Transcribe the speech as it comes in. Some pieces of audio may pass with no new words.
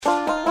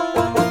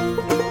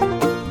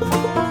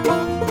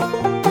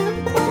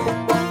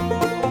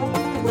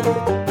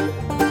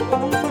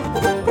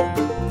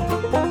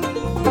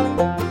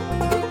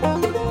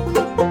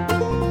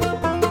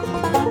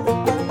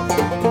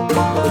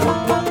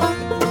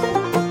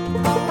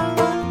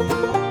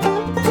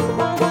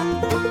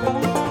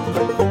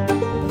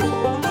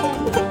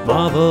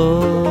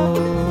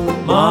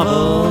Marvel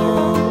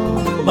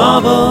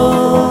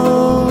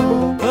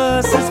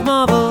versus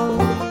Marvel.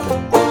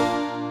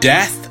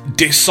 Death,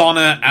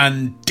 dishonor,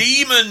 and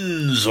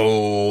demons.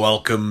 Oh,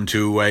 welcome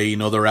to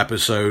another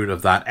episode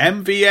of that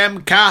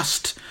MVM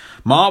cast.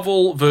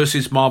 Marvel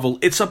versus Marvel.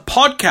 It's a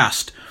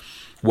podcast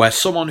where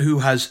someone who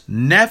has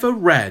never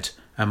read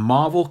a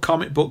Marvel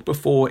comic book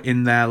before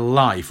in their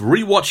life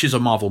rewatches a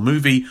Marvel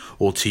movie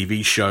or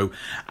TV show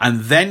and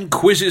then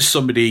quizzes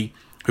somebody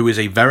who is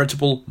a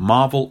veritable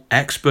Marvel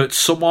expert,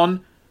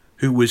 someone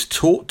who was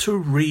taught to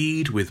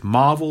read with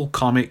Marvel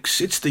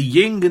comics. It's the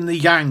yin and the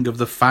yang of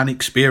the fan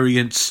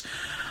experience.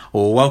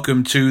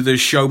 Welcome to the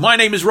show. My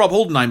name is Rob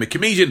Holden. I'm a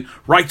comedian,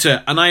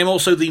 writer, and I am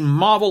also the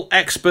Marvel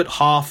expert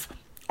half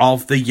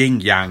of the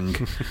yin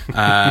yang.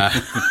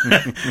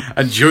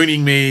 And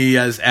joining me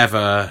as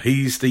ever,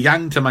 he's the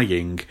yang to my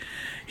yin.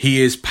 He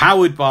is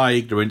powered by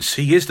ignorance.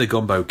 He is the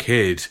Gumbo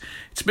Kid.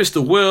 It's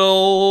Mr.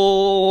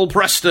 Will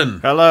Preston.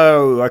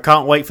 Hello. I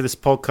can't wait for this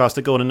podcast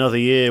to go on another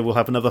year. We'll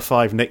have another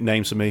 5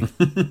 nicknames for me.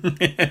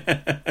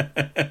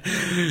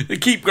 They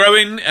keep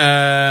growing,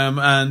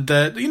 and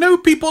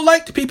people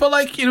like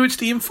it's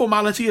the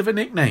informality of a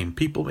nickname.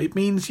 It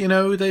means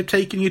they've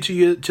taken you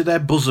to their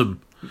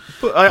bosom.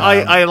 But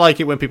I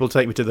like it when people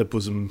take me to their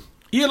bosom.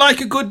 You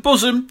like a good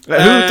bosom? Who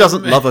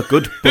doesn't love a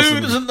good bosom?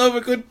 Who doesn't love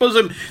a good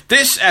bosom?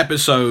 This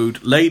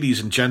episode,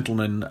 ladies and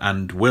gentlemen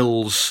and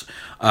Wills,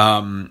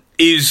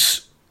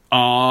 is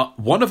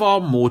one of our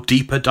more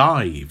deeper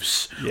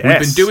dives. Yes. We've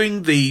been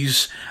doing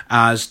these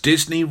as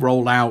Disney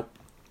roll out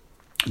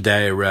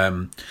their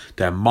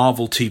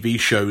Marvel TV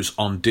shows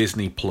on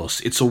Disney Plus.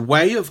 It's a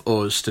way of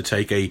us to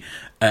take a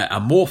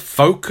more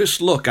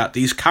focused look at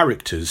these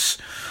characters.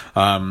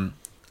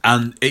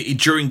 And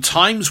during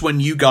times when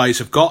you guys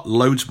have got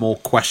loads more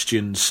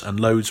questions and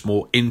loads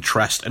more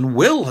interest, and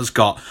Will has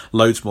got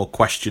loads more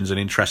questions and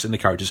interest in the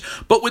characters,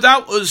 but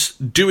without us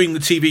doing the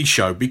TV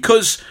show,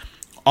 because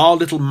our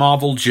little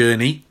Marvel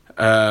journey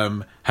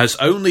has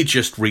only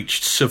just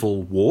reached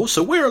Civil War,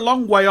 so we're a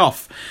long way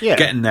off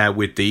getting there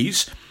with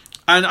these.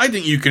 And I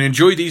think you can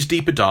enjoy these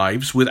deeper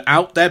dives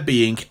without there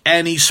being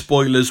any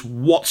spoilers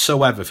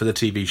whatsoever for the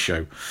TV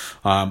show.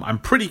 I'm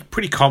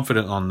pretty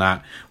confident on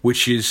that,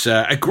 which is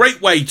a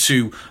great way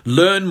to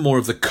learn more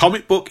of the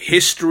comic book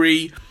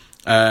history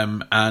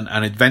and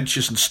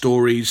adventures and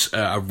stories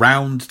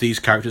around these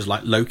characters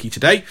like Loki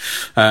today,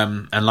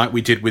 and like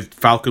we did with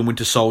Falcon,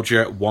 Winter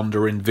Soldier,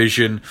 Wanda and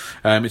Vision.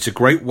 It's a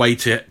great way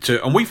to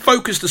and we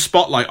focus the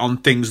spotlight on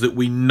things that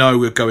we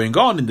know are going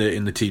on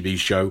in the TV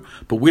show,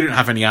 but we don't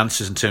have any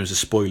answers in terms of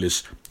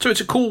spoilers. So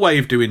it's a cool way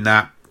of doing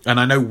that. And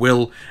I know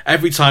Will,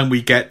 every time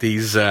we get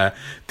these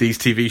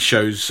TV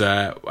shows,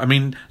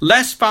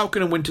 less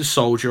Falcon and Winter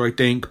Soldier, I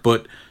think,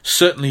 but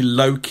certainly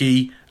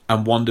Loki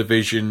and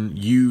WandaVision,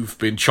 you've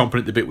been chomping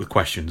at the bit with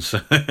questions.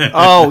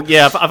 Oh,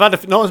 yeah. I've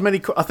had not as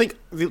many. I think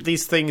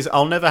these things,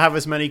 I'll never have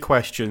as many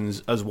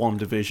questions as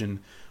WandaVision,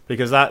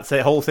 because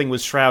the whole thing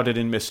was shrouded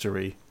in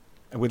mystery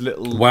with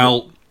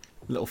little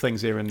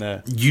things here and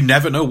there. You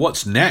never know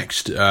what's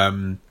next.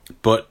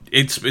 But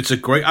it's a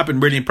great. I've been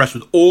really impressed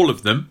with all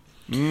of them.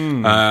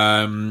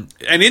 And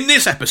in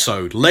this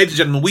episode, ladies and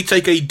gentlemen, we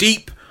take a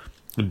deep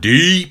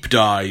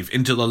dive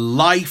into the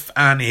life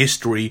and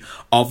history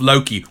of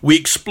Loki. We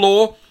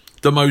explore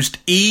the most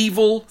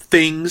evil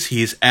things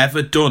he has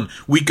ever done.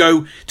 We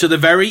go to the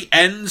very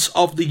ends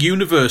of the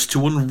universe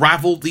to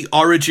unravel the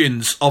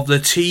origins of the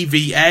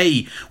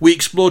TVA. We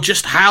explore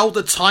just how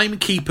the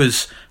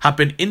Timekeepers have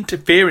been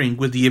interfering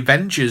with the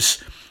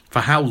Avengers, for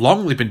how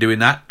long they've been doing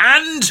that,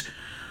 and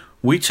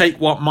we take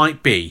what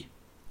might be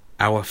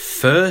our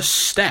first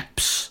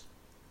steps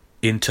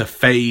into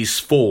Phase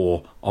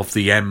 4 of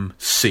the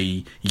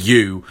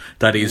MCU.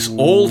 That is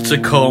all to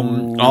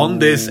come on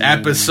this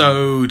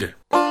episode.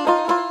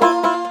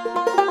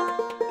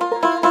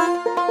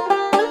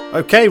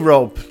 Okay,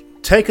 Rob,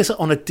 take us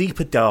on a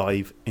deeper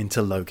dive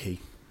into Loki.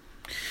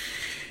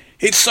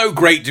 It's so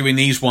great doing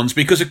these ones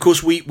because, of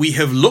course, we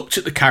have looked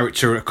at the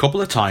character a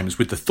couple of times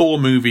with the Thor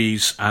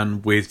movies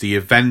and with the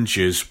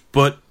Avengers,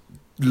 but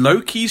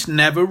Loki's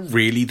never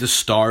really the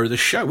star of the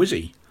show, is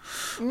he?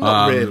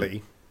 Not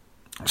really.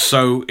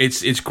 So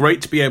it's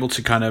great to be able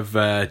to kind of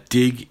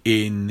dig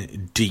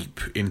in deep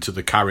into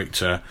the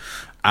character,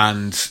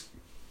 and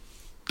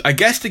I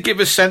guess to give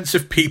a sense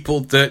of people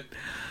that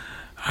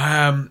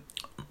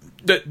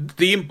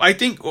I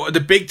think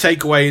the big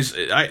takeaway is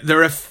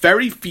there are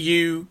very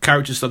few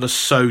characters that are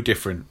so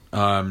different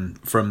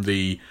from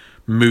the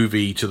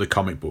movie to the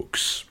comic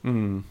books,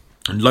 and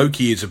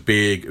Loki is a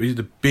big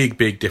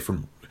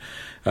different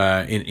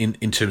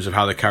in terms of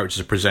how the characters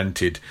are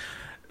presented.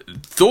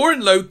 Thor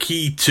and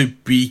Loki, to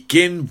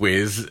begin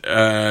with,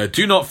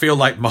 do not feel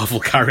like Marvel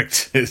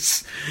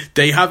characters.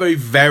 They have a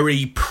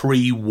very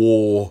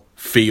pre-war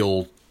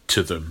feel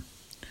to them.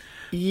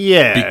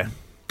 Yeah.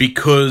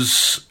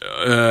 because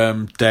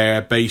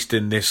they're based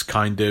in this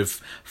kind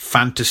of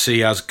fantasy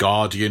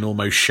Asgardian,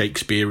 almost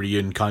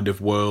Shakespearean kind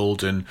of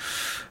world, and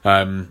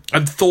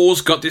Thor's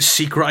got this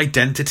secret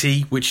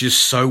identity which is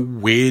so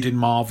weird in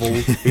Marvel.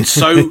 It's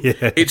so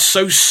it's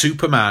so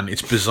Superman.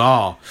 It's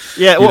bizarre.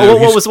 Yeah.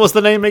 What's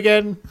the name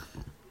again?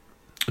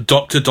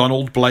 Dr.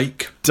 Donald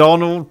Blake.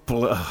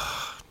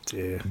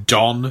 Dear.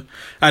 Don,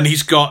 and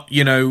he's got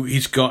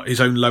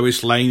his own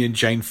Lois Lane and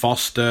Jane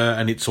Foster,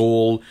 and it's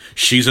all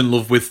she's in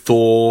love with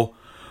Thor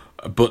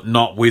but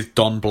not with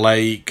Don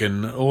Blake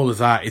and all of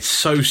that. It's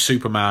so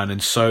Superman,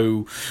 and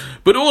so,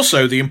 but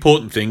also the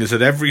important thing is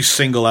that every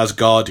single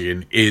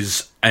Asgardian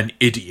is an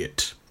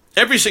idiot.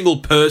 Every single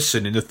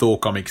person in the Thor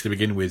comics to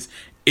begin with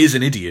is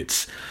an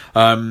idiot.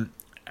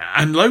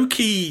 And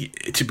Loki,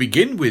 to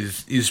begin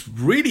with, is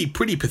really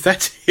pretty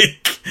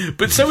pathetic.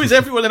 But so is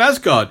everyone in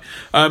Asgard.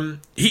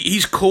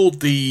 He's called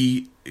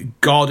the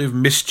God of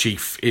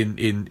Mischief in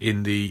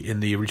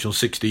the original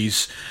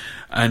 60s.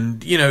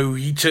 And,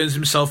 he turns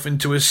himself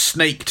into a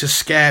snake to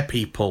scare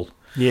people.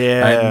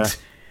 Yeah. And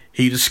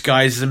he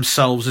disguises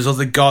himself as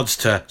other gods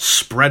to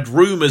spread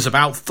rumours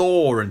about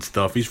Thor and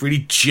stuff. He's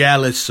really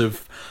jealous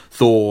of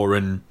Thor.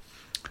 And,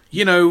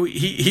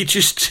 he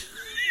just...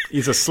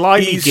 He's a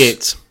slimy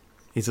git.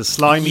 He's a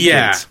slimy git.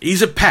 Yeah,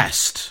 he's a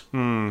pest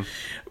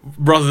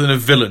rather than a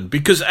villain.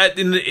 Because at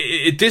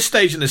this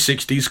stage in the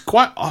 60s,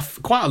 quite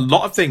a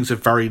lot of things are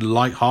very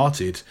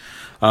light-hearted.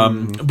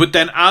 But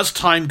then as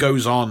time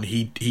goes on,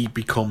 he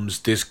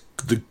becomes the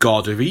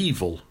god of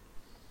evil,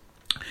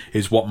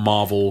 is what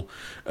Marvel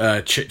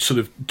sort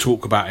of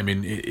talk about him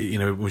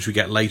in, which we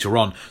get later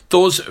on.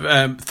 Thor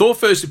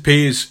first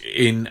appears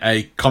in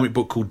a comic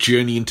book called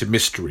Journey into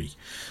Mystery.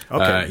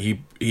 Okay.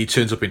 He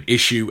turns up in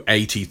issue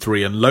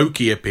 83, and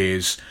Loki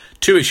appears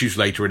 2 issues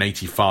later in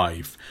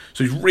 85.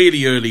 So it's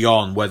really early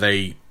on where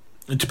to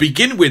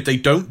begin with, they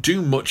don't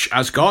do much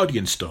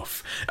Asgardian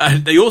stuff.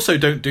 And they also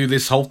don't do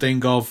this whole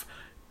thing of,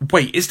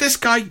 wait, is this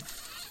guy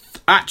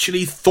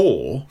actually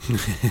Thor?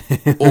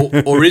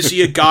 or is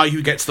he a guy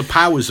who gets the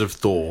powers of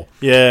Thor?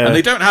 Yeah. And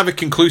they don't have a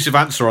conclusive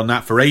answer on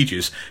that for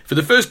ages. For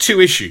the first 2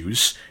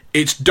 issues,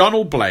 it's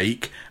Donald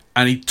Blake,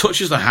 and he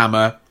touches the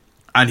hammer,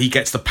 and he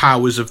gets the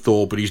powers of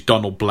Thor, but he's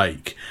Donald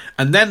Blake.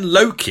 And then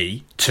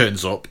Loki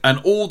turns up, and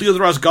all the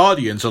other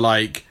Asgardians are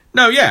like,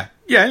 no,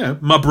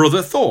 my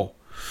brother Thor.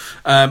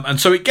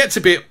 And so it gets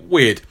a bit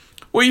weird.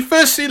 Well, you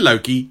first see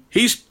Loki,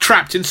 he's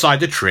trapped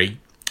inside a tree.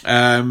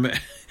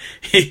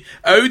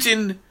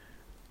 Odin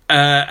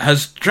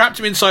has trapped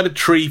him inside a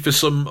tree for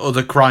some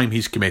other crime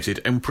he's committed,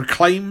 and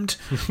proclaimed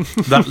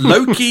that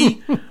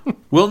Loki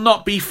will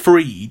not be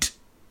freed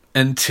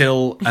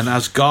until an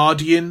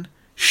Asgardian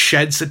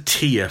sheds a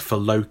tear for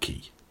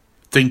Loki,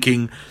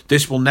 thinking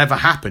this will never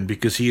happen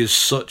because he is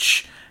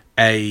such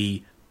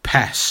a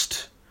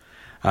pest,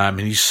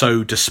 and he's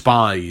so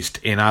despised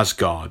in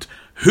Asgard.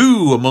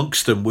 Who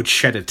amongst them would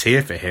shed a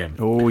tear for him?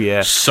 Oh,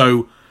 yeah.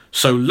 So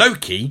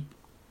Loki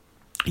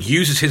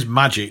uses his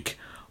magic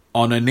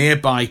on a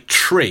nearby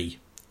tree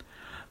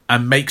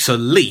and makes a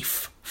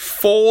leaf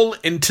fall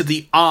into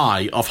the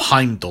eye of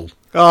Heimdall,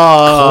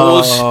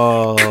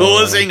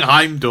 causing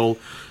Heimdall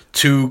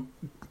to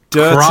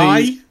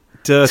cry,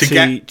 dirty to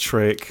get,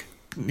 trick.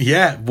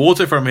 Yeah,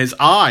 water from his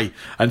eye,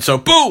 and so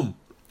boom,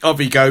 off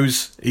he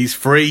goes. He's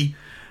free,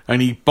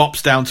 and he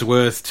bops down to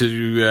Earth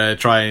to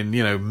try and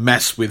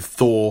mess with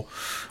Thor,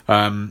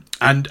 and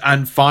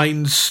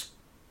finds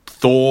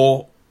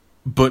Thor,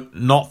 but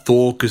not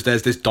Thor, because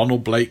there's this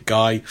Donald Blake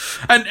guy.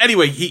 And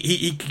anyway,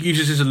 he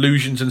uses his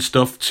illusions and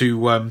stuff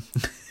to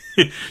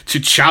to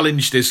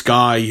challenge this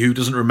guy who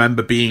doesn't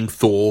remember being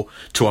Thor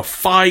to a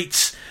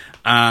fight,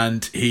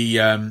 and he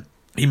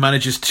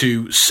manages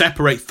to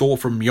separate Thor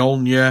from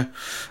Mjolnir,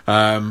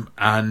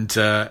 and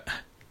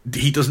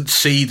he doesn't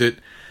see that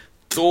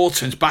Thor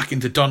turns back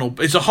into Donald.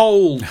 It's a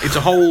whole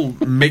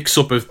mix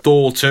up of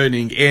Thor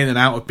turning in and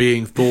out of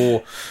being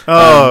Thor.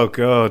 Oh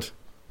God.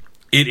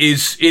 It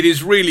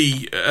is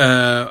really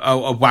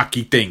a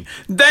wacky thing.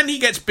 Then he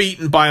gets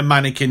beaten by a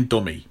mannequin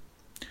dummy.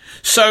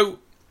 So,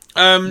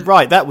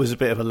 right, that was a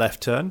bit of a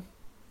left turn.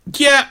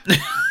 Yeah,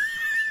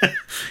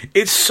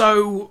 it's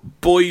so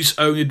boys'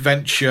 own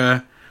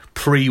adventure,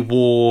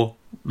 pre-war,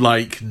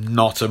 like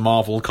not a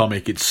Marvel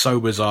comic. It's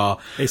so bizarre.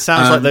 It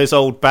sounds like those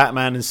old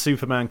Batman and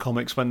Superman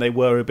comics when they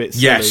were a bit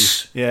silly.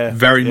 Yes,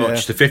 very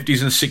much. The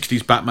 50s and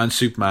 60s Batman,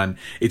 Superman,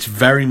 it's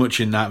very much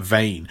in that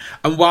vein.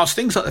 And whilst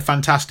things like the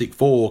Fantastic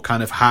Four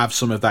kind of have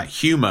some of that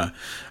humour,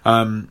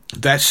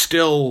 they're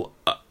still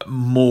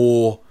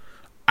more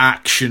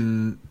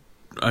action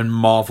and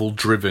Marvel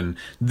driven.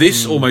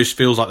 This almost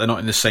feels like they're not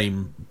in the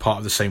same part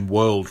of the same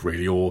world,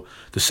 really, or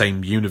the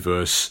same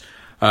universe.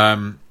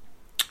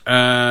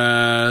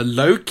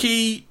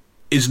 Loki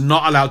is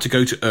not allowed to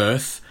go to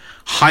Earth.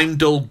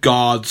 Heimdall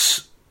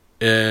guards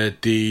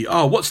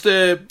what's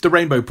the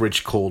Rainbow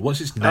Bridge called? What's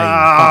his name?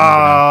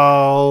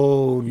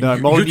 Oh no,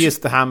 Mjolnir's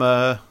the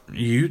hammer.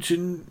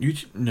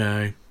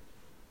 No.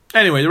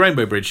 Anyway, the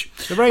Rainbow Bridge.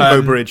 The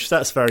Rainbow Bridge.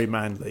 That's very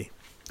manly.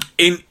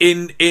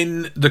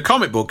 In the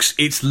comic books,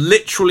 it's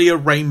literally a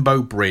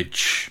rainbow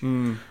bridge,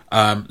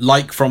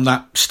 like from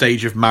that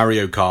stage of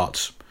Mario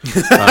Kart.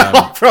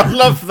 I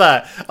love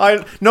that.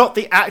 Not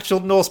the actual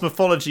Norse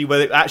mythology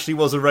where it actually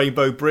was a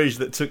rainbow bridge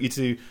that took you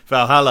to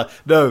Valhalla.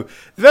 No.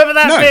 Remember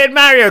that bit in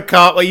Mario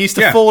Kart where you used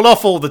to fall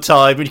off all the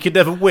time and you could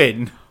never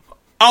win?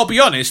 I'll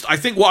be honest, I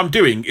think what I'm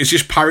doing is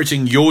just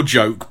parroting your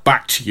joke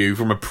back to you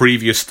from a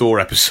previous Thor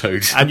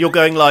episode. And you're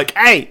going like,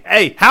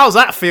 hey, how's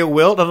that feel,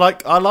 Wilt? I'm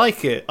like, I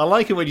like it. I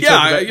like it when you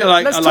talk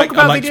about let's talk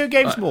about video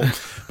games more.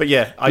 But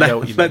yeah, I know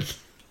what you mean.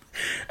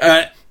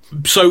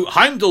 So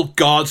Heimdall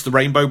guards the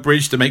Rainbow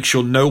Bridge to make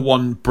sure no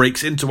one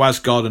breaks into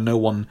Asgard and no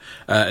one,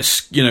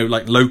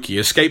 like Loki,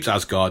 escapes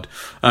Asgard.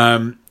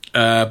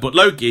 But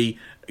Loki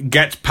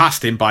gets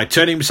past him by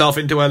turning himself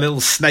into a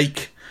little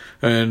snake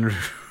and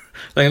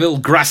like a little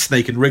grass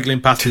snake and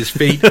wriggling past his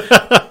feet.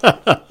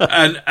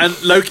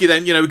 and Loki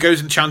then, goes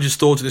and challenges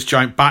Thor to this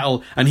giant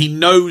battle, and he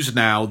knows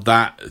now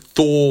that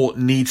Thor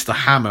needs the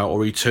hammer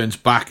or he turns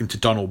back into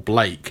Donald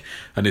Blake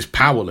and is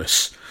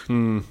powerless.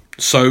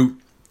 So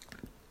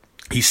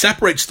he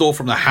separates Thor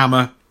from the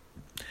hammer.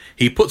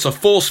 He puts a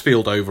force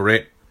field over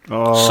it,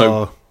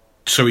 so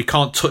he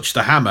can't touch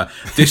the hammer.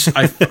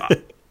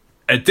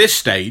 At this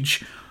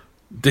stage,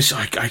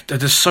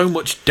 there's so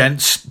much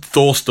dense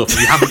Thor stuff. If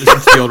you haven't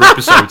listened to the other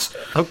episodes,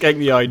 I'm getting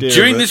the idea.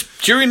 During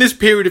this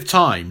period of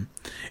time,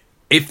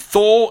 if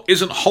Thor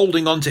isn't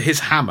holding on to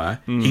his hammer,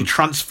 he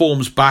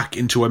transforms back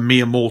into a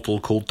mere mortal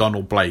called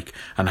Donald Blake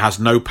and has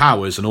no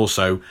powers, and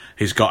also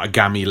he's got a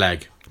gammy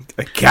leg.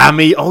 A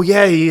gammy? Oh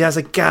yeah, he has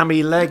a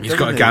gammy leg. He's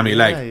got a gammy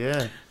leg.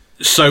 Yeah.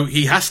 So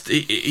he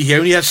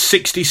only has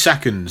 60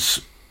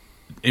 seconds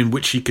in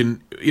which he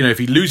can, if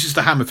he loses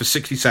the hammer for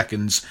 60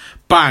 seconds,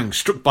 bang,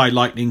 struck by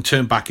lightning,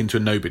 turn back into a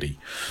nobody.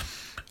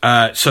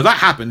 So that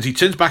happens. He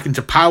turns back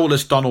into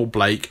powerless Donald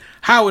Blake.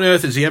 How on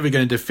earth is he ever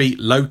going to defeat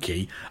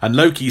Loki? And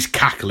Loki's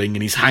cackling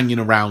and he's hanging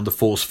around the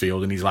force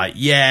field and he's like,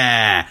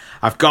 yeah,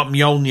 I've got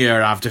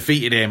Mjolnir, I've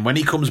defeated him. When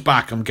he comes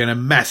back, I'm going to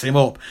mess him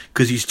up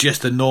because he's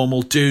just a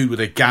normal dude with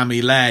a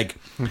gammy leg.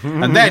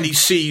 And then he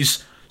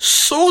sees,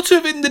 sort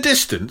of in the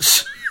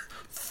distance,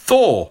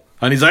 Thor.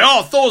 And he's like,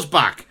 oh, Thor's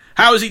back.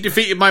 How has he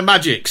defeated my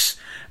magics?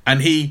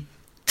 And he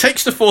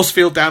takes the force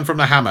field down from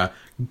the hammer,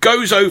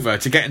 goes over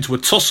to get into a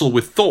tussle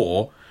with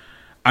Thor,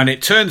 and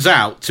it turns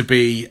out to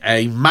be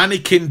a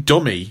mannequin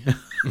dummy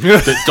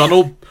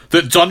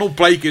that Donald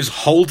Blake is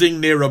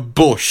holding near a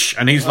bush,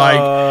 and he's like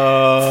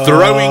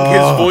throwing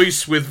his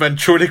voice with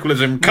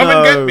ventriloquism. Come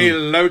and get me,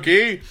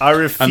 Loki! I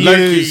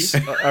refuse.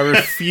 I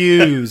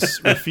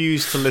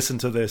refuse to listen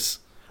to this.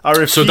 I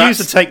refuse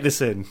to take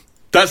this in.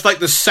 That's like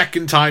the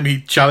second time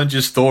he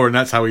challenges Thor, and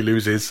that's how he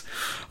loses.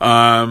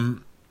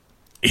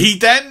 He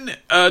then,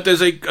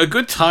 there's a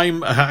good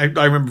time, I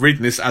remember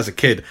reading this as a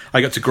kid.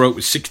 I got to grow up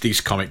with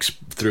 60s comics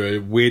through a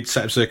weird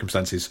set of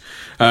circumstances.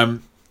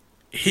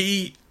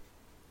 We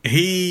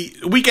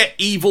get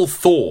evil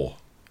Thor.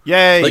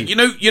 Yay! Like,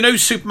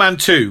 Superman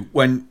 2,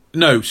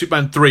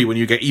 Superman 3, when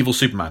you get evil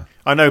Superman.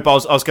 I know, but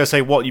I was going to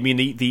say, what, you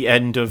mean the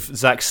end of the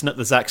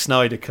Zack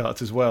Snyder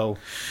cut as well?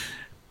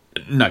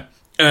 No.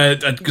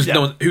 Because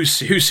no one who's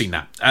seen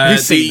that?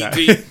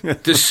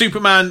 The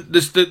Superman,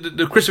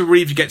 the Christopher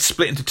Reeve gets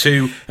split into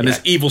two, and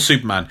there's evil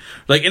Superman.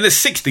 Like in the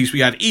 60s, we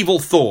had evil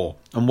Thor,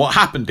 and what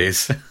happened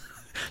is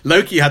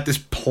Loki had this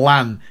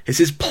plan. It's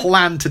his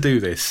plan to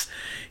do this.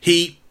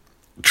 He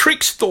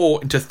tricks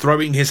Thor into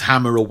throwing his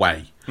hammer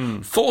away.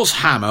 Thor's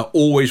hammer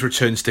always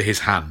returns to his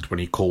hand when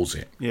he calls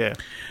it. Yeah.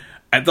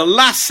 At the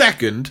last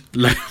second,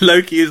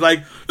 Loki is like,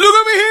 "Look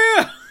over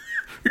here!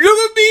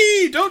 Look at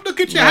me! Don't look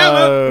at your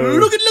hammer!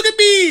 Look at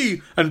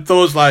me!" And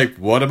Thor's like,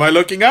 "What am I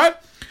looking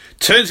at?"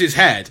 Turns his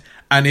head,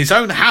 and his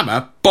own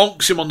hammer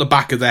bonks him on the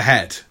back of the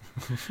head.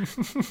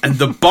 And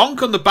the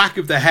bonk on the back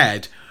of the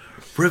head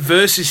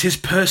reverses his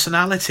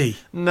personality.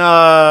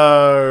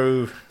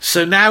 No.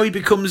 So now he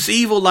becomes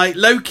evil like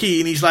Loki,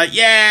 and he's like,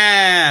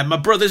 "Yeah, my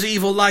brother's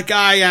evil like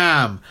I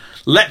am.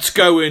 Let's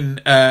go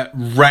and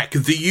wreck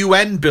the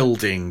UN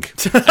building."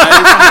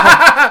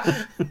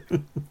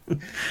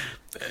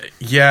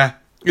 Yeah.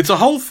 It's a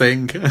whole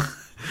thing.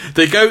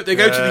 They go to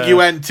the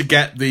UN to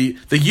get the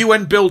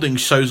UN building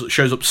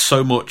shows up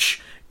so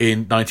much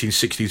in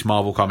 1960s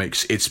Marvel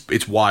comics.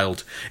 It's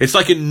wild. It's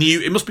like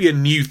it must be a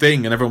new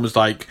thing, and everyone was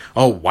like,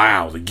 "Oh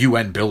wow, the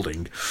UN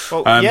building."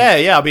 Well,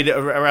 yeah. I mean,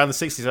 around the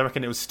 60s, I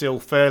reckon it was still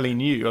fairly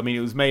new. I mean,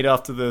 it was made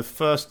after the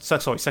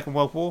Second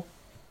World War.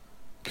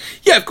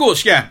 Yeah, of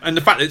course, yeah, and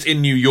the fact that it's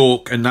in New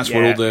York and that's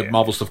where all the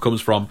Marvel stuff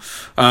comes from.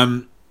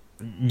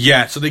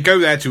 Yeah, so they go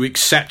there to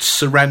accept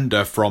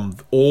surrender from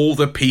all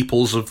the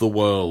peoples of the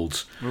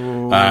world.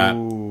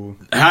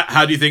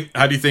 How do you think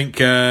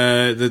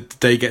the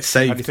day gets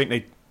saved? How do you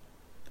think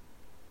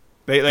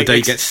the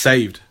day gets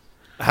saved?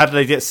 How do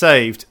they get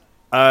saved?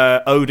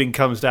 Odin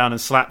comes down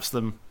and slaps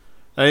them,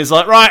 and he's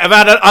like, "Right, I've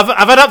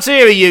had up to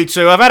here, you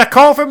two. I've had a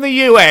call from the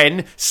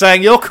UN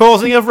saying you're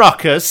causing a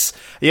ruckus.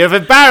 You've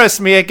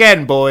embarrassed me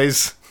again,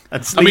 boys."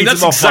 And I mean,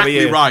 that's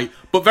exactly right.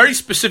 But very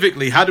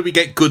specifically, how do we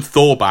get good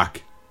Thor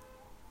back?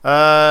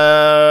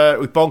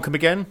 We bonk him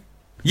again.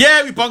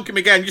 Yeah, we bonk him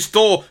again. Just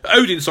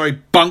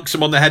Odin bunks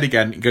him on the head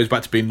again. It goes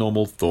back to being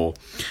normal Thor.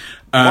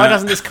 Why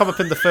doesn't this come up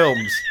in the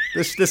films?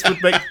 This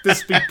would make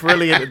this be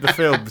brilliant in the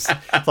films.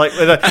 Like,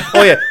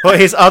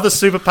 his other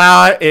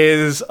superpower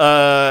is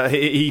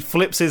he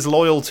flips his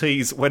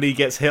loyalties when he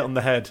gets hit on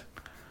the head.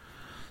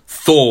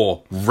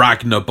 Thor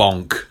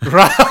Ragnarbonk.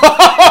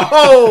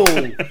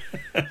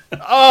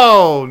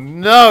 Oh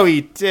no,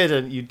 he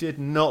didn't. You did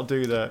not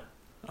do that.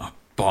 A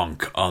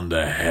bonk on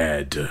the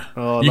head.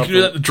 Oh, you can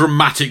do that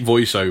dramatic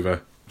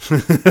voiceover.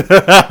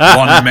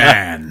 One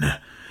man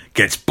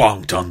gets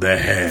bonked on the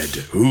head.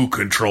 Who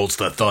controls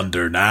the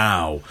thunder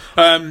now?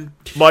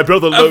 My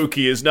brother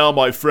Loki is now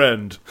my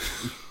friend.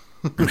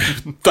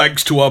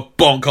 Thanks to a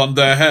bonk on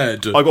the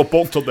head. I got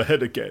bonked on the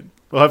head again.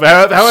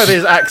 However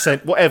his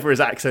accent, whatever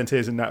his accent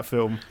is in that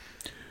film.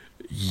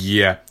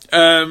 Yeah.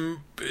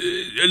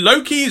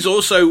 Loki is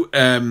also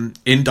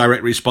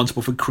indirectly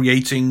responsible for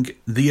creating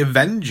the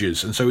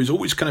Avengers, and so he's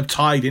always kind of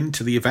tied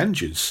into the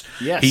Avengers.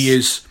 Yes. He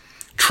is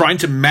trying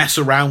to mess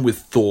around with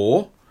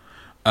Thor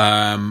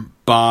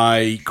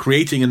by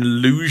creating an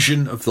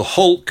illusion of the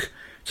Hulk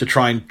to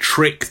try and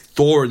trick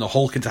Thor and the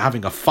Hulk into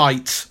having a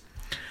fight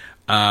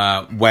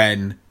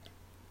when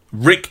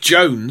Rick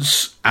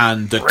Jones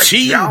and the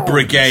Teen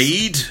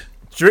Brigade...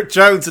 Rick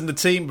Jones and the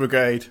Teen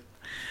Brigade.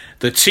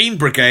 The Teen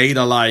Brigade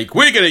are like,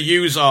 we're going to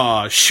use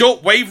our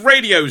shortwave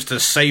radios to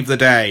save the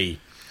day.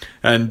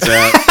 And all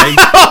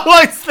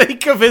I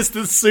think of is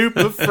the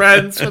Super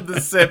Friends from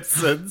The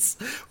Simpsons.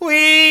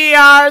 We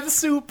are the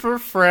Super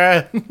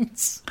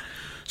Friends.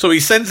 So he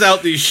sends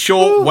out these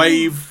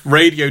shortwave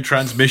radio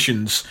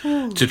transmissions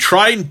to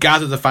try and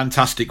gather the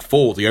Fantastic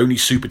Four, the only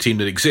super team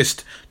that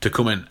exists, to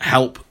come and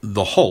help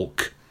the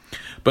Hulk.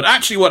 But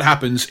actually what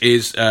happens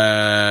is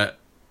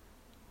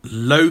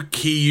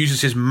Loki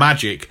uses his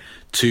magic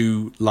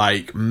to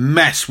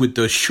mess with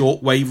the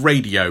shortwave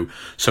radio.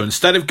 So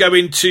instead of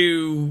going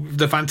to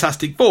the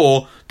Fantastic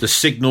Four, the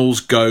signals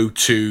go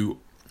to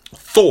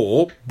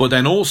Thor, but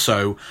then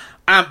also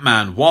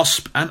Ant-Man,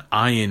 Wasp, and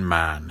Iron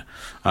Man.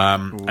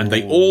 And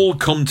they all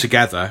come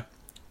together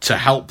to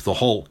help the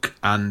Hulk,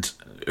 and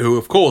who,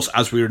 of course,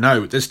 as we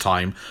know at this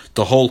time,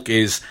 the Hulk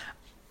is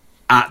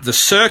at the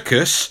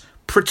circus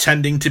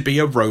pretending to be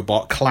a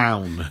robot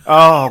clown.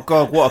 Oh,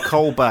 God, what a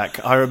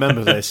callback. I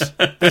remember this.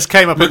 This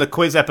came up in the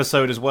quiz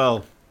episode as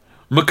well.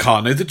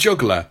 Meccano the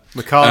Juggler.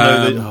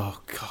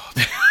 Oh,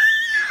 God.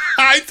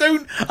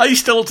 I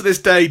still to this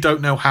day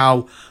don't know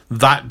how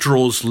that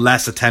draws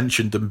less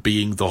attention than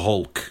being the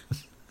Hulk.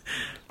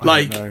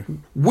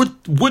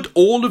 Would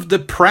all of the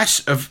press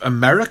of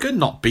America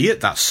not be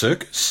at that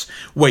circus?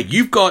 Wait,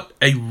 you've got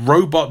a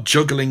robot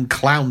juggling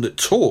clown that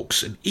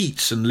talks and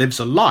eats and lives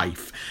a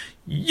life.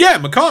 Yeah,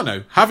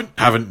 Meccano.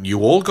 Haven't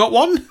you all got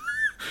one?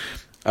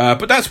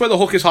 But that's where the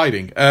Hulk is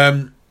hiding.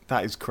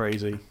 That is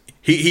crazy.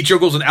 He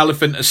juggles an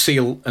elephant, a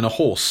seal, and a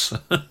horse.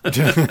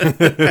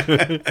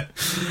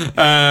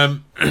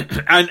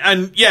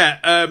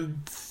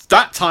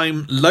 That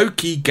time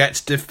Loki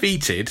gets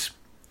defeated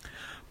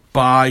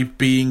by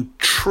being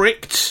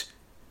tricked.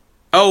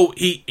 Oh,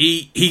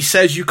 he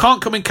says, you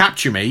can't come and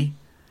capture me,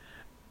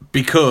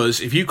 because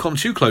if you come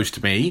too close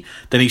to me,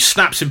 then he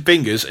snaps his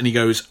fingers and he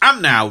goes,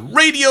 I'm now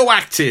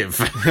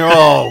radioactive.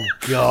 Oh,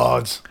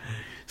 God.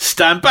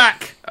 Stand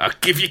back. I'll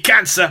give you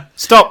cancer.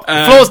 Stop.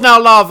 The floor's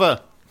now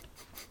lava.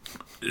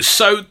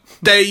 So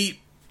they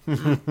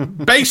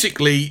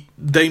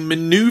they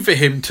maneuver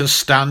him to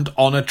stand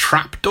on a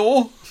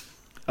trapdoor.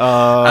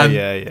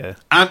 Yeah.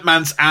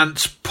 Ant-Man's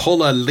ants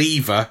pull a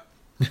lever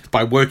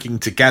by working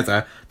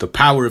together. The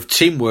power of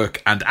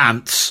teamwork and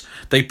ants.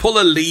 They pull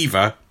a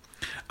lever,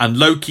 and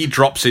Loki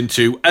drops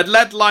into a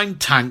lead-lined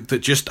tank that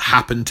just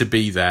happened to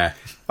be there.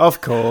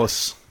 Of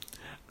course.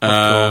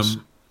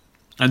 And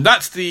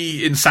that's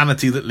the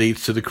insanity that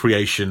leads to the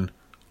creation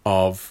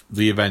of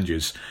the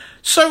Avengers.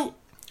 So,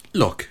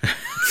 look.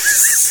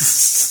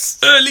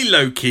 Early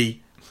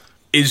Loki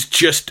is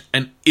just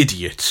an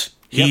idiot.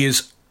 Yep. He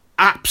is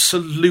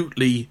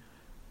absolutely...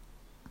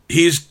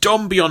 He is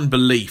dumb beyond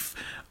belief.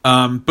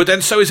 But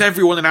then so is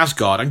everyone in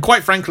Asgard, and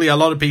quite frankly a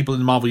lot of people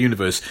in the Marvel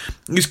Universe.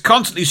 He's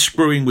constantly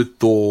screwing with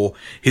Thor.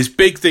 His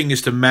big thing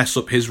is to mess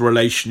up his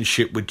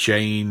relationship with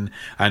Jane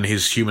and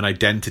his human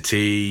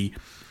identity.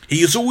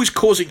 He is always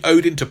causing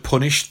Odin to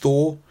punish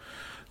Thor.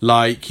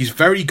 He's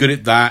very good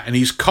at that, and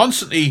he's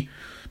constantly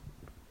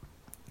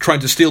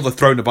trying to steal the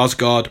throne of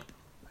Asgard,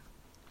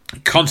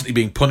 constantly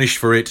being punished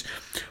for it.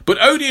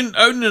 But Odin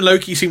and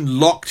Loki seem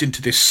locked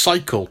into this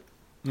cycle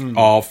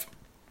of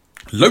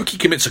Loki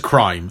commits a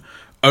crime,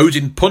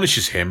 Odin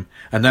punishes him,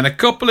 and then a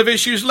couple of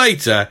issues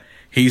later,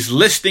 he's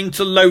listening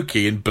to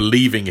Loki and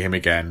believing him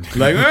again.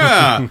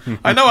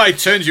 I know I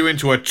turned you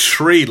into a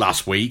tree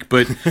last week,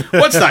 but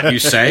what's that you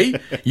say?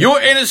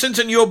 You're innocent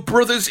and your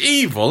brother's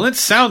evil. It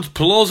sounds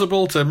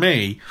plausible to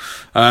me.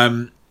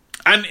 And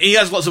he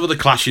has lots of other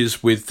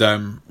clashes with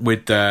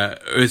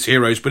his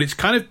heroes, but it's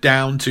kind of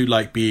down to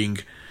being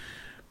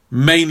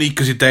mainly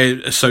because they're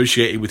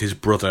associated with his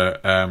brother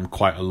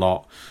quite a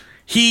lot.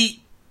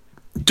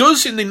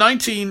 does in the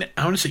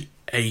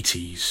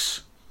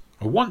 80s.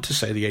 I want to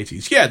say the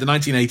 80s. Yeah, the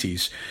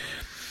 1980s.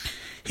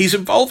 He's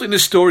involved in a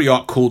story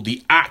arc called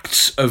The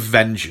Acts of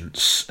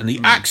Vengeance. And The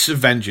Acts of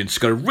Vengeance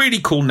got a really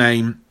cool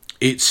name.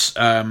 It's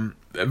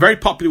very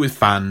popular with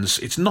fans.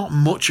 It's not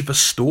much of a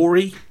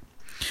story.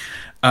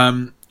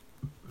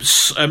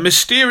 A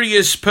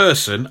mysterious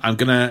person, I'm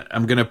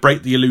gonna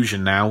break the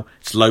illusion now.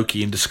 It's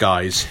Loki in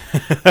disguise.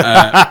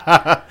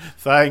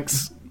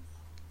 Thanks.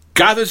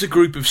 Gathers a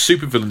group of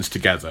supervillains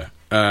together.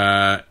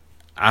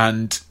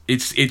 And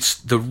it's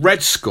the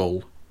Red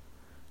Skull,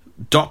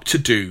 Doctor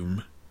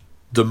Doom,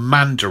 the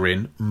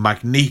Mandarin,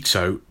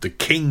 Magneto, the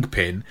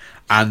Kingpin,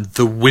 and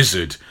the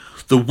Wizard.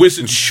 The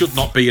Wizard should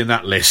not be in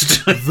that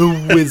list.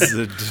 The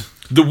Wizard.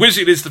 The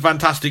Wizard is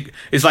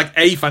is like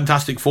a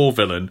Fantastic Four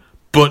villain,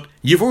 but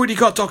you've already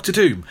got Doctor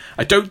Doom.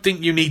 I don't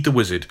think you need the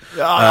Wizard.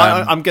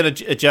 I'm going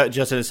to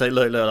just say,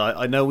 look,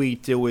 I know we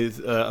deal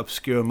with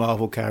obscure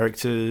Marvel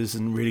characters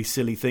and really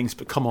silly things,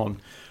 but come on.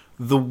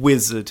 The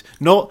Wizard,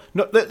 not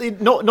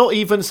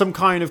even some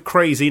kind of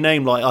crazy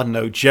name like, I don't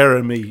know,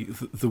 Jeremy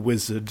the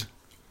Wizard,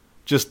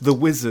 just the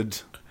Wizard.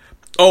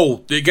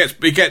 Oh, it gets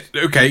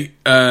okay.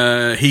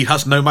 He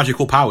has no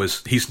magical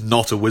powers. He's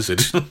not a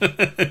wizard.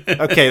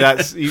 Okay,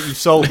 you've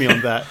sold me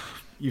on that.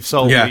 You've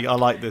sold me. I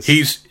like this.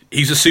 He's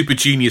a super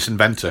genius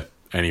inventor.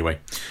 Anyway,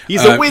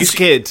 he's a whiz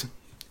kid.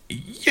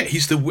 Yeah,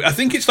 I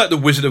think it's like the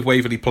Wizard of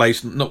Waverly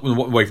Place. Not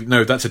Waverly.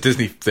 No, that's a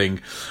Disney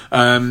thing.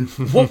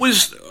 What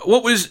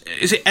was?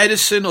 Is it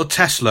Edison or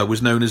Tesla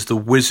was known as the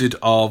Wizard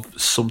of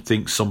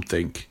something?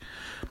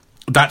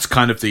 That's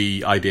kind of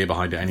the idea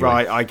behind it. Anyway,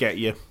 right? I get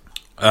you.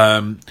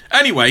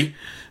 Anyway,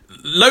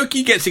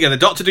 Loki gets together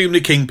Doctor Doom, the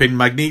Kingpin,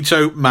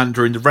 Magneto,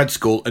 Mandarin, the Red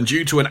Skull, and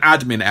due to an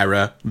admin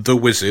error, the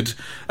Wizard.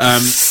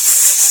 And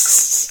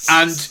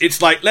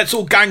it's like, let's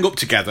all gang up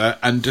together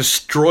and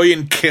destroy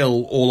and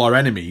kill all our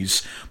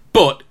enemies.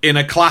 But in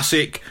a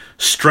classic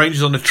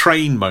Strangers on a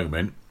Train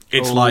moment,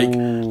 it's like,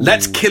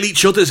 let's kill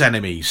each other's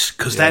enemies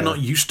because they're not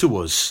used to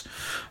us.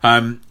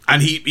 And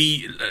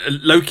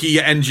Loki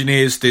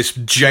engineers this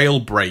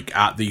jailbreak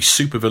at the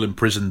supervillain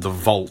prison, the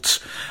Vault,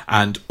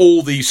 and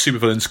all these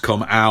supervillains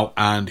come out,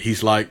 and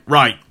he's like,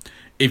 right,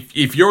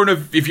 if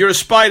you're a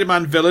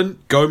Spider-Man villain,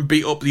 go and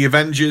beat up the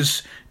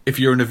Avengers. If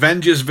you're an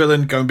Avengers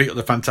villain, go and beat up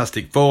the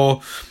Fantastic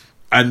Four.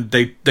 And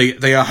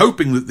they are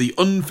hoping that the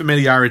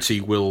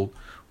unfamiliarity will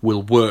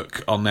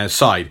work on their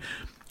side.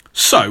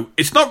 So,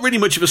 it's not really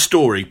much of a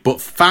story, but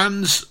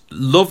fans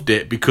loved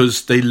it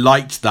because they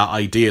liked that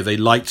idea. They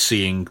liked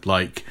seeing,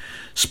 like,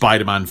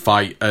 Spider-Man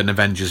fight an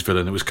Avengers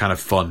villain. It was kind of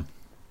fun.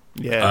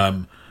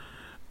 Yeah.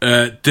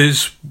 He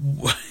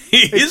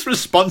is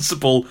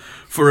responsible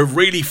for a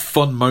really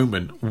fun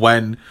moment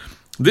when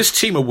this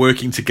team are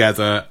working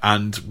together,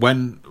 and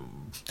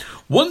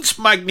once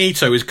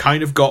Magneto has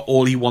kind of got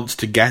all he wants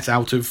to get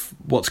out of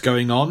what's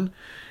going on,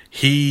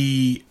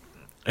 he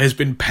has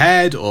been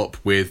paired up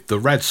with the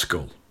Red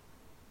Skull.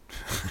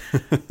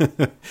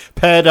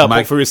 Paired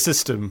up for his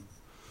system.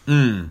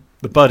 The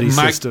buddy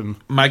system.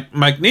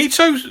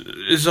 Magneto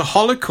is a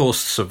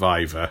Holocaust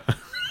survivor.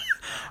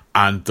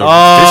 And the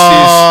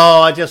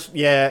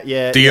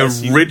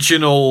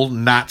original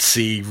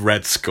Nazi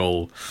Red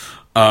Skull.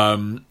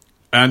 And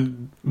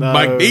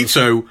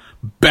Magneto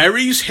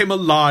buries him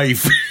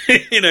alive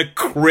in a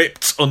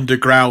crypt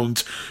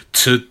underground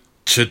to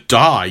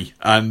die,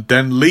 and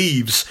then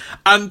leaves.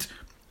 And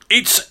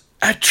it's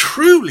a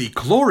truly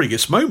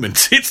glorious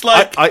moment. It's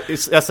like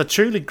that's a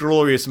truly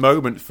glorious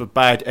moment for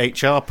bad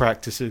HR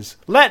practices.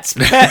 Let's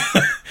pair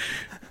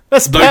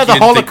the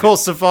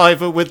Holocaust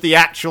survivor with the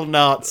actual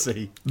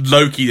Nazi.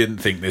 Loki didn't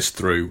think this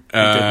through. He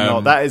did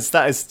not. That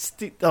is.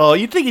 Oh,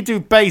 you'd think he'd do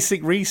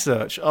basic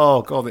research.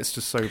 Oh God, it's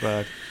just so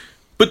bad.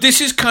 But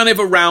this is kind of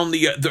around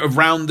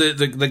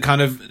the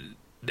kind of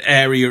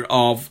area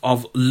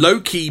of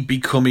Loki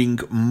becoming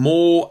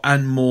more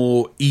and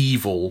more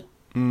evil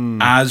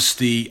as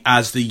the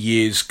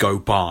years go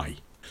by.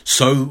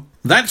 So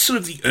that's sort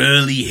of the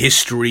early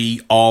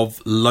history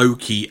of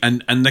Loki,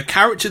 and the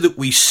character that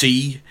we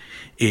see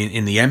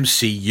in the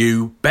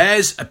MCU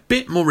bears a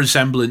bit more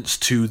resemblance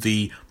to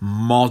the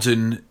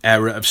modern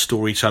era of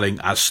storytelling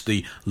as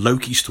the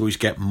Loki stories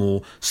get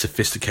more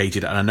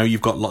sophisticated. And I know you've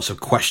got lots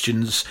of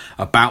questions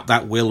about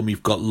that, Will, and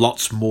we've got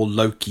lots more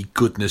Loki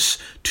goodness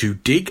to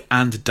dig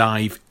and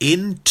dive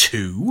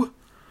into.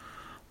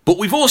 But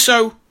we've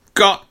also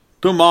got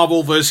the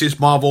Marvel vs.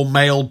 Marvel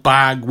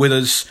mailbag with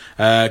us.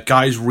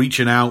 Guys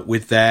reaching out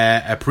with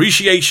their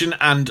appreciation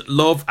and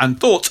love and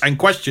thoughts and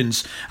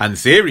questions and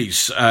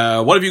theories.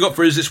 What have you got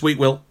for us this week,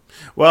 Will?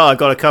 Well, I've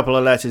got a couple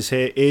of letters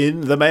here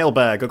in the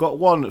mailbag. I got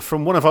one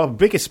from one of our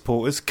biggest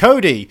supporters,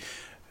 Cody,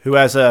 who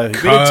has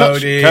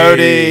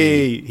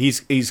Cody!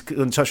 He's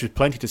in touch with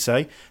plenty to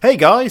say. Hey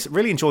guys,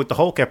 really enjoyed the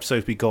Hulk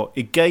episode we got.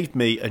 It gave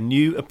me a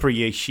new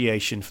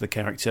appreciation for the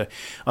character.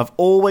 I've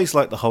always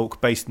liked the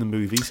Hulk based in the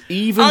movies,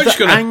 even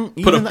the Ang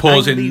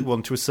Lee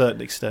one to a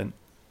certain extent.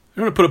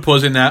 I'm going to put a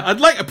pause in there.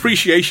 I'd like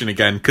appreciation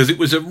again, because it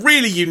was a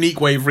really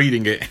unique way of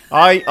reading it.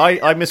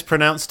 I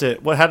mispronounced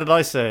it. How did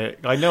I say it?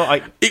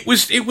 It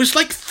was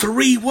like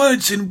 3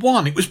 words in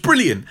one. It was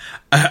brilliant.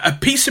 A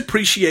piece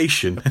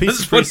appreciation. A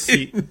piece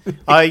appreciation.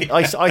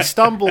 I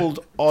stumbled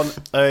on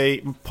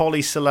a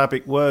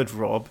polysyllabic word,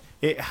 Rob.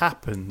 It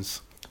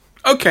happens.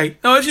 Okay.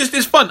 No,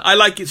 it's fun. I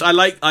like it. I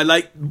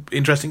like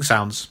interesting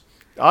sounds.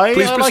 I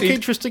like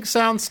interesting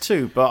sounds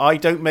too, but I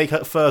don't make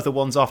up further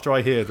ones after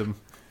I hear them.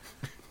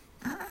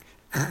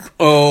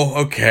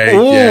 Oh, okay.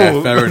 Ooh,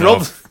 yeah, fair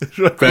enough.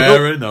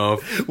 Fair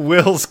enough.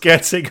 Will's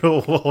getting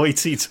all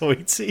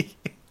hoity-toity.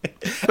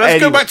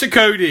 Let's go back to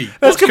Cody.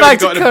 Let's go back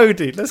to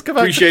Cody. Let's go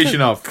back appreciation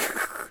to of.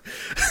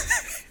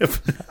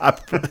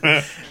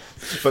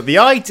 But the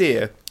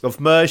idea of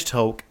Merged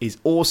Hulk is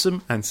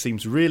awesome and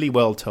seems really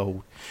well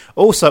told.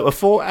 Also, a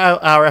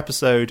 4-hour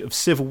episode of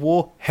Civil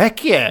War.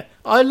 Heck yeah!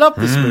 I love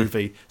this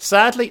movie.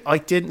 Sadly, I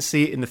didn't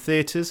see it in the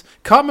theatres.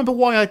 Can't remember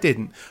why I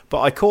didn't,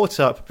 but I caught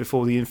up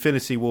before the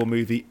Infinity War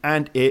movie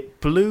and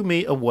it blew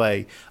me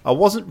away. I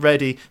wasn't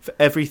ready for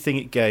everything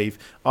it gave.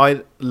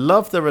 I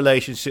love the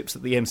relationships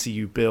that the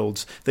MCU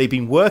builds. They've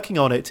been working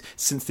on it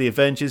since the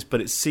Avengers,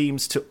 but it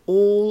seems to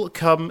all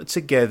come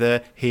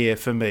together here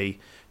for me.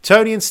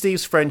 Tony and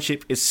Steve's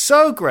friendship is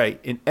so great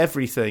in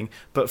everything,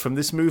 but from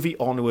this movie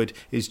onward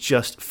is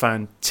just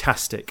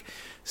fantastic.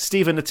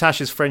 Steve and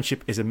Natasha's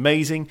friendship is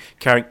amazing,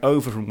 carrying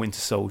over from Winter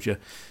Soldier.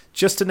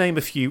 Just to name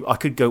a few, I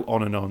could go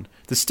on and on.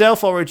 The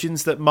stealth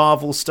origins that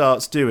Marvel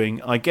starts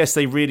doing, I guess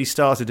they really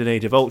started in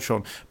Age of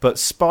Ultron, but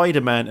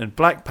Spider-Man and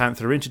Black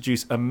Panther are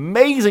introduced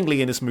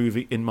amazingly in this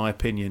movie, in my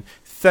opinion.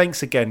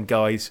 Thanks again,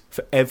 guys,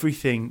 for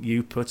everything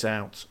you put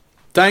out.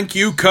 Thank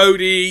you,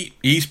 Cody.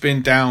 He's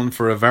been down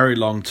for a very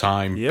long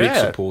time. Yeah. Big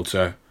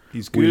supporter.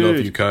 He's good. We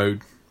love you,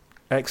 Code.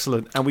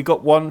 Excellent. And we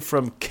got one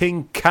from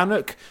King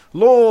Canuck,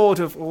 Lord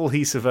of all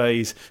he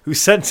surveys, who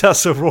sent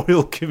us a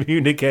royal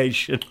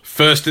communication.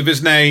 First of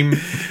his name.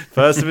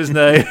 First of his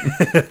name.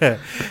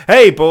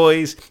 Hey,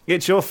 boys.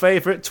 It's your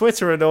favourite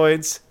Twitter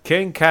annoyance,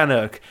 King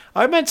Canuck.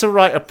 I meant to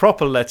write a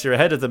proper letter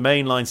ahead of the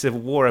mainline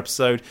Civil War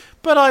episode,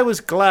 but I was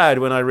glad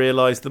when I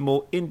realised the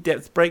more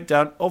in-depth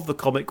breakdown of the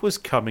comic was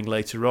coming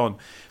later on.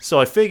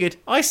 So I figured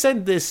I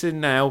send this in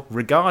now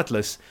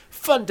regardless.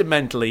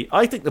 Fundamentally,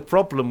 I think the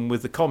problem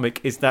with the comic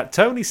is that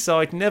Tony's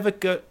side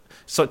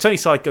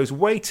Tony's side goes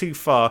way too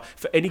far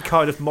for any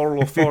kind of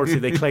moral authority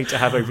they claim to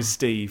have over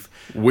Steve.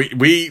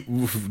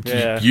 You've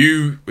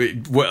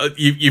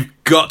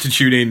got to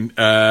tune in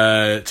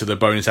to the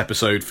bonus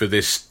episode for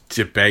this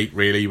debate,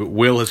 really. But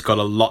Will has got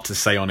a lot to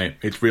say on it.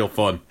 It's real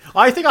fun.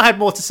 I think I had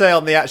more to say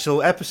on the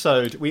actual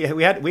episode. We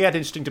had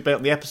interesting debate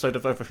on the episode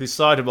of over whose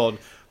side I'm on.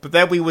 But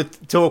then we were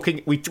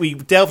talking. We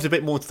delved a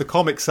bit more to the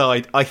comic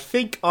side. I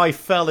think I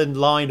fell in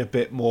line a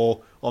bit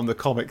more on the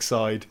comic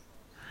side.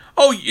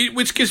 Oh,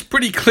 which is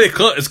pretty clear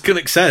cut, as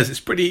Kinnick says. It's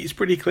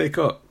pretty clear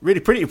cut. Really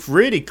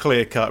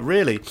clear cut.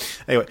 Really.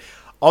 Anyway,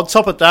 on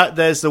top of that,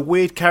 there's the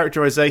weird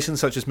characterization,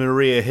 such as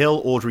Maria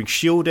Hill ordering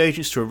SHIELD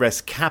agents to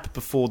arrest Cap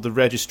before the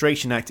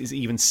Registration Act is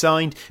even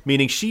signed,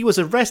 meaning she was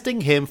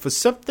arresting him for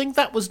something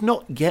that was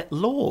not yet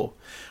law.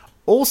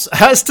 Also,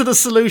 as to the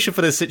solution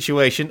for this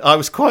situation, I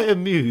was quite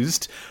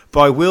amused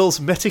by Will's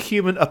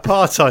metahuman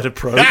apartheid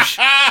approach.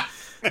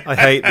 I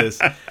hate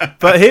this.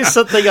 But here's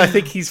something I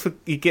think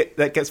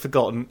that gets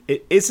forgotten.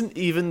 It isn't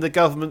even the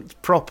government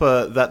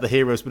proper that the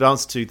heroes would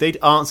answer to. They'd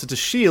answer to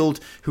SHIELD,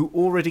 who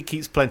already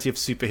keeps plenty of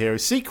superhero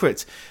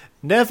secrets.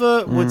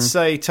 Never would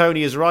say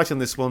Tony is right on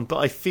this one, but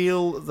I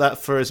feel that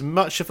for as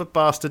much of a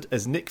bastard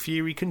as Nick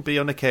Fury can be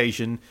on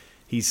occasion,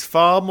 he's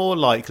far more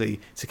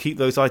likely to keep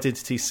those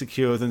identities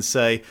secure than,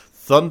 say,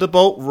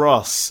 Thunderbolt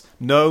Ross,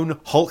 known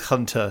Hulk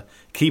Hunter.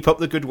 Keep up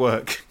the good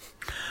work.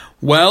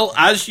 Well,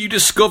 as you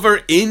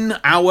discover in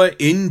our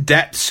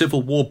in-depth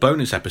Civil War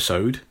bonus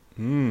episode,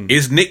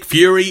 is Nick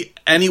Fury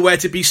anywhere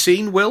to be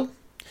seen, Will?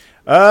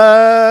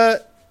 No,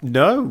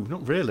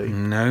 not really.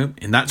 No,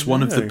 and that's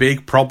one of the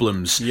big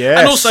problems. Yes.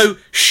 And also,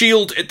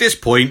 SHIELD, at this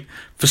point,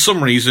 for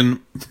some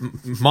reason,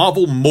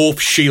 Marvel morphed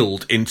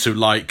SHIELD into,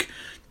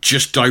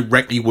 just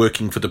directly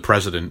working for the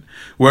president.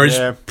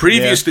 Whereas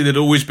previously there'd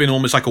always been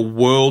almost like a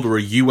world or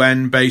a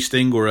UN-based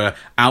thing or at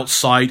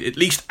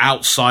least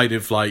outside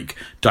of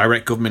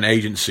direct government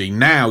agency.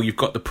 Now you've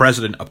got the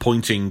president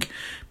appointing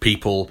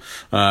people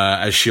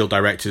as SHIELD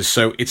directors.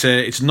 So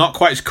it's not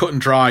quite as cut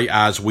and dry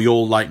as we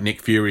all like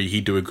Nick Fury.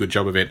 He'd do a good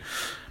job of it.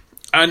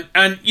 And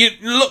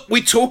look,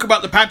 we talk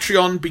about the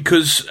Patreon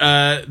because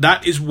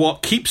that is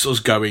what keeps us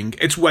going.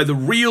 It's where the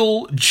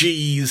real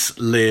G's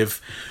live.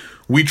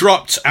 We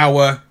dropped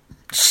our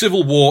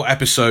Civil War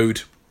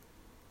episode,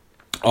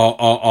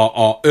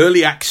 our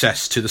early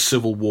access to the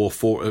Civil War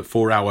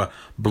for our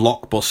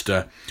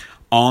blockbuster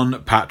on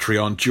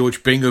Patreon.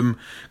 George Bingham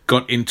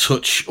got in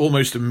touch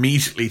almost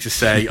immediately to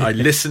say, I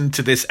listened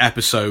to this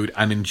episode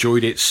and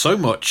enjoyed it so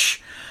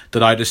much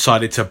that I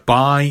decided to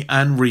buy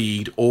and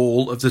read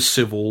all of the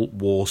Civil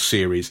War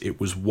series. It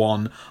was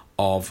one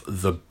of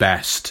the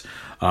best.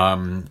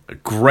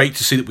 Great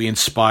to see that we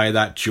inspire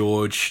that,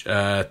 George.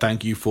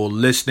 Thank you for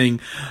listening.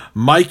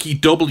 Mikey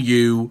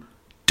W,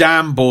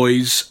 damn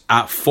boys,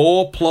 at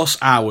 4+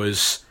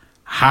 hours,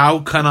 how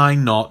can I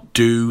not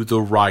do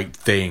the right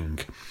thing?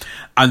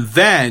 And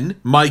then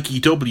Mikey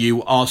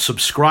W, our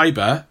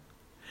subscriber,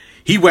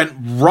 he went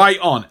right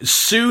on. As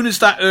soon as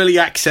that early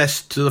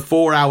access to the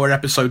 4-hour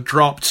episode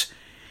dropped,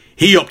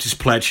 he upped his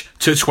pledge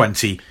to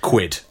 20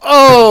 quid.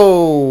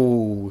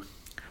 Oh!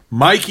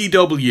 Mikey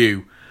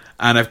W.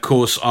 And, of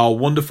course, our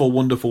wonderful,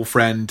 wonderful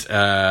friend,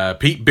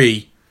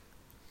 Peter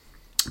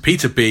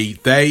B.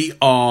 They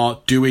are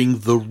doing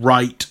the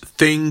right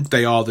thing.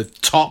 They are the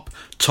top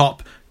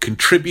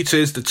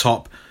contributors, the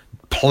top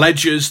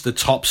pledgers, the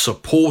top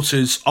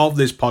supporters of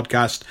this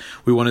podcast.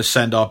 We want to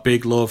send our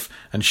big love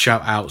and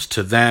shout outs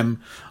to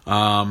them.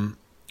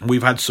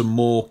 We've had some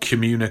more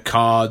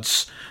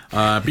communicards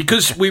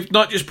because we've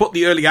not just put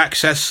the early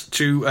access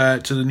to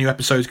the new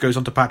episodes goes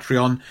onto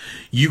Patreon.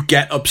 You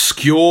get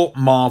Obscure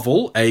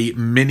Marvel, a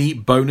mini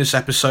bonus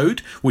episode,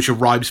 which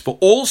arrives for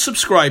all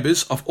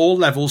subscribers of all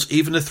levels,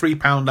 even the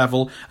 £3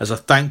 level, as a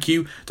thank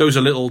you. Those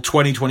are little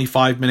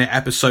 20-25 minute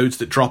episodes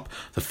that drop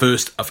the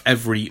first of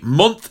every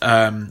month.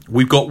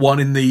 We've got one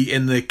in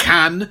the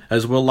can,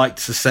 as we'll like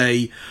to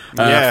say,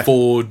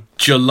 for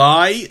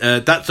July.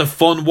 That's a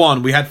fun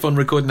one. We had fun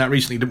recording that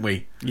recently, didn't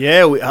we?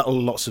 Yeah, we had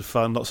lots of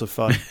fun.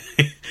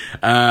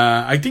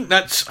 I think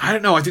that's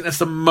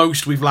the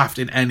most we've laughed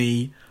in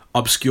any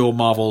Obscure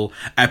Marvel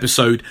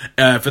episode.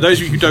 For those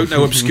of you who don't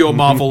know, Obscure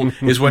Marvel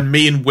is when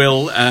me and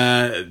Will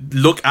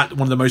look at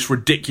one of the most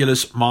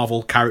ridiculous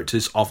Marvel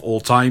characters of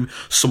all time,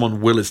 someone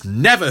Will has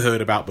never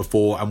heard about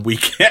before, and we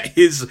get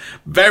his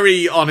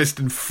very honest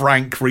and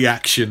frank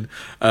reaction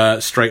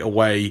straight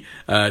away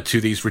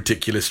to these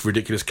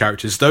ridiculous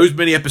characters. Those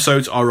mini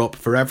episodes are up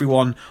for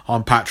everyone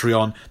on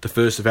Patreon the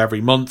first of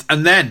every month.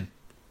 And then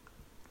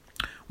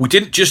we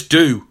didn't just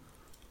do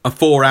a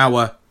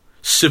 4-hour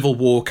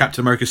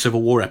Captain America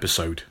Civil War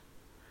episode.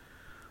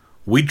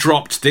 We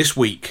dropped this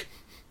week,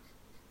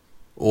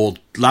 or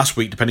last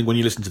week, depending when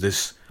you listen to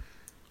this,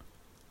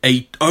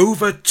 a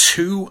over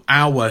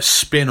 2-hour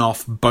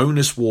spin-off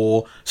bonus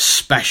war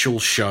special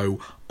show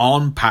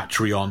on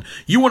Patreon.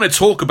 You want to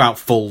talk about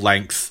full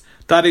length?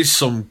 That is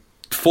some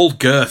full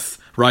girth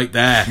right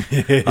there.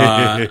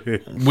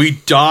 We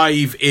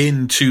dive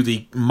into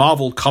the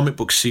Marvel comic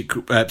book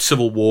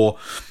Civil War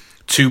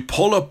to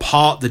pull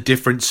apart the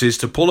differences,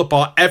 to pull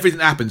apart everything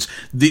that happens.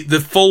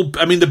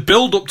 The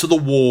build up to the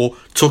war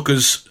took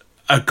us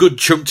a good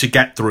chunk to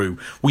get through.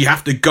 We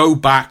have to go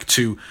back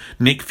to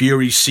Nick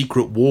Fury's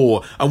Secret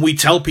War, and we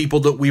tell people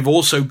that we've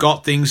also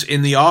got things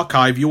in the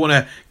archive. You want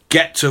to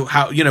get to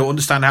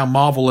understand how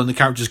Marvel and the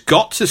characters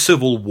got to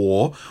Civil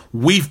War.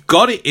 We've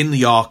got it in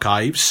the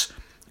archives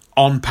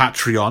on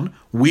Patreon.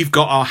 We've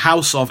got our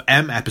House of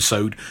M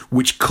episode,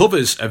 which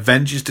covers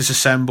Avengers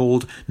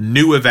Disassembled,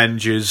 New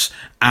Avengers,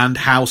 and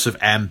House of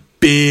M.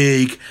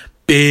 Big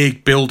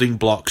building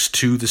blocks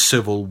to the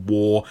Civil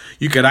War.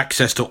 You get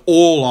access to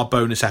all our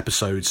bonus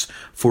episodes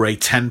for a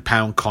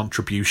 £10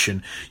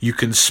 contribution. You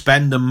can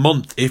spend a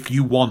month, if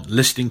you want,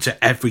 listening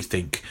to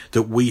everything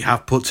that we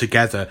have put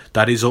together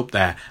that is up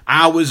there.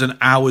 Hours and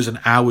hours and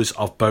hours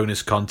of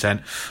bonus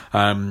content.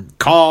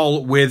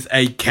 Carl with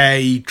a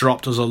K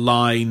dropped us a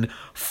line.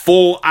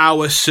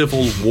 4-hour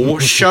Civil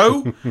War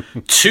show.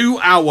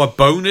 2-hour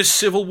bonus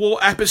Civil War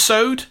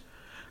episode.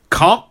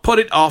 Can't put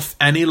it off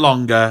any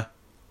longer.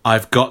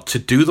 I've got to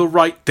do the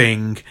right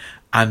thing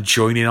and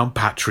join in on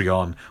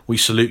Patreon. We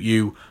salute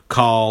you,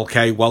 Carl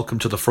K. Welcome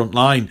to the front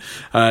line.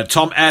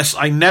 Tom S.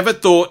 I never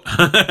thought...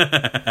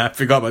 I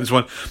forgot about this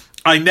one.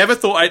 I never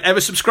thought I'd ever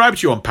subscribe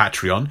to you on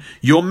Patreon.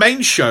 Your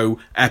main show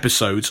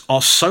episodes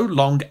are so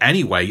long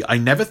anyway, I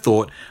never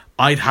thought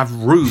I'd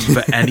have room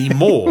for any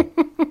more.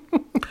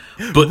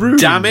 But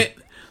damn it,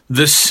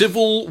 the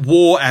Civil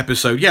War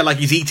episode... Yeah, like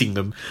he's eating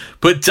them.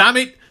 But damn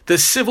it, the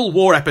Civil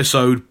War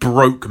episode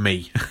broke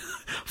me.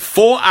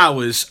 4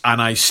 hours and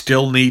I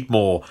still need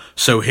more.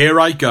 So here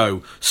I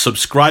go,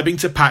 subscribing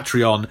to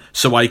Patreon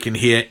so I can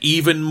hear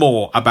even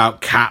more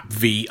about Cap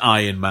v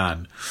Iron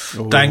Man.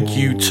 Ooh. Thank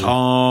you,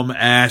 Tom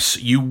S.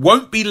 You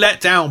won't be let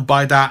down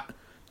by that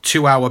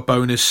 2-hour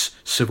bonus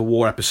Civil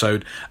War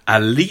episode.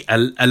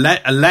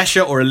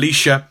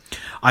 Alicia,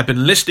 I've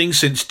been listening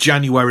since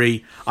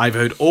January. I've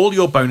heard all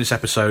your bonus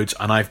episodes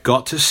and I've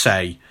got to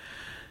say,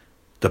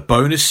 the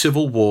bonus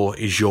Civil War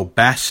is your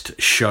best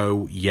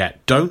show yet.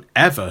 Don't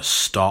ever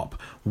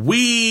stop.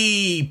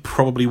 We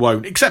probably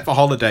won't, except for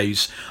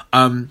holidays.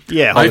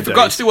 Holidays. I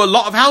forgot to do a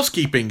lot of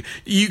housekeeping.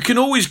 You can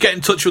always get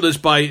in touch with us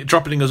by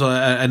dropping us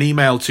an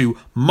email to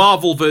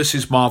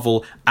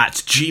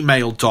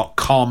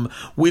marvelversusmarvel@gmail.com.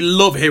 We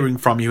love hearing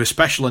from you,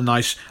 especially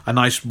a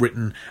nice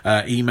written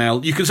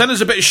email. You can send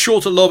us a bit of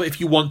shorter love if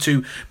you want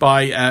to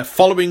by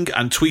following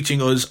and tweeting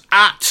us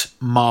at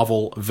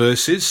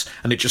marvelversus,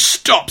 and it just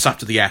stops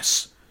after the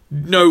S.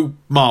 No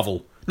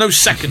Marvel. No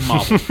second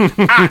Marvel.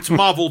 At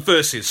Marvel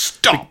versus.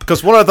 Stop.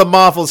 Because one of the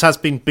Marvels has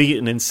been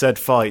beaten in said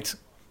fight.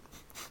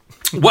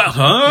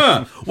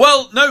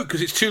 Well, no,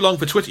 because it's too long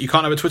for Twitter. You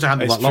can't have a Twitter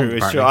handle that long.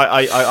 It's true.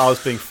 I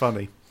was being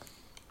funny.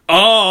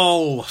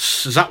 Oh,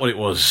 is that what it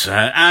was?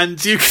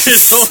 And you can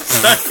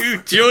also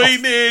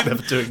join in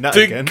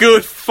the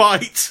good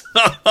fight.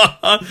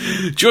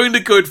 Join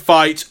the good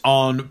fight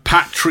on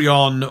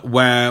Patreon,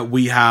 where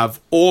we have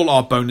all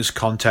our bonus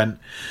content.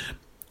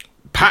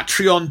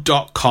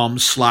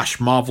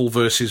 Patreon.com/Marvel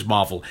vs.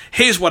 Marvel.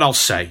 Here's what I'll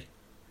say.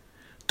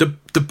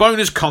 The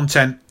bonus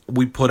content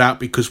we put out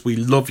because we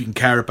love and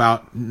care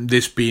about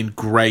this being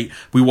great.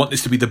 We want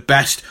this to be the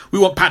best. We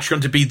want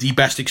Patreon to be the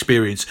best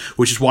experience,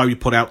 which is why we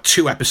put out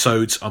 2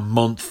 episodes a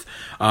month,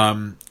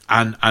 and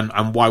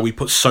why we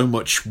put so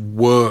much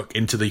work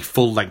into the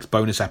full-length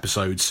bonus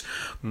episodes.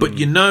 But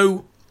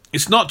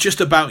it's not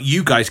just about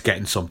you guys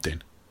getting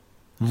something.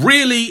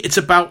 Really, it's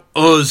about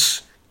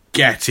us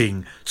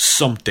getting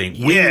something.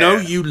 Yeah. We know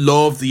you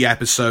love the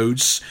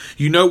episodes.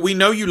 We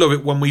know you love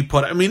it when we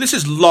put... I mean, this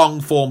is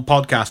long-form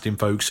podcasting,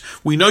 folks.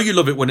 We know you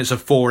love it when it's a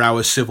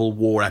 4-hour Civil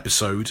War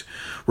episode,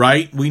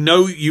 right? We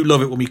know you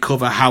love it when we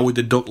cover Howard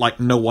the Duck like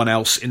no one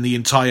else in the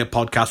entire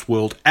podcast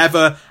world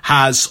ever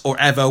has or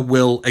ever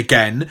will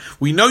again.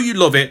 We know you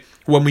love it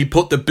when we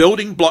put the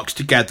building blocks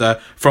together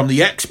from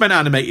the X-Men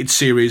animated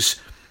series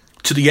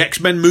to the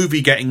X-Men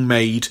movie getting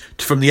made,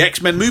 from the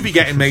X-Men movie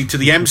getting made to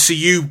the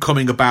MCU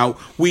coming about.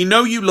 We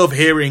know you love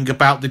hearing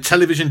about the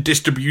television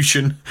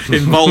distribution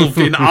involved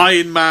in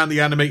Iron Man,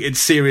 the animated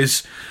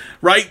series,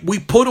 right? We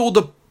put all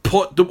the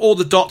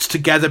dots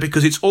together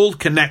because it's all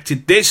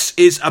connected. This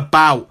is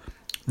about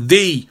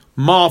the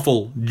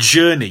Marvel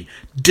journey,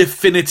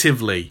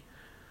 definitively.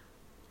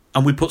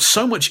 And we put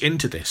so much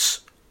into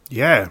this.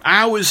 Yeah.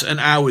 Hours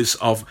and hours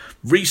of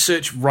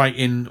research,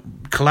 writing,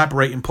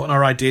 collaborating, putting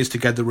our ideas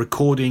together,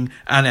 recording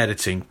and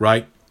editing,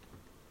 right?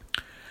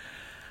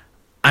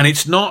 And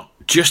it's not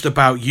just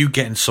about you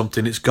getting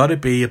something. It's got to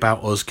be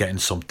about us getting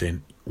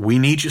something. We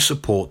need your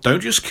support.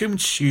 Don't just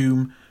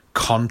consume,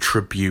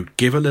 contribute.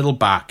 Give a little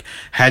back.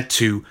 Head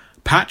to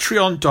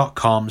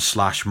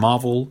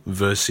patreon.com/Marvel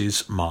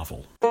vs.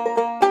 Marvel.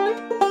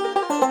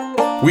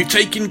 We've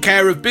taken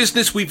care of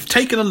business. We've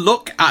taken a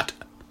look at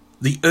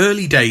the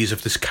early days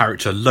of this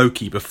character,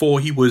 Loki, before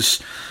he was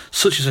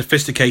such a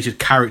sophisticated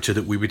character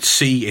that we would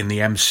see in the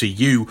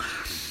MCU.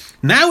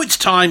 Now it's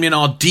time in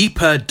our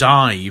deeper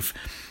dive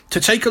to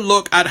take a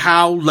look at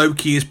how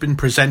Loki has been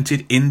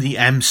presented in the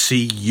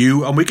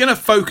MCU. And we're going to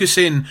focus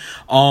in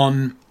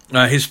on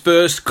his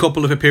first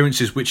couple of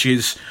appearances, which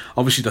is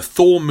obviously the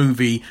Thor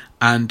movie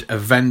and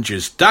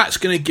Avengers. That's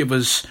going to give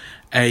us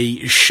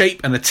a shape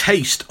and a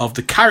taste of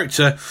the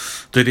character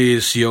that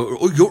is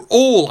you're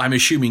all, I'm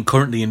assuming,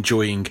 currently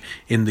enjoying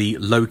in the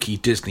Loki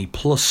Disney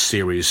Plus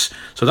series.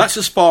 So that's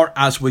as far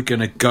as we're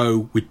going to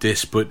go with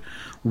this, but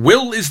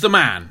Will is the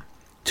man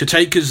to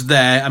take us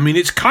there. I mean,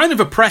 it's kind of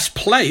a press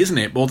play, isn't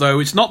it? Although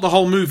it's not the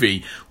whole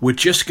movie. We're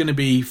just going to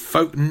be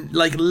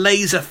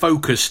laser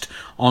focused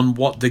on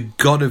what the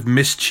God of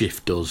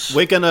Mischief does.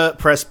 We're going to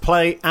press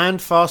play and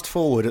fast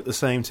forward at the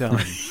same time.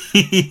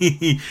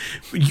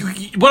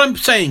 What I'm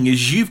saying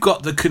is you've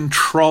got the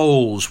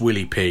controls,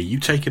 Willie P. You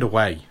take it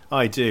away.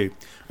 I do.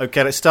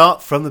 Okay, let's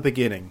start from the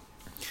beginning.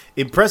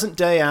 In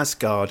present-day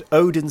Asgard,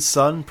 Odin's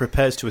son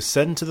prepares to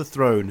ascend to the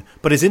throne,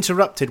 but is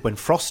interrupted when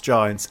frost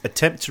giants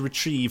attempt to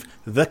retrieve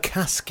the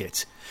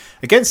casket.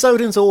 Against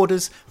Odin's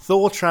orders,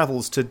 Thor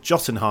travels to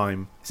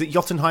Jotunheim. Is it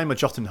Jotunheim or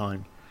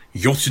Jotunheim?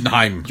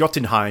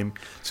 Jotunheim.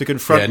 To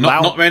confront... Yeah,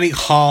 not many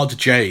hard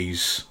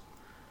J's.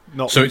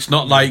 So it's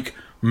not like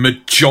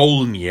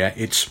Mjolnir,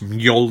 it's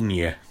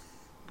Mjolnir.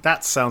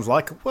 That sounds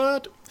like a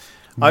word.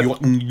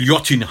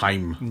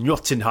 Jotunheim.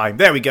 Jotunheim.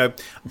 There we go.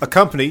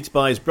 Accompanied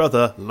by his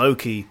brother,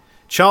 Loki.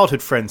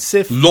 Childhood friend,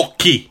 Sif.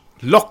 Loki.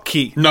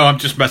 No, I'm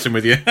just messing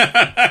with you.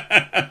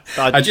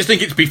 I just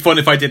think it'd be fun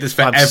if I did this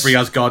for every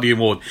Asgardian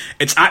word.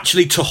 It's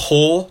actually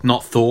Tahor,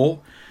 not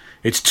Thor.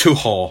 It's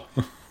Tuhor.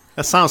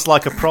 That sounds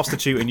like a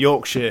prostitute in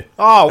Yorkshire.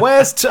 Oh,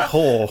 where's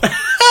Tahor?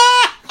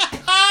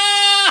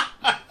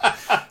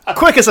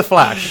 Quick as a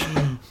flash.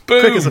 Boom.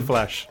 Quick as a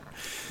flash.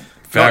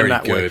 Very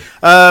good.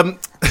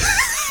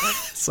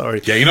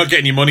 Sorry. Yeah, you're not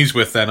getting your money's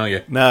worth then, are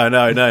you? No.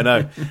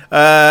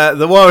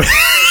 The Warriors...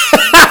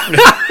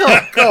 Oh,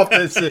 God,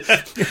 this is...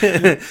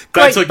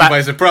 That took you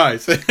by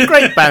surprise.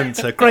 Great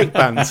banter.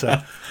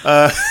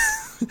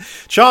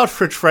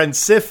 Childhood friend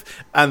Sif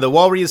and the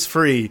Warriors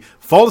 3.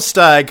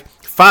 Volstagg,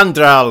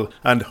 Fandral,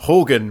 and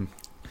Hogun.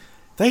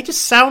 They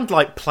just sound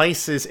like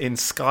places in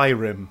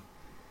Skyrim.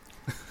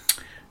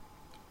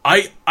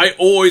 I'm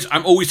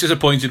always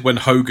disappointed when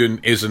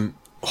Hogan isn't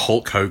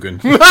Hulk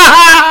Hogan.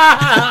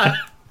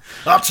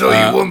 I'll tell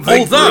you one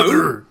thing,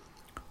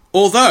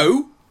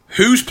 although,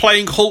 who's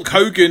playing Hulk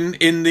Hogan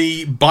in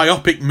the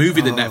biopic movie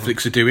that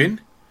Netflix are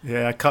doing?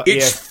 Yeah,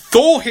 it's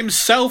Thor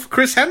himself,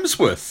 Chris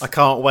Hemsworth. I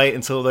can't wait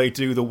until they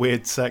do the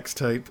weird sex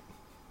tape.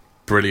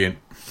 Brilliant.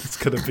 It's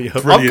going to be...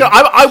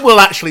 I will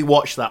actually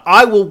watch that.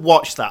 I will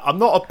watch that. I'm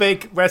not a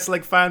big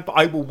wrestling fan, but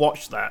I will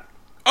watch that.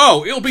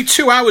 Oh, it'll be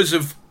 2 hours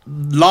of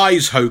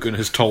lies Hogan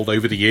has told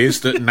over the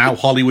years that now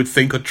Hollywood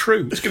think are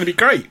true. It's going to be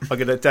great. I'm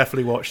going to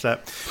definitely watch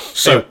that.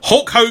 So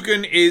Hulk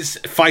Hogan is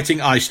fighting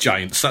ice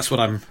giants. That's what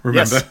I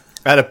remember. Yes.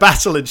 And a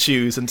battle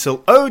ensues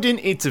until Odin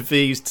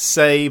intervenes to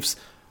save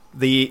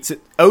the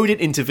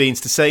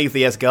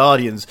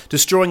Asgardians,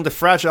 destroying the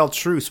fragile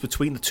truce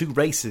between the two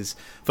races.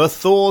 For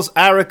Thor's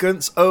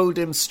arrogance,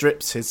 Odin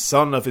strips his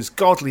son of his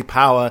godly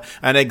power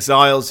and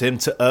exiles him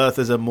to Earth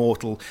as a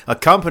mortal,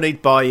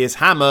 accompanied by his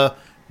hammer,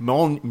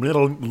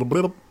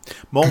 Mjolnir.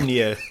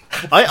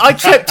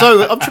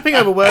 I'm tripping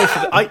over words.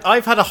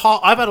 I've had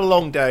a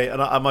long day,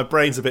 and my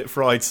brain's a bit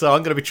fried, so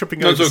I'm going to be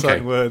tripping over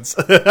certain words.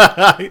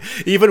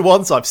 Even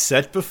ones I've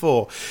said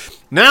before.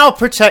 Now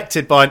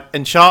protected by an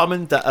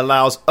enchantment that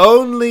allows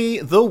only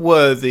the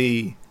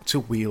worthy to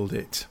wield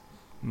it.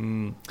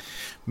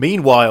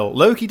 Meanwhile,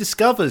 Loki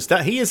discovers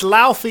that he is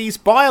Laufey's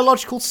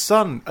biological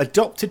son,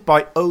 adopted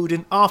by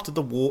Odin after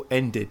the war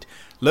ended.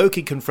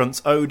 Loki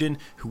confronts Odin,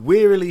 who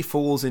wearily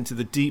falls into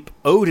the deep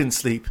Odin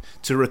sleep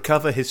to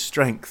recover his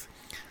strength.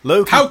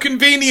 Loki, How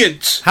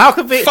convenient!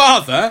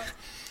 Father,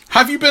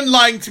 have you been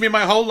lying to me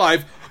my whole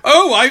life?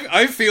 Oh,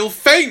 I feel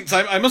faint.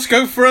 I must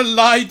go for a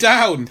lie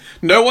down.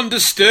 No one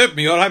disturb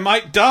me or I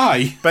might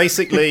die.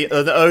 Basically,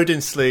 the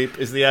Odin sleep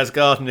is the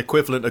Asgardian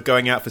equivalent of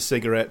going out for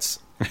cigarettes.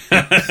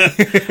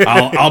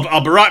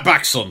 I'll be right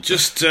back, son.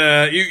 Just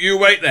you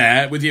wait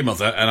there with your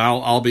mother, and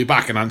I'll be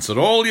back and answer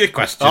all your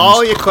questions.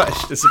 All your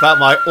questions about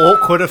my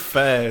awkward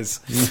affairs.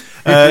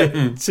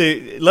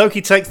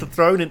 Loki takes the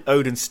throne in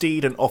Odin's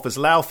stead and offers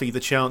Laufey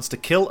the chance to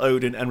kill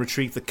Odin and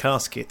retrieve the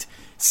casket.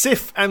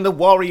 Sif and the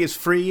Warriors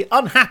Free,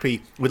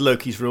 unhappy with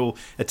Loki's rule,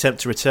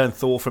 attempt to return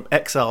Thor from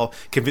exile,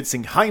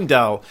 convincing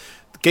Heimdall,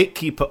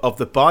 gatekeeper of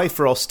the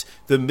Bifrost,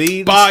 the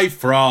means...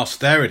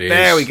 Bifrost, there it is.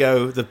 There we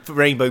go, the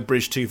Rainbow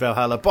Bridge to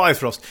Valhalla,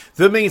 Bifrost,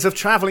 the means of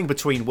travelling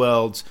between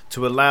worlds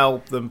to allow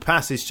them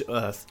passage to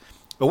Earth.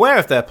 Aware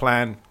of their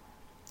plan,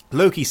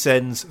 Loki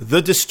sends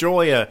the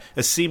Destroyer,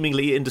 a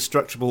seemingly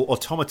indestructible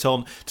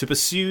automaton, to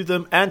pursue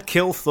them and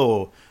kill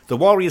Thor. The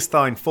Warriors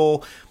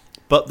fall,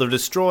 but the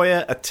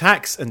Destroyer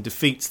attacks and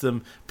defeats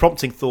them,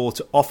 prompting Thor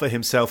to offer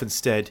himself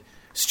instead.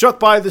 Struck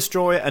by the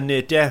Destroyer and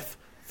near death,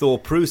 Thor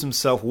proves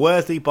himself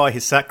worthy by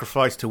his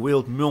sacrifice to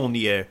wield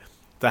Mjolnir.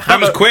 That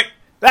was quick.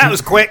 That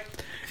was quick.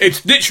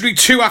 It's literally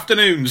 2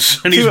 afternoons,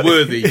 and he's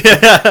worthy.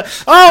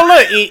 Oh,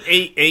 look,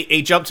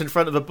 he jumped in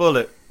front of a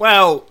bullet.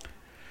 Well,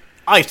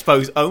 I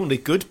suppose only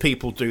good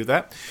people do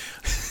that.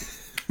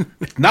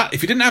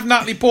 If you didn't have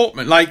Natalie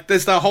Portman, like,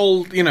 there's that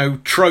whole,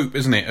 trope,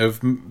 isn't it,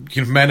 of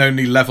men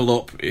only level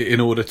up in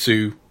order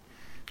to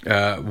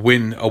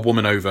win a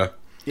woman over.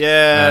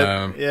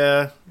 Yeah.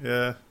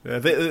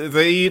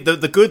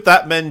 The good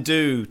that men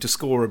do to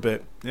score a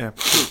bit. Yeah.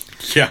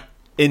 Yeah.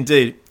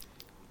 Indeed.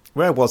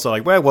 Where was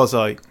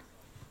I?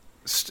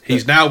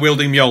 He's now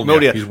wielding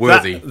Mjolnir. He's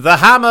worthy. The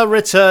hammer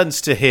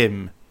returns to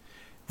him,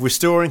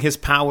 restoring his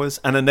powers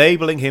and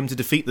enabling him to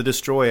defeat the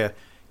Destroyer.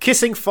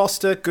 Kissing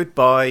Foster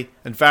goodbye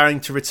and vowing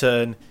to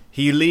return,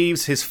 he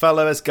leaves his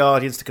fellow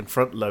Asgardians to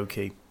confront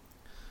Loki.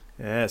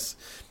 Yes.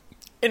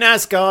 In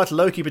Asgard,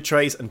 Loki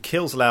betrays and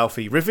kills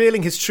Laufey,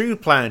 revealing his true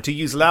plan to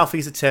use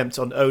Laufey's attempt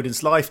on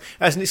Odin's life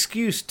as an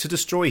excuse to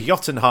destroy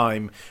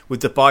Jotunheim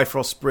with the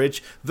Bifrost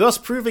Bridge, thus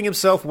proving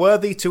himself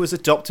worthy to his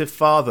adoptive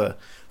father.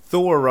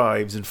 Thor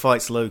arrives and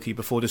fights Loki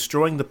before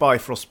destroying the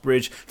Bifrost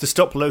Bridge to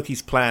stop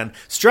Loki's plan,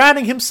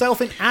 stranding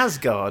himself in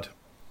Asgard.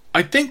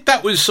 I think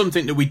that was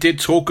something that we did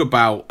talk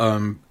about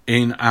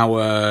in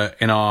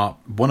our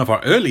one of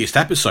our earliest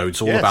episodes,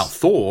 all about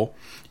Thor,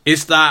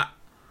 is that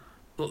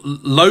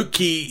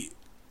Loki,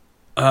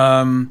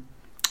 kind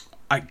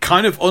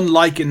of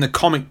unlike in the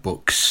comic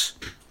books,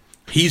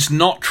 he's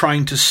not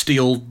trying to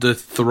steal the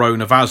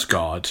throne of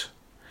Asgard.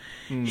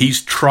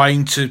 He's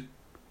trying to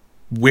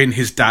win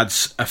his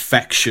dad's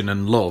affection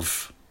and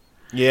love.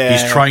 Yeah,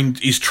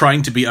 he's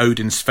trying to be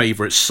Odin's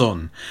favorite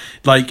son.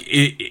 Like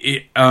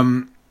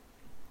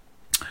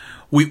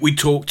we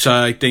talked,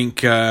 I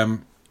think,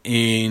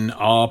 in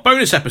our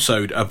bonus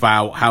episode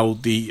about how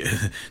the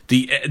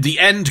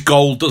end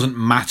goal doesn't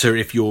matter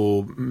if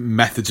your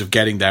methods of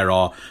getting there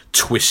are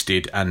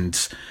twisted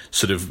and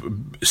sort of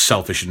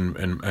selfish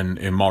and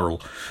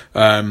immoral.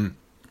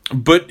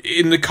 But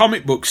in the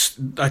comic books,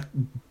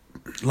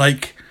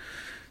 like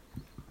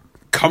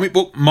comic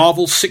book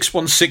Marvel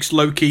 616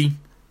 Loki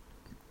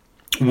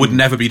would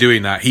never be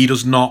doing that. He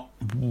does not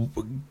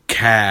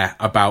care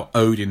about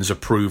Odin's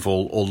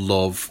approval or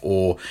love,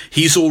 or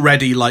he's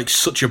already like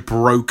such a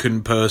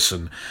broken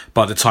person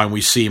by the time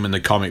we see him in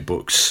the comic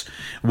books.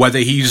 Whether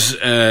he's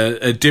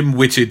a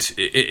dim-witted,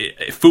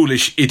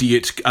 foolish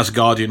idiot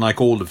Asgardian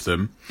like all of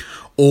them,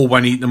 or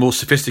when the more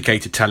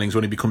sophisticated tellings,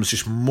 when he becomes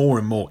just more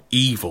and more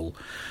evil,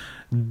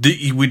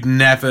 he would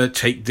never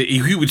take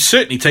he would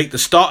certainly take the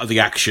start of the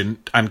action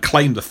and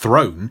claim the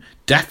throne,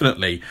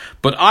 definitely.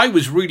 But I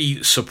was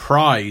really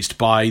surprised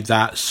by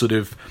that sort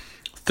of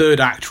third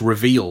act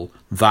reveal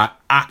that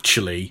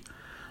actually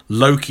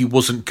Loki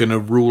wasn't going to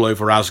rule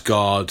over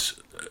Asgard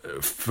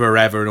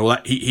forever and all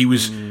that. He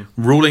was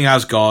ruling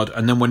Asgard,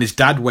 and then when his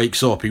dad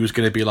wakes up, he was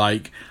going to be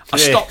like, I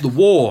stopped the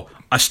war.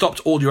 I stopped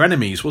all your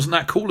enemies. Wasn't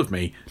that cool of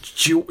me?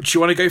 Do you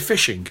want to go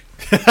fishing?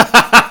 He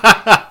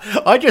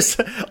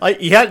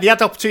had the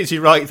opportunity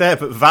right there,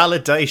 but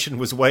validation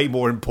was way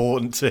more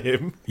important to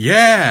him.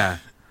 Yeah.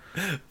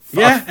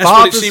 Yeah, that's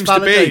what it seems to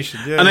be.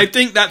 Yeah. And I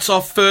think that's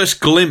our first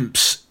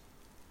glimpse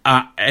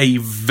at a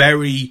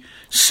very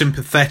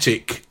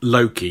sympathetic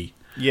Loki.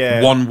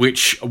 Yeah. One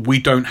which we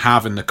don't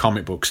have in the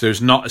comic books.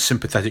 There's not a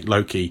sympathetic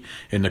Loki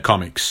in the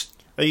comics.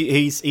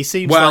 He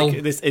seems like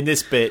in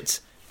this bit,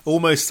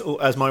 almost,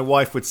 as my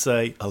wife would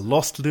say, a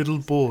lost little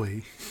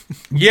boy.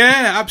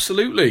 Yeah,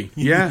 absolutely.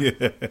 Yeah.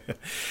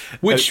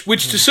 Which to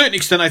a certain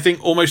extent, I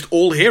think almost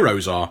all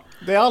heroes are.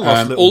 They are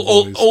lost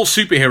little boys. All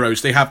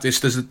superheroes, they have this.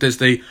 There's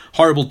the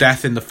horrible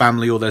death in the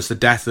family, or there's the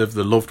death of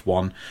the loved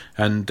one,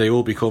 and they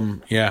all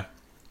become, yeah.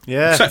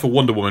 Except for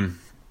Wonder Woman.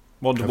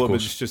 Wonder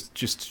Woman's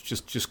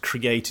just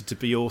created to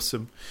be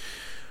awesome.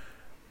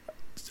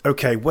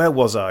 Okay, where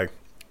was I?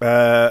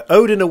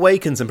 Odin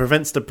awakens and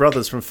prevents the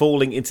brothers from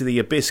falling into the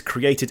abyss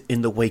created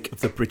in the wake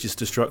of the bridge's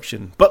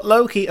destruction. But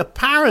Loki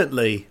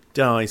apparently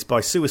dies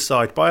by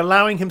suicide by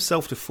allowing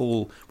himself to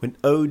fall when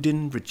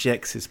Odin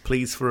rejects his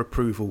pleas for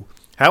approval.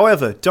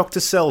 However, Dr.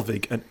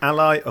 Selvig, an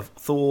ally of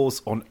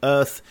Thor's on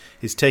Earth,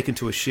 is taken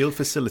to a S.H.I.E.L.D.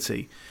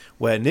 facility,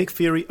 where Nick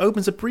Fury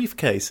opens a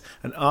briefcase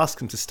and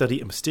asks him to study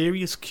a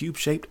mysterious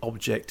cube-shaped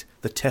object,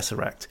 the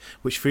Tesseract,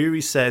 which Fury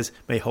says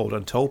may hold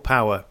untold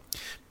power.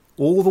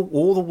 All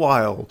the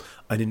while,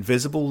 an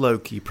invisible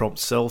Loki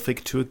prompts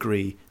Selvig to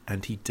agree,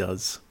 and he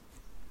does.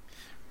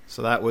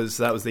 So that was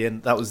the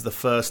end. That was the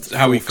first.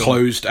 How he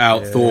closed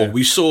out Thor.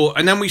 We saw,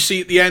 and then we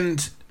see at the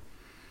end,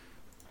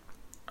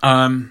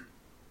 some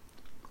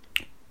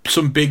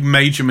big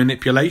major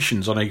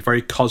manipulations on a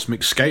very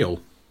cosmic scale.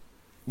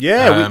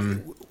 Yeah.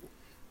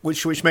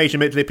 Which major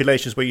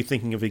manipulations were you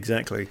thinking of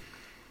exactly?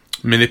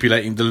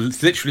 Manipulating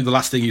literally the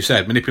last thing you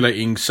said.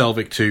 Manipulating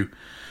Selvig to,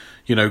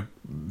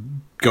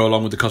 go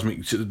along with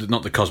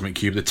not the cosmic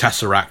cube, the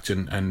Tesseract,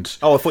 and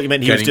I thought you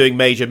meant he was doing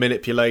major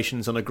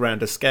manipulations on a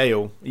grander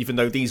scale, even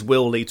though these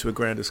will lead to a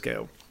grander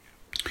scale.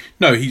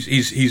 No,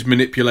 he's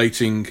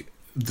manipulating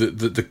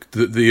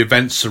the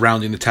events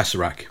surrounding the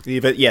Tesseract.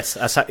 Yes,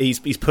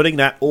 he's putting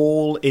that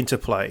all into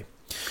play.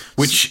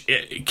 Which,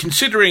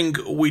 considering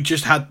we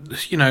just had,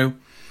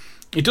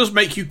 it does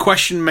make you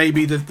question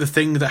maybe the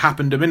thing that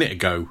happened a minute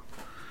ago.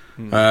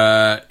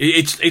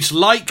 It's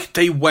like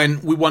we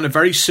want a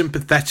very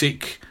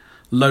sympathetic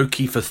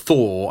Loki for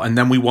Thor, and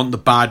then we want the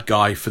bad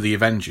guy for the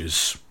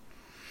Avengers.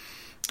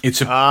 It's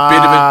a bit of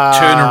a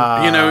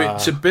turnaround.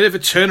 It's a bit of a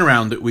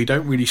turnaround that we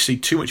don't really see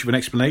too much of an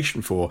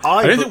explanation for.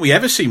 I don't think we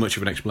ever see much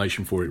of an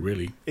explanation for it,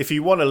 really. If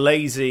you want a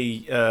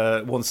lazy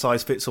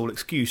one-size-fits-all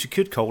excuse, you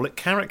could call it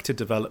character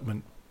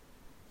development.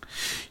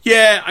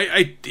 Yeah,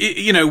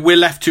 we're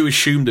left to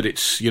assume that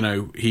it's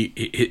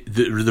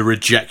the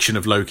rejection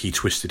of Loki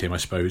twisted him, I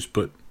suppose,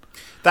 but.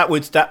 That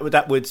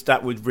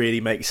would really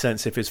make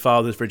sense if his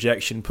father's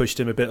rejection pushed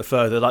him a bit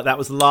further. Like that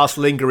was the last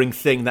lingering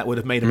thing that would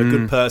have made him a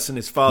good person.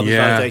 His father's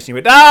validation. He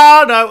went,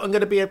 no, I'm going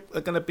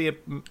to be a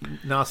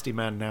nasty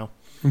man now.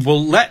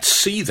 Well, let's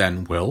see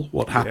then, Will,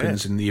 what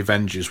happens in the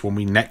Avengers when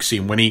we next see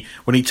him. When he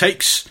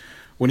takes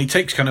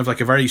kind of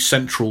like a very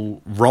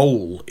central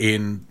role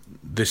in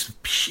this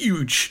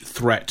huge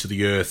threat to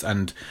the Earth,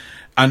 and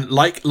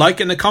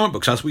like in the comic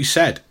books, as we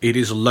said, it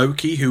is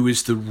Loki who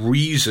is the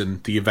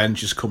reason the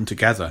Avengers come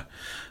together,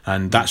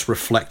 and that's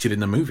reflected in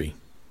the movie.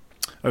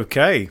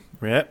 Okay,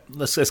 yeah,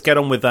 let's get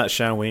on with that,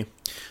 shall we?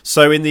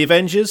 So in the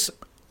Avengers,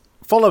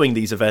 following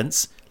these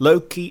events,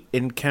 Loki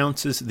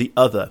encounters the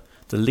Other,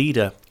 the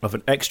leader of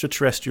an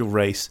extraterrestrial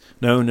race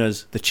known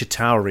as the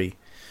Chitauri.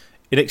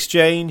 In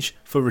exchange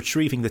for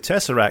retrieving the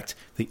Tesseract,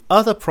 the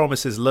Other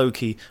promises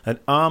Loki an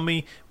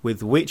army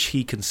with which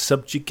he can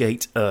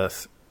subjugate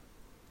Earth.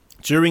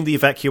 During the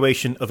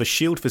evacuation of a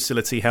S.H.I.E.L.D.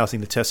 facility housing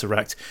the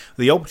Tesseract,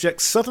 the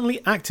object suddenly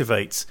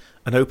activates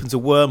and opens a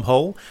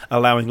wormhole,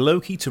 allowing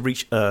Loki to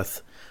reach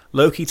Earth.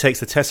 Loki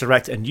takes the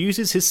Tesseract and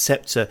uses his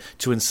scepter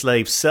to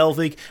enslave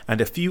Selvig and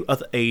a few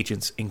other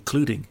agents,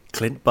 including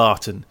Clint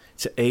Barton,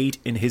 to aid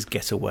in his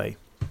getaway.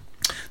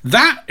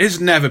 That has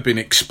never been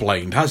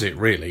explained, has it,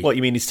 really? What,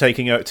 you mean him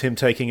taking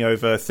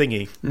over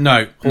Thingy?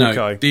 No,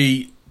 Hawkeye. No.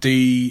 The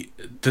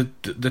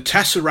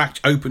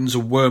Tesseract opens a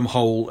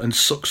wormhole and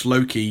sucks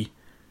Loki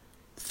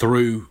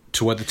through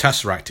to where the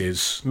Tesseract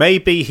is.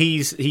 Maybe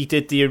he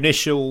did the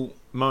initial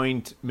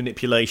mind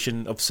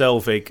manipulation of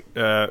Selvig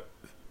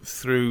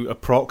through a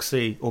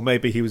proxy, or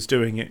maybe he was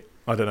doing it.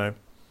 I don't know.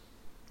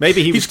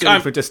 Maybe he was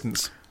going for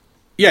distance.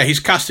 Yeah, he's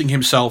casting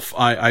himself,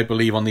 I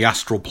believe, on the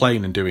astral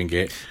plane and doing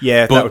it.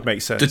 Yeah, that would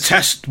make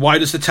sense. Why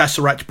does the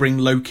Tesseract bring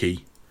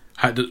Loki?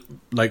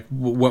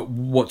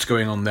 What's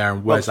going on there,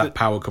 and where's that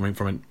power coming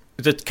from?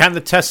 Can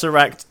the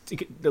Tesseract?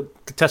 The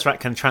Tesseract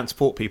can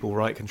transport people,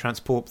 right? Can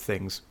transport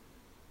things.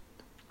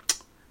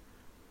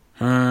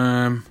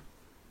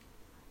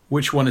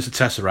 Which one is the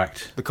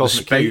Tesseract? The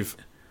Cosmic Cube.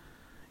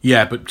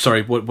 Yeah, but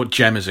sorry, what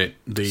gem is it?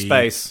 The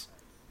Space.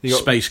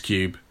 Space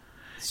Cube.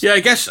 Yeah, I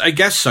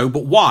guess so.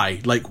 But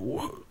why? Like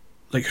who?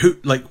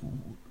 Like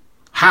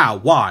how?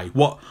 Why?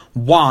 What?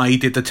 Why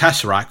did the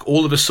Tesseract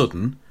all of a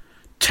sudden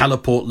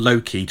teleport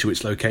Loki to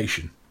its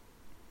location?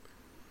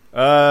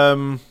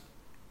 This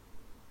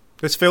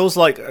feels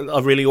like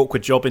a really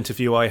awkward job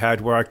interview I had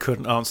where I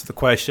couldn't answer the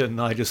question.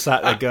 I just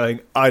sat there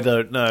going, I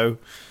don't know.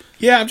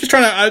 Yeah, I'm just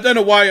trying to... I don't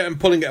know why I'm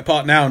pulling it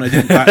apart now and I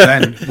didn't back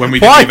then when we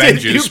did why the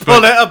Avengers. Why did you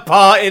pull it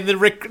apart in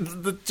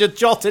the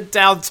jotted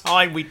down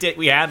time we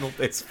handled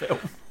this film?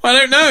 I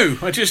don't know.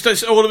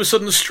 It all of a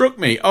sudden struck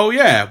me. Oh,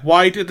 yeah.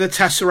 Why did the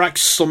Tesseract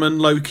summon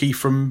Loki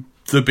from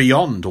the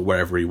Beyond or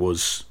wherever he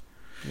was?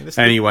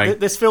 Anyway.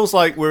 This feels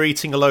like we're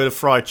eating a load of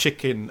fried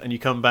chicken and you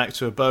come back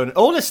to a bone.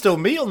 Oh, there's still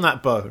meat on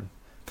that bone.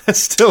 There's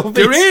still meat.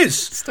 There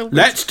is.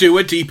 Let's do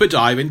a deeper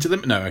dive into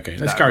them. No, okay.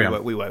 Let's carry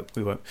on. We won't.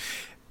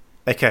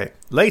 Okay.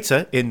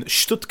 Later, in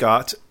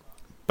Stuttgart,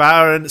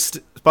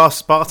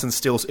 Spartan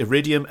steals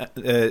iridium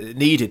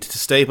needed to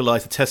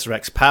stabilize the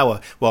Tesseract's power,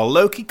 while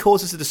Loki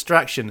causes a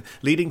distraction,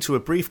 leading to a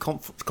brief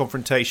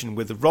confrontation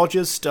with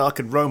Rogers, Stark,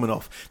 and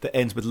Romanoff that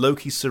ends with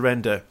Loki's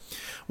surrender.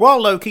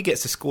 While Loki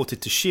gets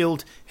escorted to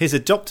S.H.I.E.L.D., his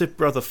adoptive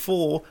brother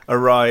Thor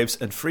arrives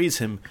and frees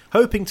him,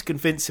 hoping to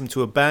convince him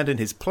to abandon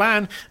his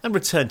plan and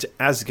return to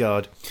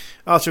Asgard.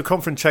 After a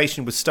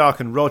confrontation with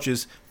Stark and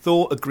Rogers,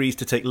 Thor agrees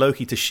to take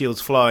Loki to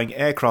S.H.I.E.L.D.'s flying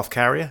aircraft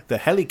carrier, the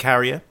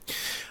Helicarrier.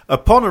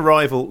 Upon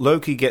arrival,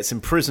 Loki gets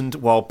imprisoned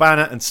while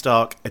Banner and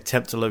Stark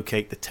attempt to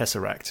locate the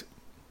Tesseract.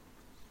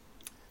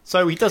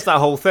 So he does that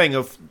whole thing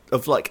of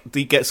like,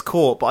 he gets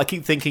caught, but I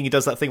keep thinking he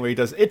does that thing where he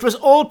does, it was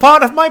all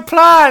part of my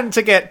plan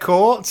to get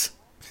caught.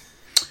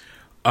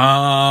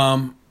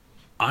 I'm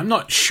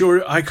not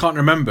sure. I can't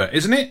remember.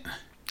 Isn't it?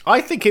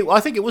 I think it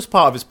was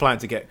part of his plan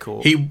to get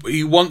caught.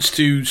 He wants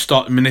to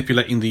start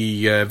manipulating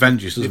the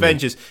Avengers. Doesn't the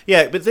Avengers,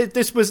 yeah. But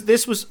this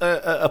was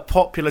a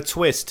popular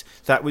twist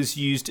that was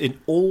used in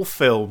all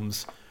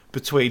films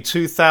between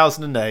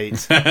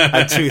 2008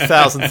 and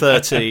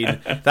 2013.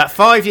 That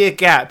 5-year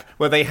gap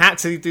where they had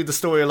to do the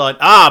storyline.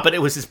 But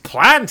it was his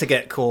plan to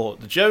get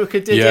caught. The Joker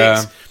did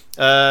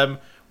it.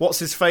 What's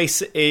his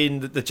face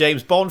in the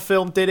James Bond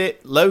film did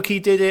it. Loki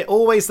did it.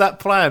 Always that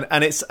plan,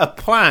 and it's a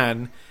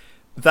plan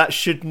that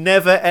should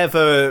never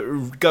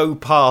ever go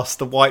past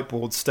the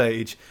whiteboard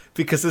stage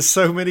because there's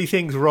so many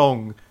things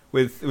wrong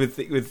with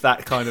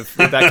that kind of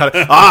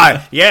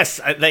yes,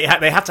 they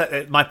have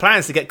to. My plan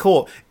is to get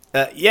caught.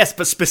 Yes,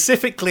 but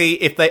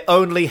specifically if they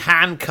only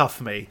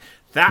handcuff me.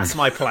 That's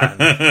my plan.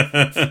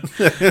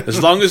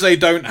 As long as they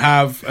don't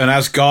have an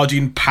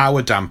Asgardian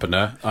power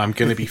dampener, I'm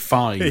going to be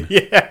fine.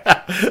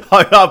 Yeah,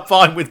 I'm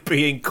fine with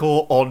being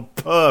caught on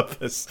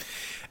purpose.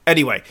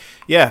 Anyway,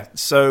 yeah,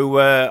 so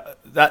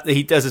that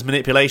he does his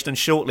manipulation, and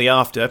shortly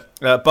after,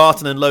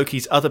 Barton and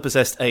Loki's other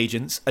possessed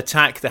agents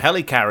attack the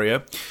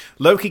Helicarrier.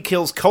 Loki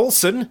kills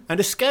Coulson and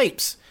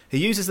escapes. He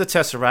uses the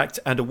Tesseract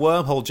and a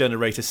wormhole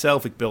generator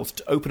Selvig built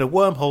to open a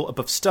wormhole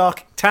above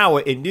Stark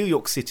Tower in New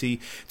York City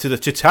to the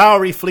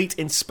Chitauri fleet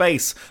in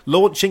space,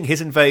 launching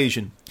his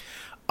invasion.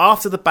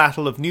 After the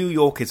Battle of New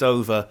York is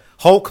over,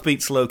 Hulk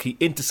beats Loki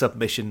into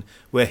submission,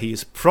 where he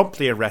is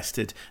promptly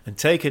arrested and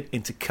taken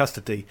into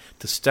custody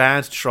to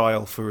stand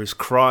trial for his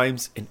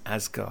crimes in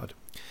Asgard.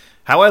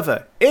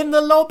 However, in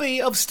the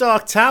lobby of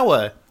Stark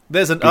Tower,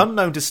 there's an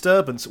unknown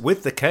disturbance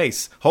with the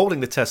case, holding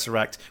the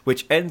Tesseract,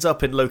 which ends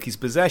up in Loki's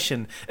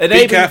possession.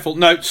 Be careful.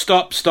 No,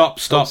 stop. Sorry.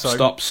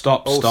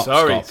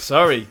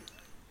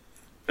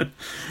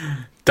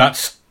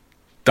 That's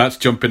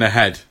jumping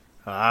ahead.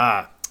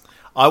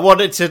 I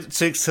wanted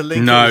to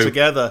link them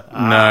together.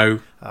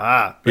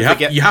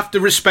 You have to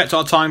respect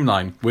our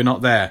timeline. We're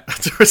not there.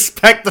 To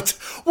respect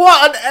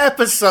what an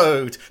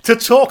episode to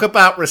talk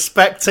about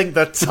respecting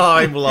the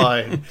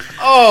timeline.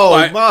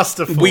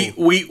 Masterful.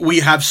 We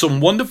have some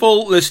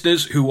wonderful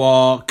listeners who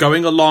are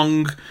going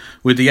along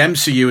with the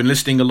MCU and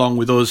listening along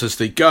with us as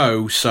they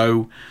go.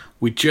 So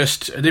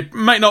they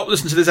might not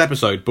listen to this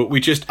episode, but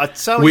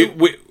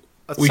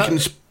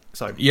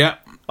Sorry. Yeah.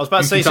 I was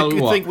about to say, so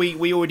you think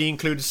we already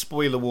included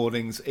spoiler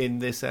warnings in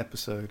this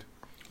episode?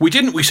 We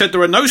didn't. We said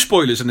there are no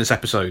spoilers in this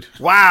episode.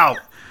 Wow.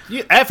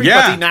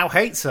 Everybody now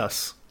hates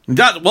us.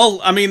 I'll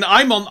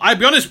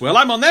be honest, Will,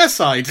 I'm on their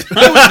side.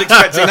 I wasn't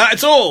expecting that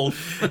at all.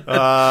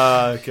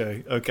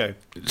 Okay.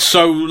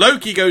 So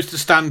Loki goes to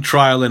stand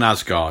trial in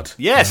Asgard.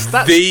 Yes,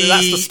 that's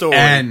the story.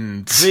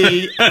 End.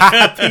 The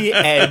happy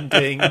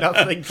ending.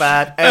 Nothing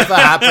bad ever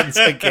happens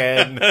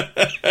again.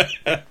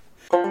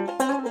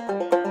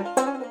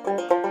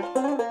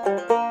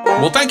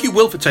 Well, thank you,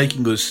 Will, for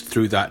taking us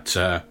through that.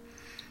 Sorry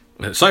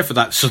for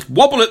that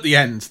wobble at the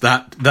end.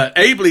 That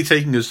ably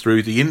taking us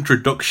through the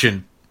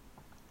introduction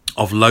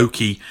of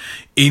Loki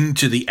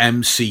into the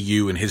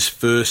MCU and his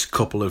first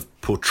couple of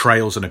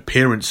portrayals and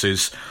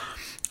appearances.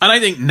 And I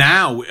think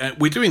now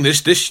we're doing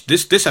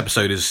this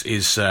episode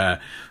is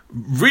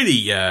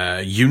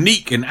really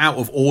unique and out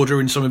of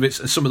order in some of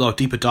its. Some of our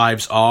deeper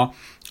dives are.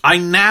 I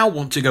now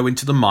want to go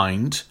into the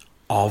mind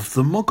of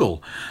the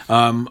Muggle.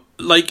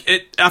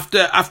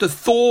 After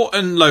Thor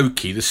and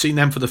Loki, the seeing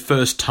them for the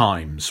first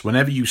times,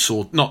 whenever you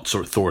saw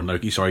Thor and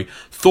Loki,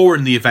 Thor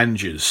and the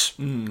Avengers.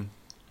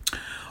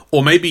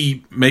 Or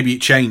maybe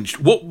it changed.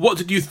 What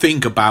did you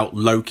think about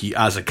Loki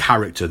as a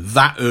character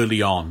that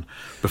early on?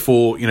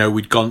 Before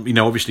we'd gone.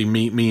 Obviously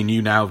me and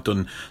you now have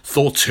done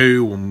Thor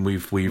 2, and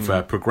we've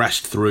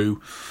progressed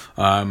through.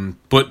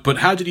 But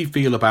how did you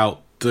feel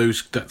about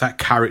that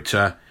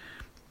character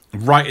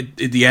right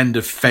at the end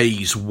of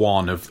Phase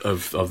 1 of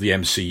the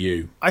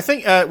MCU? I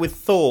think with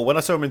Thor, when I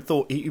saw him in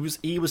Thor, he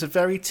was a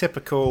very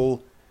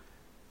typical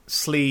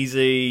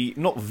sleazy,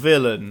 not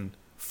villain,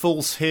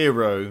 false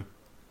hero.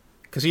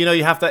 Because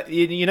you have that,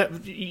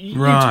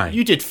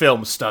 you did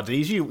film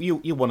studies.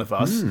 You're one of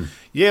us.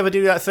 You ever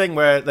do that thing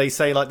where they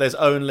say like there's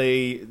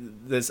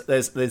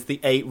the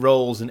 8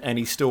 roles in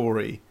any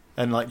story,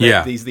 and like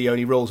these are the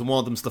only roles, and one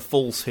of them's the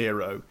false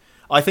hero.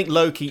 I think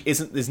Loki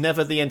is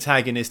never the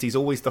antagonist. He's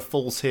always the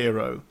false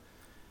hero.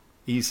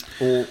 He's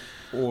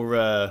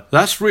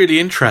that's really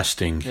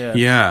interesting.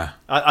 Yeah.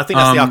 I think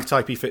that's the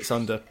archetype he fits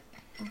under.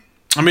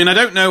 I mean, I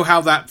don't know how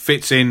that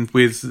fits in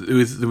with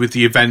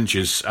the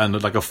Avengers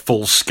and like a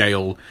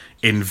full-scale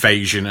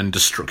invasion and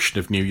destruction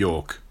of New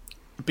York.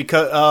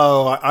 Because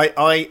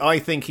I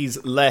think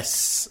he's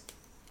less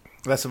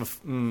of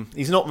a...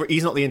 he's not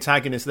the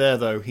antagonist there,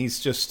 though. He's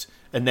just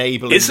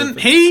enabling... Isn't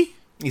he?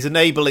 He's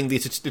enabling the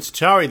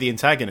T'Challa, the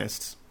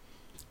antagonist.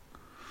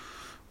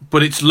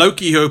 But it's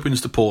Loki who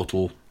opens the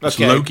portal. It's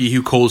Loki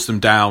who calls them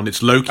down.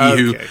 It's Loki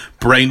who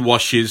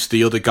brainwashes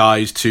the other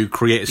guys to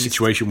create a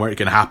situation where it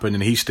can happen,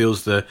 and he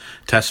steals the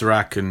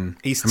Tesseract. And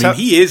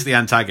he is the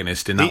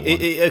antagonist in that one.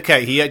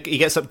 He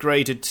gets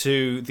upgraded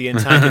to the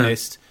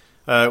antagonist.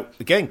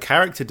 Again,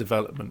 character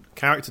development.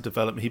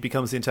 He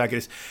becomes the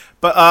antagonist.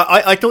 But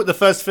I thought the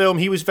first film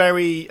he was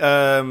very.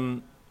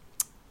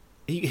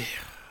 He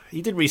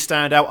didn't really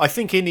stand out. I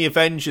think in the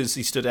Avengers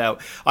he stood out.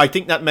 I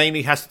think that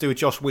mainly has to do with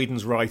Joss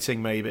Whedon's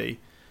writing, maybe.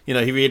 He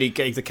really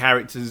gave the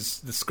characters...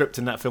 The script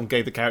in that film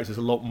gave the characters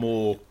a lot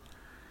more...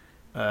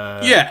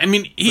 I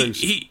mean,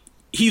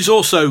 he's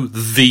also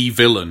the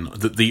villain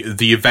that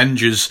the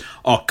Avengers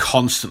are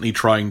constantly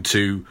trying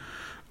to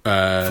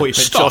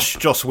stop.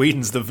 Joss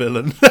Whedon's the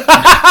villain.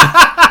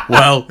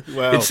 Well,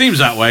 it seems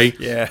that way.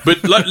 Yeah.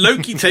 But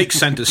Loki takes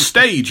centre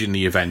stage in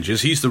the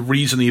Avengers. He's the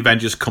reason the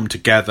Avengers come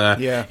together.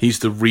 Yeah. He's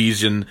the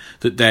reason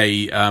that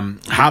they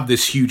have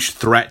this huge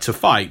threat to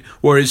fight.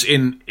 Whereas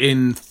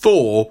in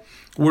Thor,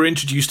 we're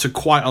introduced to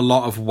quite a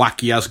lot of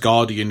wacky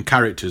Asgardian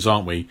characters,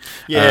 aren't we?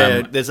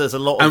 Yeah, there's a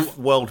lot of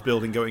world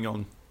building going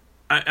on.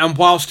 And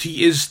whilst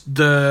he is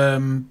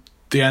the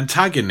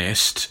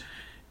antagonist,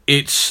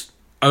 it's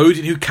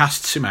Odin who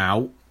casts him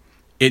out.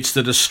 It's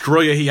the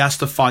Destroyer he has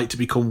to fight to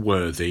become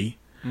worthy.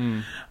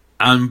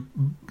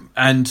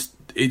 And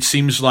it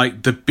seems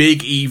like the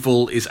big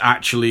evil is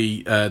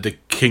actually the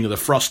king of the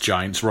Frost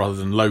Giants rather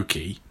than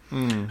Loki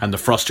and the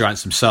Frost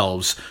Giants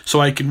themselves. So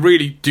I can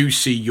really do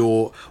see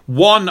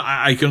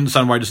I can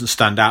understand why it doesn't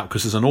stand out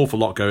because there's an awful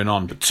lot going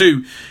on. But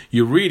 2,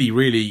 you really,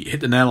 really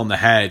hit the nail on the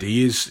head.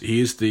 He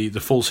is the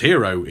false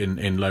hero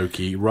in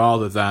Loki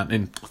rather than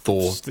in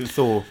Thor.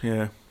 Thor,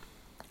 yeah.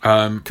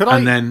 Oh,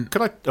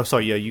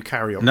 sorry, you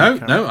carry on.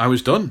 No, I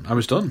was done.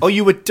 Oh,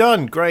 you were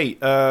done.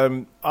 Great.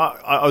 I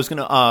was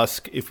going to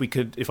ask if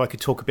I could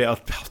talk a bit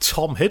about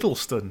Tom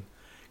Hiddleston,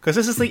 because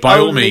this is the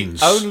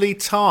only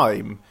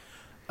time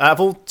out of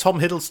all Tom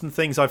Hiddleston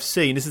things I've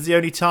seen, this is the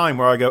only time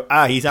where I go,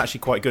 he's actually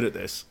quite good at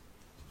this.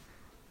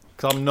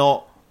 Because I'm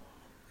not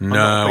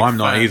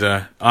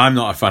either. I'm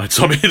not a fan of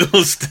Tom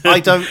Hiddleston. I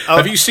don't.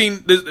 Have you seen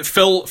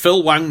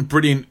Phil Wang?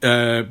 Brilliant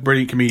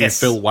comedian. Yes.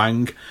 Phil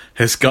Wang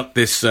has got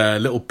this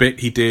little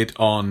bit he did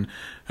on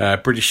a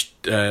British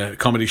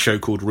comedy show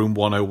called Room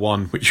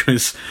 101, which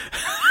was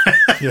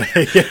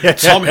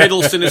Tom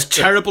Hiddleston is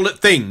terrible at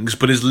things,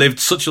 but has lived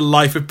such a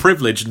life of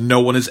privilege. No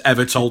one has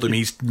ever told him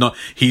he's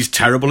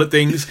terrible at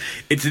things.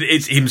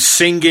 It's him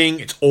singing,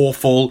 it's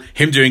awful.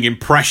 Him doing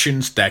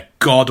impressions, they're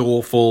god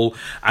awful,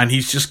 and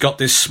he's just got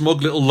this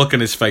smug little look on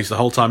his face the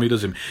whole time he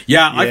does him.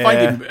 I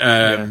find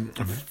him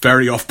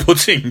very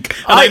off-putting. And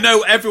I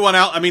know everyone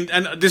out. I mean,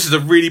 and this is a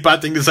really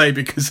bad thing to say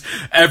because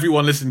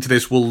everyone listening to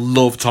this will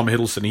love Tom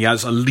Hiddleston. He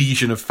has a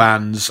legion of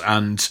fans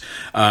and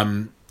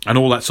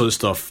all that sort of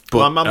stuff. But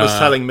my mum was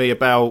telling me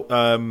about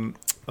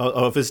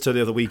a visitor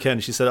the other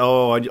weekend. She said,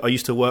 I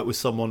used to work with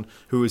someone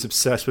who was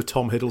obsessed with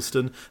Tom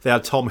Hiddleston. They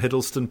had Tom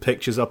Hiddleston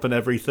pictures up and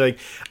everything.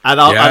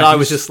 And I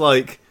was just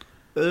like...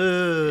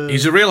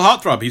 He's a real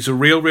heartthrob. He's a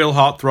real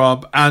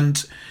heartthrob.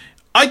 And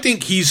I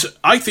think he's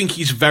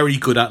very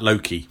good at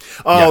Loki.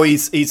 Oh, yeah.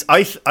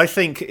 I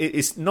think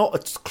it's not a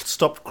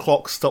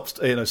clock stops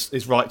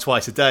is right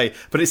twice a day,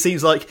 but it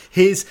seems like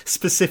his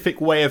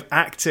specific way of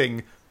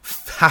acting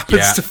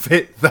happens to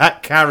fit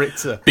that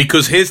character.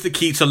 Because here's the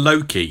key to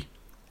Loki.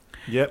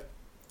 Yep.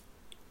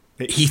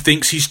 He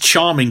thinks he's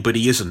charming, but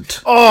he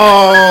isn't.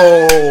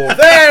 Oh,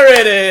 there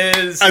it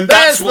is. And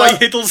that's why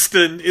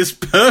Hiddleston is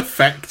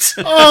perfect.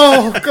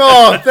 Oh,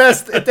 God.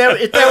 If there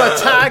were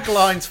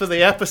taglines for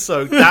the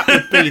episode, that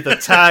would be the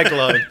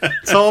tagline.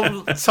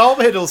 Tom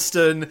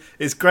Hiddleston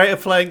is great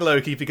at playing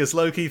Loki because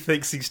Loki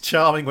thinks he's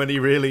charming when he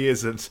really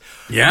isn't.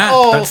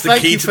 Yeah, that's the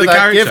key to the character.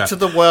 Thank you for that gift to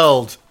the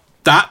world.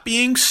 That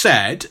being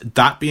said,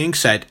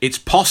 it's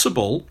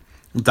possible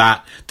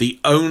that the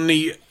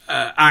only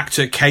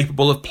actor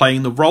capable of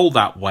playing the role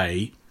that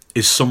way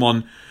is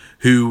someone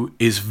who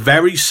is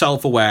very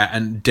self-aware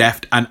and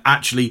deft and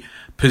actually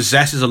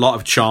possesses a lot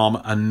of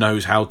charm and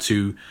knows how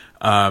to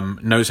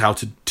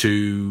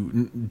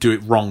do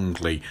it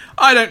wrongly.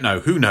 I don't know.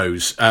 Who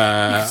knows?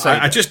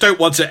 I just don't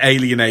want to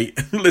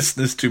alienate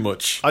listeners too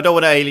much. I don't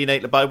want to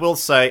alienate them, but I will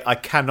say I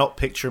cannot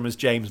picture him as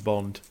James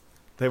Bond.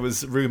 There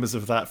was rumours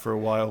of that for a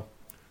while.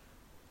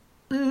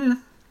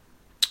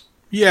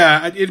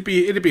 Yeah, it'd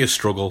be a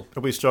struggle.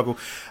 It'd be a struggle,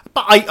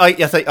 but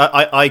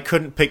I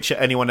couldn't picture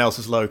anyone else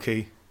as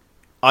Loki.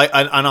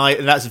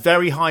 And that's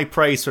very high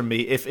praise from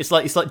me. If it's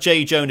like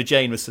J. Jonah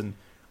Jameson,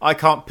 I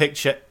can't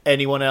picture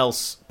anyone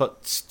else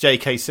but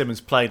J.K.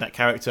 Simmons playing that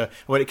character.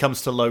 When it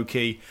comes to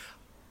Loki,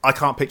 I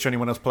can't picture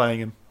anyone else playing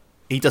him.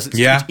 He doesn't.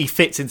 Yeah. He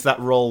fits into that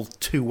role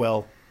too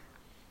well.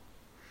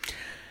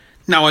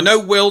 Now, I know,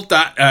 Will,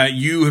 that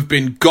you have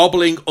been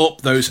gobbling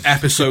up those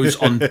episodes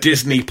on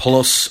Disney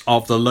Plus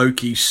of the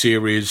Loki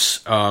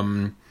series.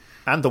 And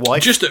the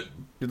wife. Just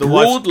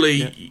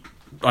broadly,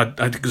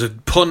 yeah.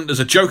 There's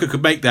a joke I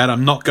could make there.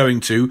 I'm not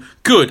going to.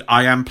 Good,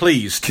 I am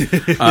pleased.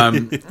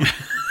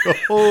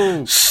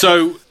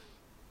 So,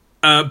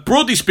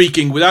 broadly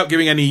speaking, without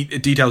giving any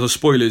details or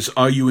spoilers,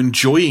 are you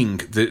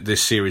enjoying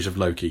this series of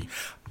Loki?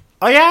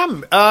 I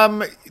am.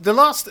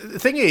 The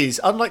thing is,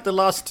 unlike the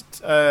last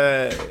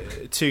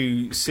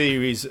two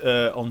series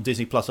on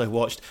Disney Plus I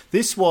watched,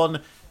 this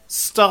one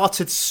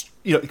started,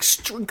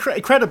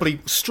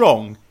 incredibly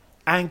strong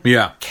and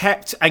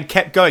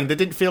kept going. They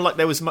didn't feel like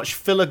there was much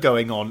filler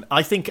going on.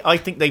 I think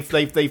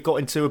they've got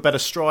into a better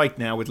stride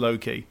now with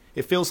Loki.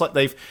 It feels like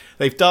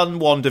they've done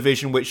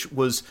WandaVision, which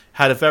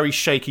had a very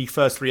shaky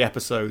first 3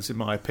 episodes, in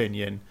my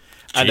opinion.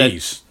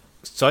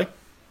 Sorry?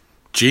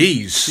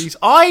 Jeez.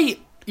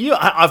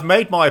 I've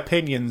made my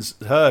opinions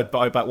heard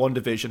about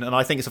WandaVision, and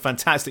I think it's a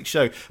fantastic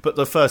show. But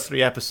the first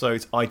 3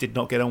 episodes, I did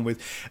not get on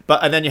with.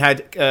 And then you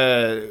had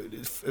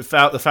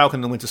the Falcon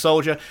and the Winter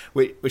Soldier,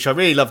 which I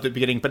really loved at the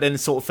beginning. But then it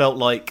sort of felt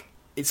like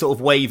it sort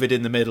of wavered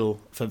in the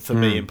middle for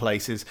me in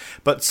places.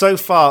 But so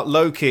far,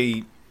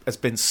 Loki has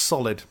been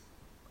solid.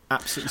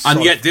 Absolutely solid.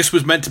 And yet, this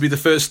was meant to be the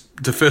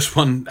first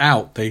one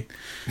out. This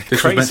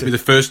was meant to be the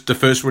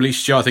first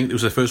released show. I think it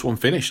was the first one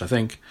finished. I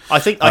think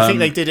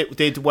they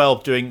did well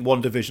doing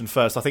WandaVision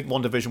first. I think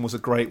WandaVision was a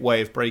great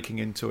way of breaking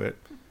into it.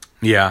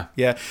 Yeah,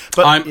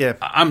 but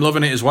I'm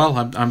loving it as well.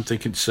 I'm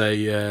thinking it's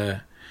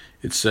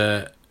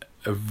a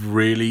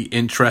really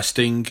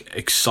interesting,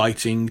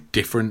 exciting,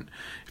 different.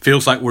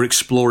 Feels like we're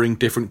exploring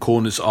different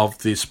corners of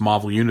this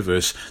Marvel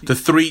universe. The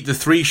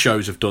three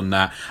shows have done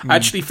that.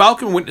 Actually,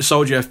 Falcon and Winter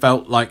Soldier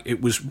felt like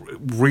it was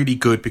really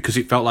good because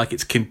it felt like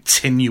it's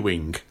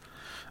continuing,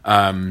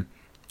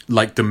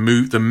 like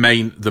the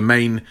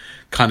main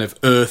kind of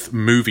Earth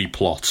movie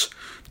plot.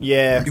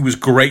 Yeah, it was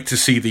great to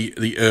see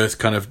the Earth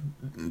kind of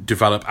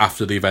develop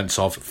after the events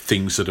of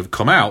things that have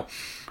come out.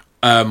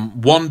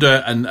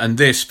 Wanda and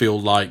this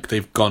feel like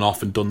they've gone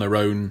off and done their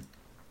own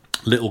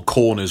little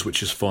corners,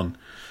 which is fun.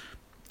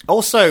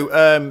 Also,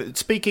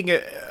 speaking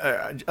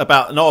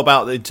about not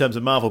about in terms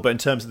of Marvel, but in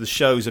terms of the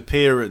show's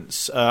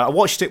appearance, I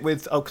watched it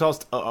with. I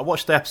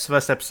watched the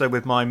first episode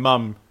with my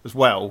mum as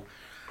well,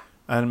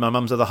 and my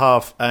mum's other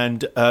half.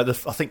 And I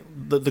think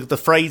the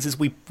phrases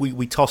we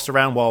tossed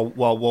around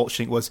while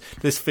watching it was,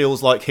 "This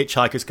feels like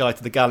Hitchhiker's Guide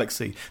to the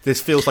Galaxy.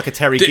 This feels like a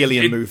Terry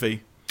Gilliam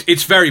movie."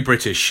 It's very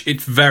British.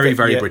 It's very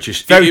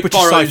British. Very British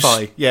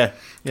sci-fi. Yeah.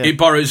 It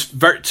borrows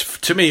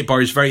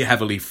very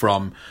heavily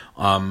from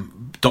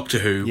Doctor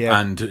Who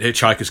and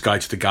Hitchhiker's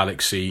Guide to the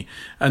Galaxy,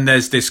 and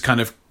there's this kind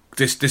of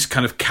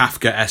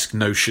Kafka-esque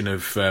notion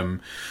of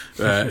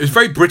it's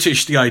very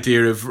British, the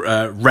idea of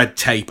red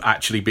tape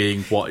actually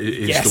being what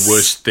is the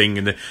worst thing,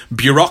 and the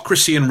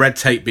bureaucracy and red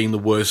tape being the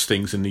worst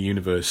things in the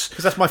universe.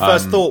 Because that's my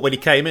first thought when he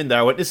came in there.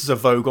 I went, "This is a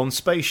Vogon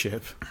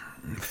spaceship."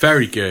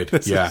 Very good,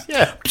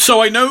 yeah.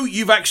 So I know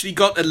you've actually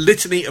got a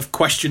litany of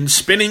questions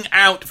spinning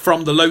out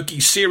from the Loki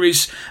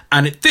series,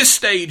 and at this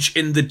stage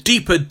in the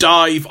deeper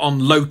dive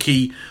on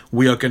Loki,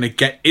 we are going to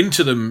get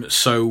into them.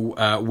 So,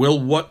 Will,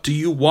 what do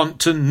you want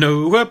to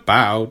know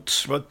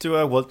about? What do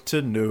I want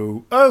to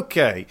know?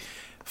 Okay,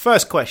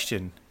 first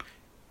question.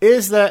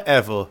 Is there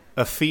ever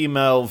a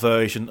female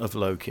version of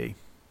Loki?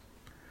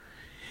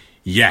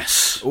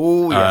 Yes.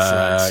 Oh,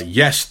 yes.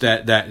 Yes,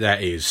 there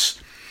is.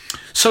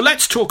 So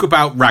let's talk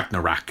about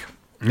Ragnarok.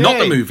 Not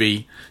the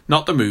movie,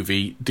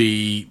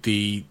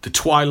 the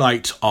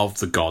Twilight of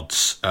the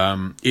Gods.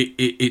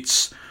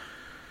 It's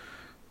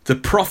the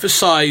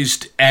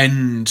prophesized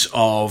end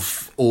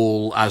of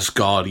all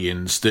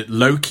Asgardians, that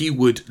Loki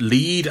would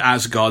lead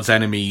Asgard's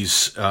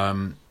enemies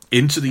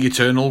into the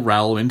Eternal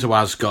Realm, into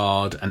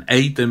Asgard, and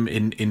aid them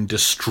in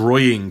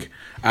destroying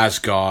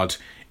Asgard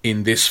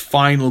in this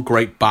final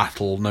great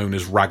battle known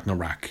as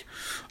Ragnarok.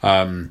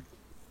 And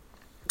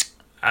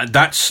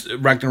that's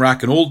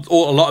Ragnarok, and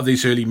all a lot of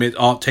these early myths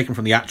are taken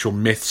from the actual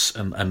myths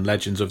and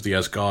legends of the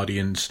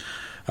Asgardians,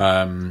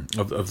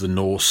 of the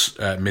Norse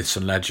myths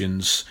and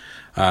legends.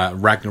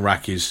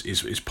 Ragnarok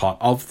is part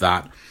of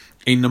that.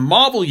 In the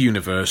Marvel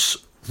Universe,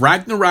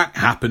 Ragnarok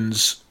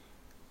happens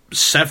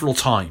several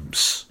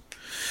times.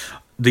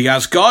 The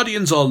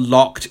Asgardians are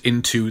locked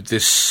into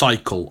this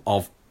cycle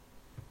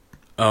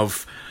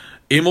of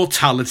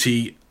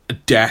immortality,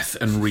 death,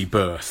 and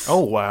rebirth.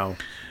 Oh, wow.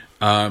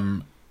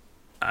 And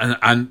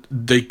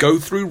they go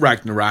through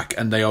Ragnarok,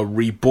 and they are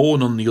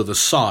reborn on the other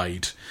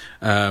side,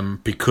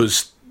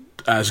 because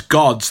as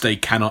gods they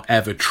cannot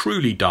ever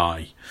truly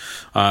die.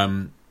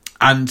 And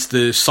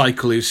the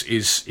cycle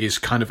is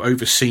kind of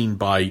overseen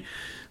by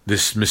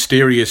this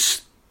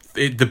mysterious...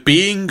 the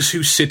beings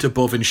who sit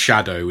above in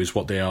shadow is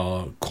what they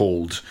are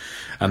called.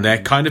 And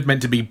they're kind of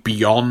meant to be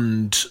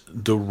beyond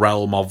the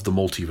realm of the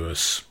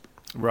multiverse.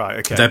 Right,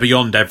 okay. They're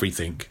beyond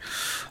everything.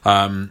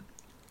 And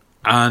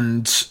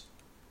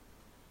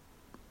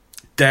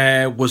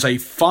there's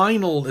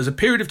a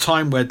period of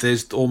time where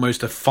there's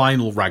almost a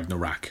final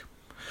Ragnarok.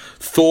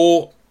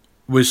 Thor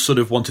was sort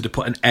of wanted to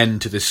put an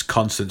end to this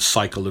constant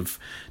cycle of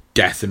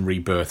death and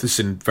rebirth. This is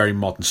in very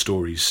modern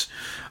stories.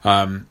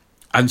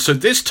 And so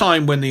this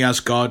time when the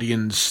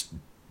Asgardians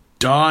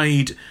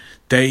died,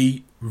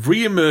 they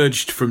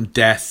re-emerged from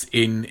death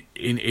in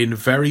a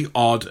very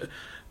odd,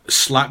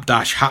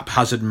 slapdash,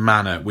 haphazard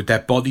manner, with their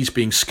bodies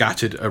being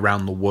scattered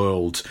around the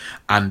world,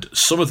 and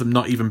some of them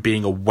not even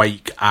being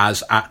awake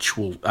as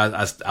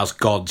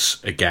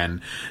gods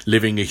again,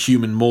 living a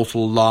human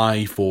mortal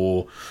life,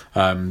 or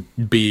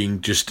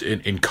being just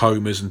in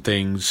comas and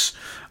things.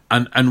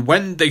 And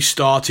when they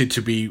started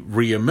to be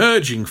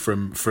re-emerging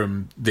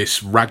from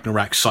this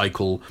Ragnarok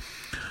cycle,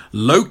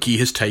 Loki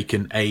has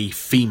taken a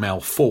female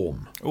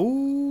form.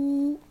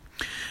 Ooh.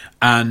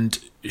 And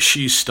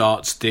she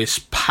starts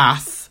this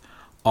path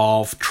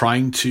of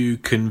trying to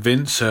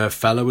convince her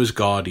fellow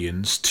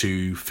Asgardians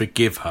to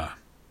forgive her.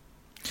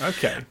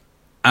 Okay.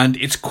 And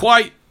it's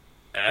quite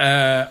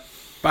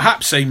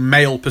perhaps a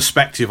male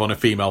perspective on a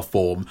female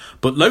form,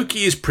 but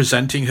Loki is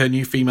presenting her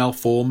new female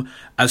form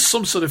as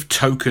some sort of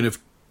token of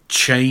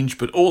change,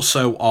 but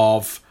also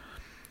of,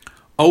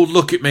 oh,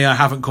 look at me, I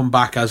haven't come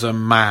back as a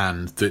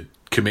man that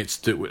commits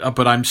to,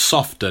 but I'm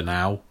softer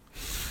now.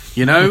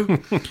 You know,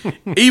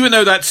 even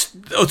though that's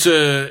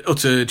utter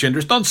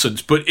genderist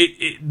nonsense, but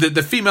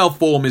the female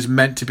form is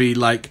meant to be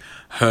like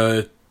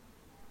her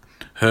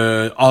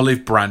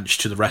olive branch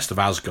to the rest of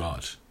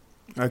Asgard.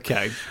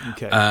 Okay.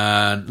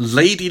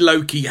 Lady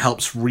Loki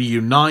helps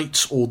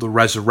reunite all the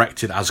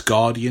resurrected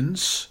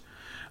Asgardians,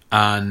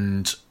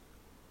 and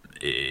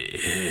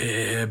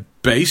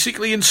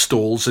basically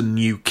installs a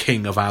new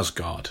king of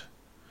Asgard.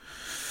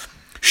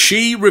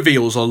 She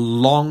reveals a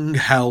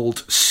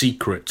long-held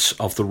secret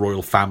of the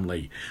royal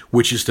family,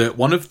 which is that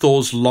one of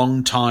Thor's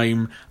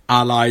long-time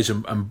allies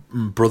and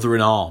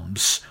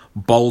brother-in-arms,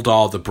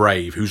 Baldr the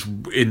Brave, who's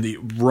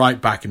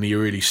right back in the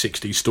early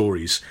 60s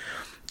stories,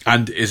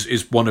 and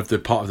is one of the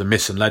part of the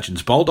myths and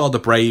legends. Baldr the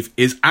Brave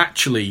is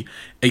actually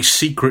a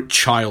secret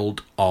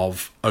child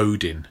of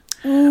Odin.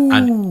 Ooh.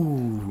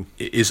 And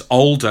is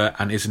older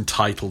and is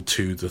entitled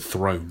to the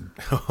throne.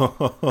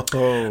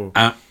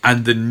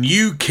 And the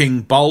new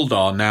King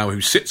Baldr now, who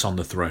sits on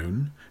the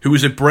throne, who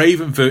is a brave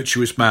and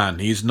virtuous man.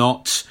 He is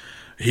not,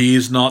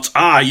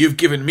 you've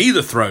given me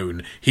the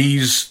throne.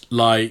 He's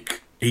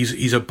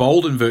a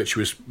bold and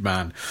virtuous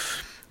man.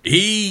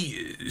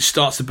 He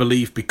starts to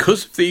believe,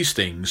 because of these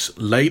things,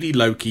 Lady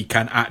Loki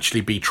can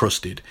actually be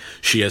trusted.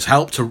 She has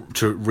helped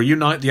to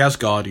reunite the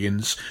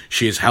Asgardians.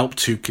 She has helped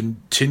to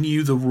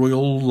continue the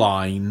royal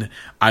line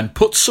and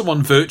put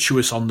someone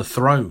virtuous on the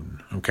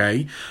throne.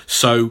 Okay,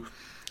 so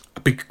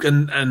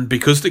and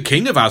because the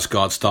king of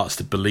Asgard starts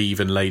to believe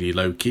in Lady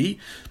Loki,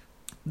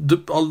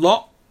 a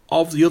lot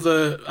of the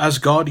other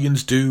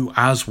Asgardians do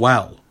as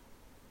well.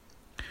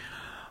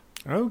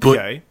 Okay,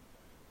 but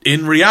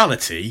in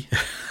reality.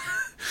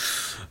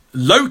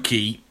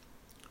 Loki,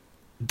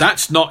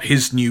 that's not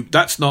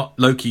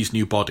Loki's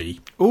new body.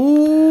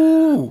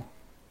 Ooh.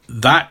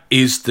 That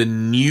is the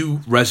new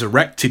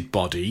resurrected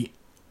body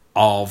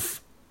of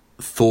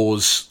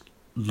Thor's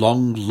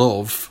long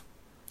love,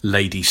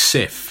 Lady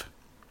Sif.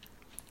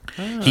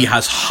 He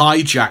has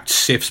hijacked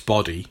Sif's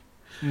body,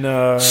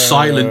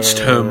 silenced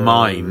her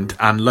mind,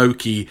 and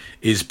Loki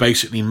is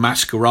basically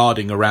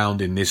masquerading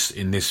around in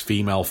this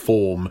female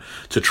form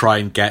to try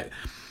and get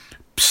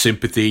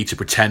sympathy, to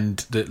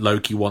pretend that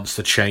Loki wants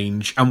to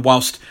change. And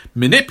whilst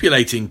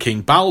manipulating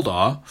King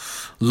Baldr,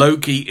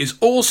 Loki is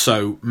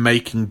also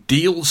making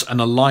deals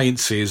and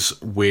alliances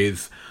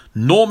with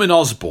Norman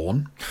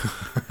Osborn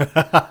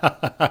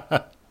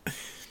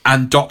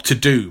and Doctor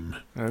Doom.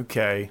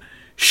 Okay.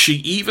 She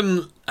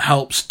even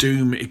helps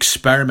Doom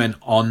experiment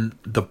on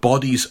the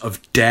bodies of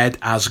dead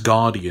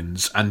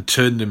Asgardians and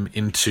turn them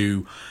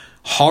into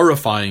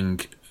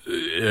horrifying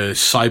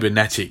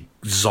cybernetic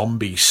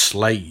zombie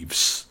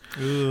slaves.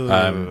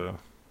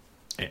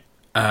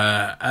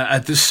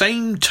 At the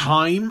same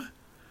time,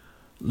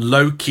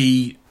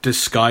 Loki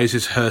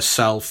disguises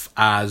herself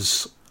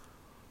as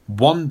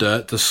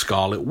Wanda, the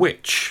Scarlet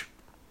Witch,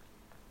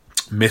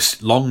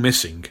 long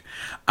missing,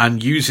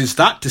 and uses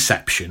that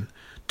deception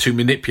to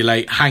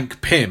manipulate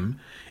Hank Pym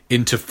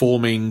into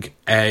forming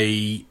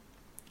a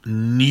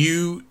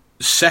new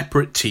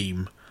separate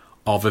team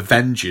of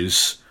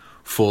Avengers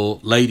for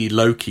Lady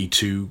Loki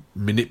to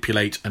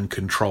manipulate and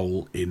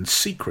control in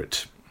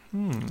secret.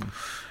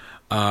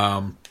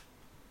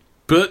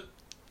 But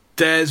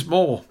there's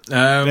more.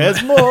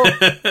 There's more.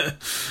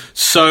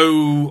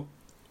 So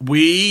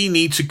we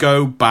need to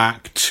go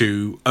back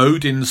to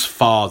Odin's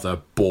father,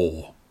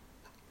 Bor.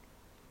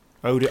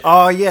 Odin.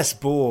 Oh, yes,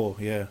 Bor.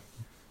 Yeah.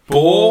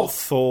 Bor,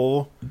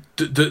 Thor.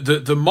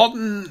 The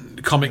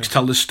modern comics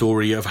tell the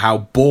story of how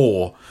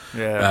Bor,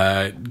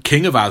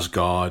 king of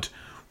Asgard,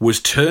 was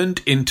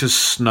turned into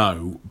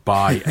snow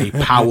by a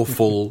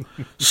powerful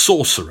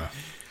sorcerer.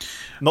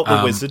 Not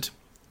the wizard.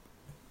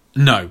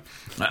 No.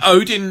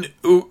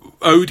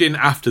 Odin,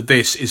 after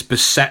this, is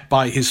beset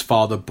by his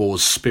father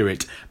Bor's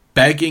spirit,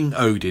 begging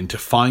Odin to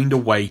find a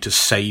way to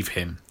save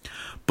him.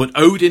 But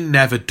Odin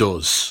never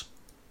does.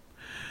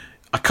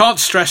 I can't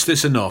stress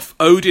this enough.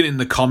 Odin in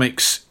the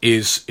comics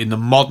in the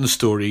modern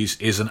stories,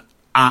 is an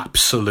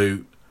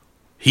absolute...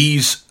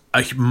 He's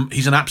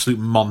an absolute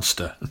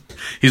monster.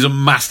 He's a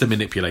master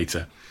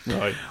manipulator.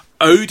 Right.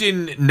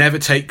 Odin never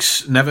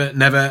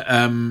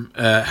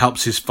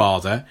helps his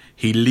father.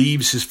 He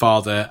leaves his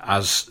father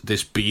as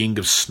this being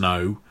of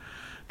snow,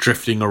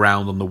 drifting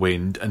around on the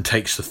wind, and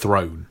takes the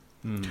throne.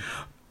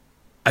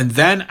 And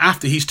then,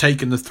 after he's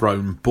taken the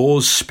throne,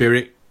 Bor's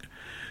spirit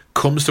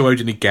comes to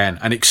Odin again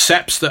and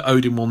accepts that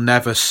Odin will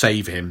never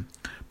save him,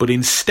 but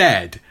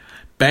instead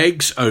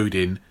begs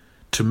Odin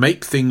to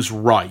make things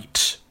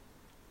right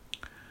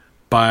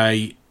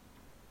by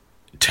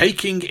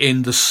taking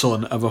in the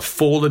son of a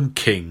fallen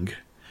king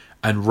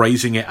and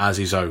raising it as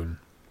his own.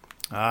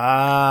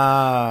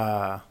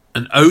 Ah.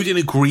 And Odin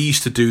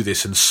agrees to do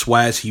this and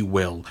swears he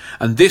will.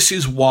 And this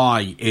is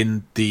why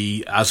in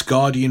the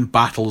Asgardian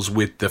battles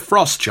with the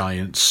frost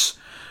giants,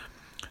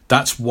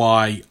 that's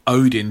why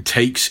Odin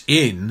takes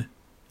in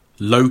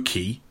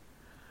Loki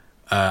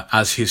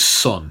as his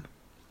son.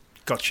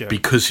 Gotcha.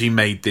 Because he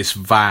made this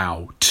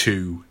vow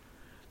to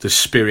the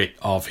spirit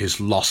of his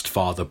lost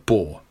father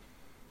Bor.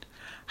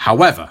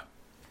 However,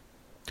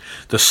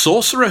 the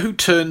sorcerer who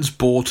turns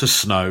Bor to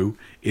snow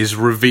is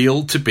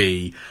revealed to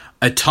be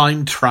a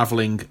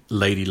time-travelling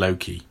Lady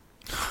Loki.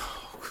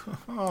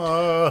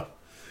 The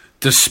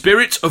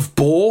spirit of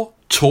Bor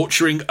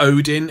torturing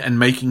Odin and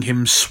making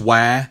him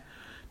swear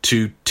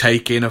to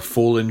take in a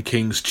fallen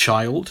king's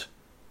child,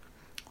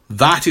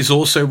 that is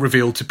also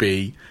revealed to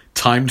be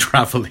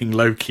time-travelling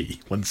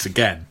Loki once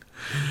again.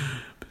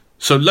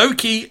 So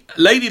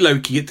Lady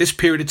Loki, at this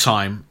period of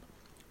time,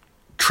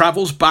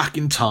 travels back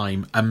in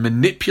time and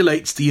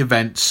manipulates the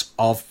events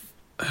of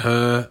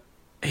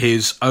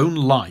his own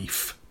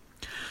life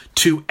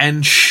to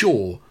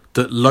ensure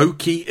that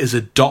Loki is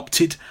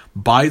adopted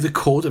by the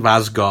court of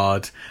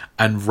Asgard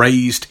and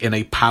raised in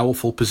a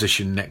powerful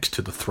position next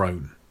to the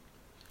throne,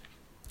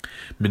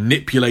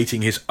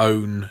 manipulating his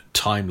own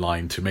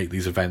timeline to make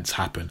these events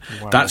happen.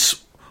 Wow.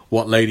 That's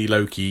what Lady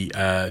Loki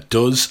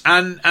does,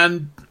 and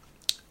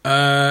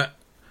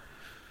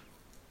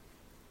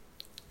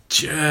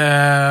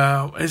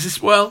is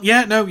this? Well,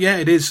 yeah, no, yeah,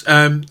 it is.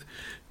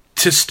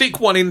 To stick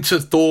one into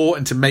Thor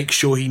and to make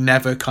sure he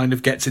never kind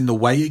of gets in the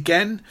way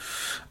again,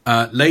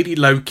 Lady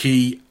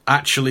Loki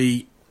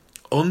actually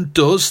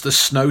undoes the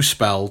snow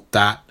spell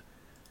that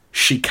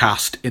she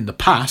cast in the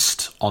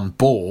past on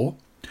Bor,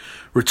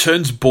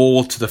 returns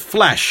Bor to the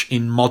flesh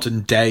in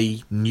modern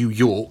day New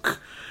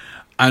York,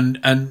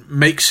 and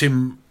makes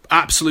him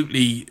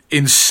absolutely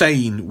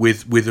insane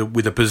with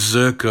a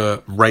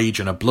berserker rage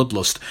and a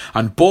bloodlust.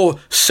 And Bor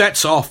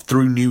sets off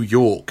through New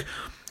York,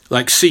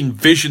 like seeing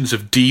visions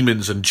of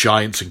demons and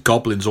giants and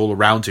goblins all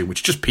around him,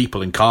 which are just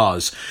people in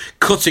cars,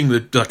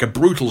 cutting like a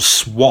brutal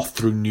swath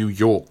through New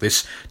York,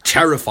 this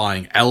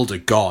terrifying elder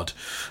god.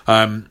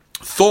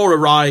 Thor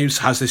arrives,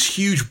 has this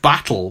huge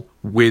battle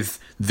with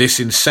this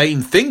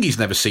insane thing he's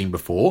never seen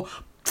before.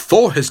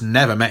 Thor has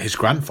never met his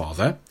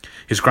grandfather.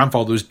 His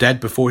grandfather was dead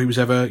before he was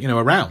ever,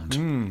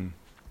 around.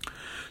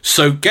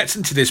 So gets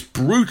into this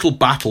brutal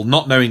battle,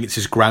 not knowing it's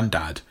his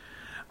granddad.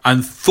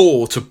 And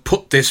Thor, to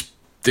put this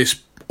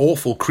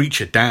awful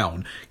creature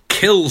down,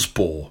 kills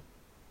Bor.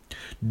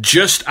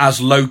 Just as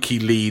Loki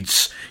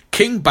leads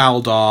King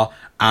Baldr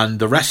and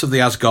the rest of the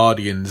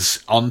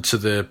Asgardians onto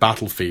the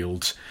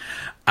battlefield,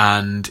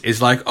 and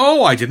is like,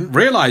 oh, I didn't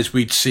realise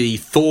we'd see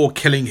Thor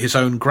killing his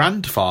own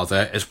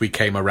grandfather as we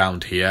came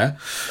around here.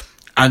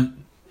 And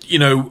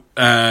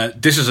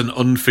this is an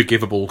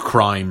unforgivable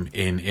crime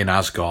in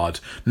Asgard.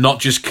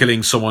 Not just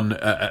killing someone,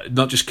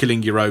 not just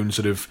killing your own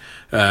sort of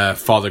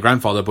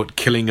father-grandfather, but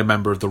killing a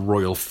member of the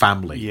royal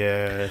family.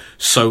 Yeah.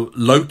 So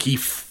Loki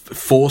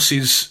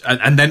forces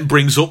and then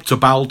brings up to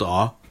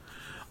Baldr,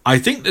 I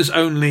think there's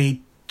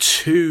only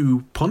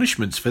 2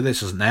 punishments for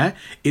this, isn't there?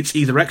 It's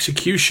either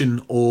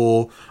execution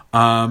or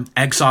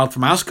exiled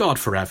from Asgard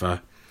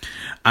forever,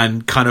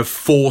 and kind of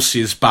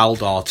forces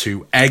Baldr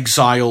to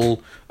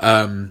exile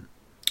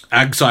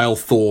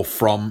Thor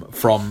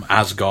from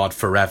Asgard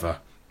forever.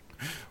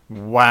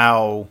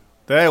 Wow.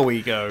 There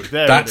we go.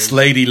 That's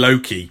Lady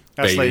Loki.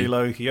 That's Lady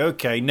Loki.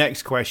 Okay,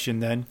 next question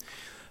then.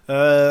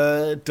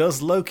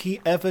 Does Loki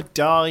ever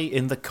die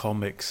in the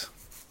comics?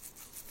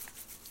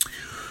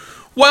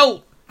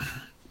 Well,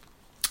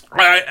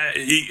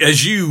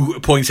 as you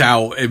point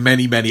out in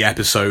many, many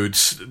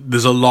episodes,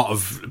 there's a lot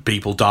of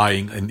people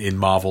dying in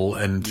Marvel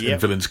and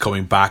villains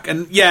coming back.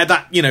 And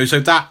yeah,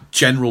 so that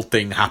general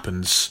thing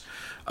happens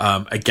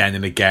again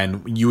and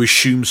again. You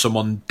assume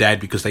someone dead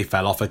because they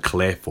fell off a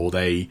cliff or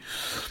they,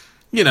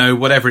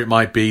 whatever it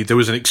might be. There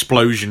was an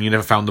explosion, you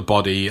never found the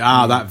body.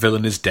 That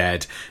villain is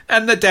dead.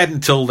 And they're dead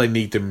until they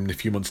need them a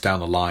few months down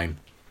the line.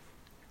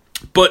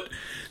 But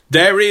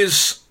there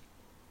is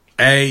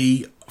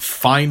a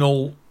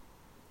final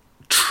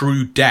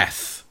true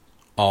death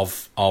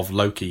of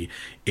Loki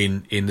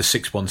in the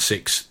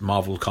 616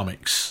 Marvel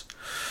Comics.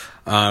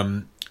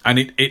 And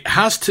it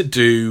has to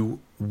do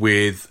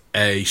with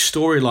a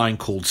storyline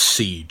called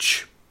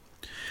Siege.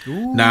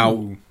 Ooh.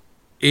 Now,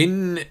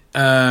 in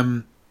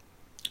our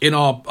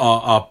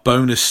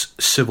bonus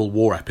Civil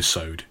War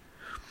episode,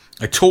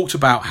 I talked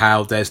about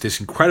how there's this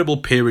incredible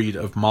period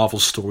of Marvel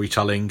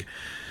storytelling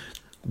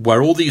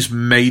where all these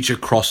major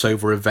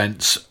crossover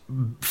events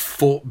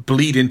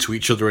bleed into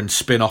each other and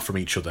spin off from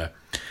each other.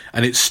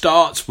 And it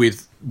starts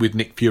with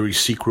Nick Fury's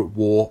Secret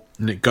War,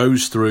 and it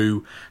goes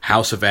through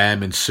House of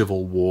M and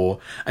Civil War,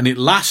 and it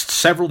lasts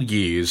several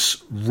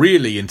years,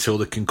 really until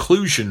the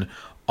conclusion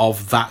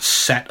of that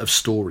set of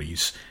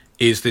stories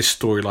is this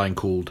storyline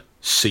called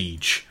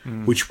Siege,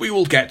 which we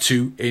will get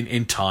to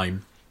in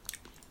time.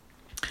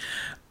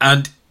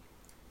 And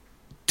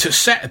to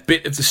set a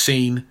bit of the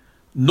scene,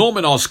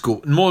 Norman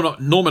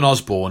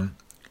Osborn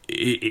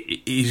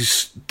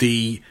is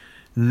the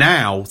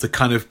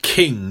kind of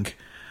king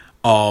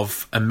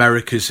of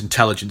America's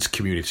intelligence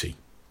community.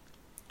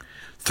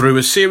 Through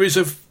a series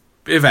of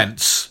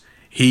events,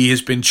 he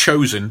has been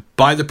chosen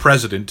by the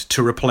president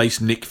to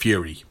replace Nick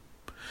Fury.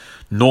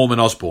 Norman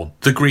Osborn,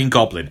 the Green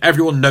Goblin.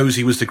 Everyone knows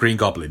he was the Green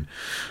Goblin.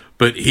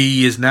 But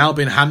he has now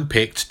been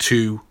handpicked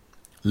to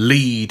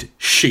lead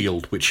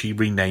S.H.I.E.L.D., which he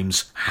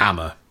renames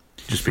Hammer,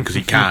 just because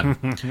he can.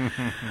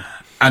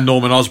 And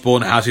Norman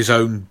Osborn has his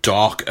own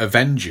Dark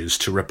Avengers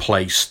to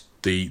replace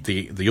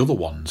the other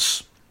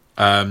ones.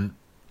 And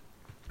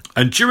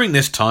during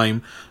this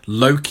time,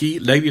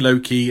 Lady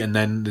Loki, and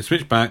then the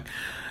Switchback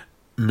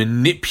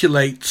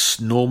manipulates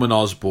Norman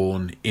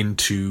Osborn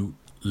into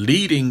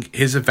leading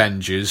his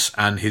Avengers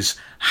and his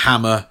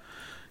Hammer,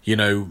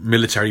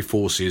 military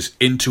forces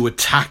into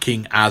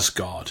attacking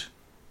Asgard.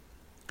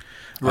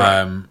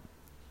 Right.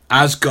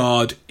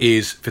 Asgard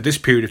is, for this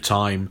period of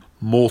time,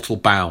 mortal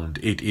bound.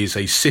 It is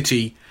a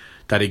city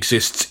that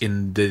exists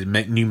in the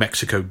New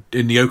Mexico,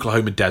 in the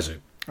Oklahoma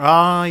desert.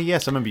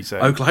 Yes, I remember you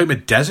saying. Oklahoma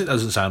desert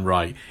doesn't sound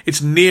right.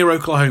 It's near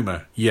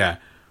Oklahoma, yeah.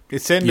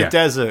 It's in the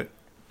desert.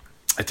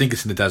 I think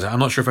it's in the desert. I'm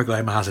not sure if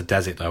Oklahoma has a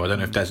desert, though. I don't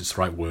know if desert's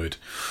the right word.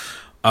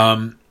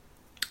 And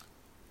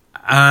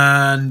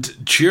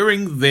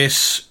during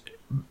this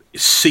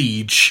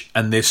siege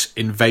and this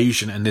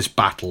invasion and this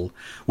battle,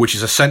 which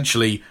is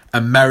essentially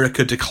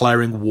America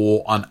declaring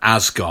war on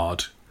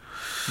Asgard,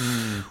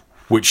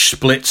 which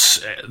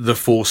splits the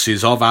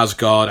forces of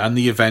Asgard and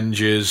the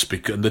Avengers,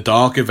 and the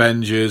Dark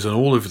Avengers and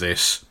all of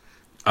this,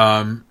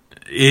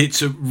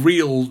 it's a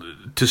real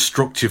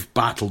destructive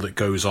battle that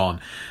goes on.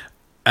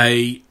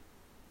 A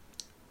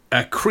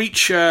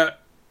creature...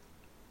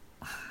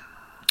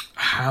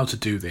 How to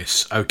do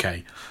this?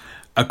 Okay.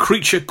 A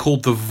creature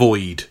called the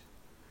Void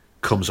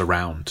comes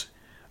around.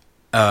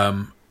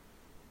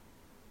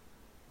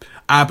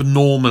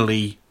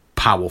 Abnormally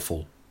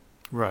powerful.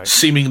 Right.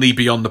 Seemingly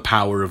beyond the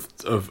power of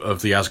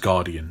the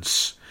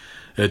Asgardians.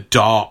 A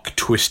dark,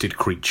 twisted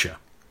creature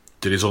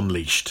that is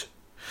unleashed.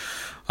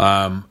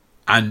 And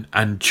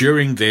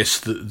during this,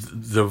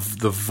 the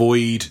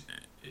Void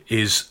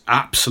is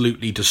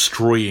absolutely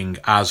destroying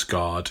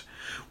Asgard,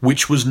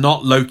 which was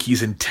not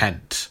Loki's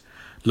intent.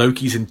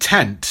 Loki's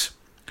intent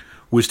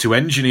was to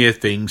engineer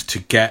things to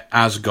get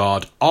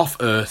Asgard off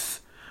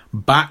Earth,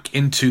 back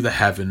into the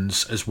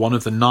heavens as one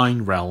of the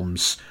 9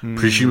 realms,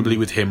 presumably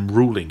with him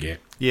ruling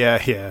it.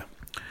 Yeah.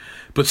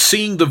 But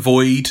seeing the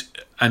Void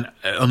and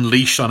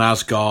unleashed on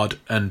Asgard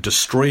and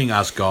destroying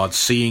Asgard,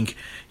 seeing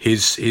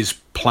his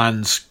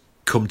plans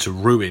come to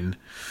ruin,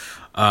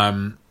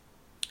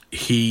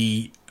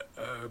 he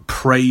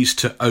prays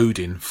to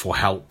Odin for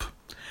help,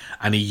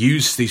 and he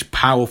used these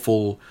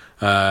powerful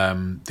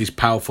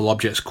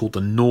objects called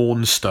the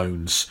Norn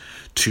Stones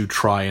to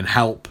try and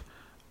help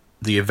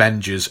the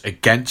Avengers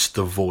against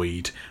the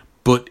Void,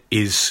 but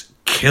is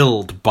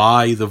killed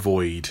by the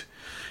Void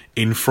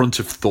in front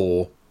of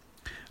Thor,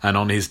 and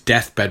on his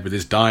deathbed with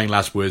his dying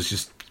last words,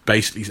 just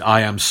basically,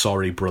 "I am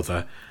sorry,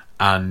 brother,"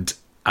 and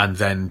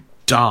then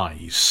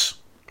dies.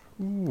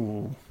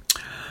 Ooh.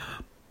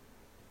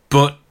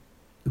 But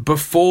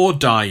before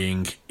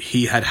dying,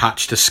 he had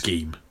hatched a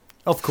scheme.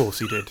 Of course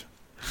he did.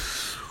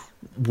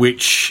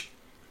 Which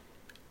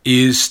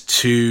is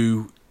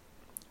to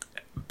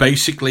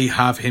basically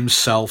have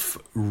himself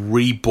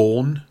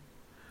reborn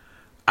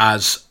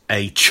as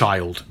a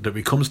child that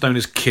becomes known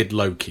as Kid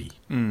Loki.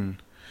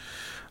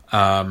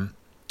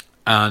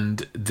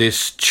 And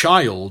this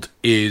child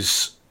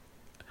is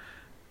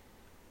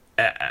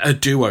a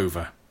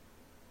do-over.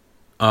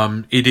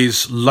 It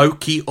is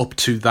Loki up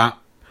to that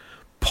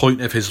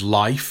point of his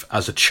life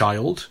as a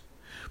child,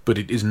 but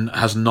it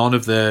has none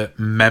of the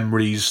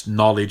memories,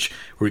 knowledge,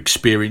 or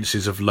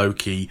experiences of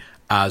Loki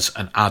as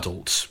an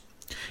adult.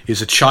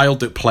 He's a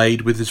child that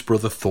played with his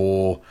brother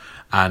Thor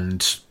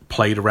and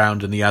played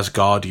around in the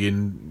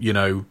Asgardian,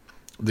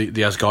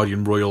 the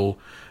Asgardian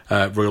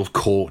royal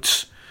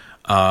court.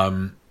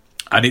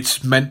 And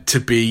it's meant to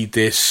be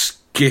this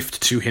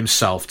gift to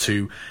himself.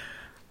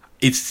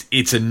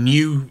 It's a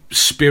new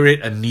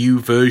spirit, a new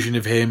version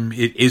of him.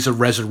 It is a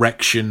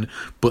resurrection,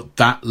 but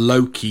that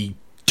Loki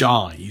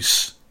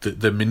dies.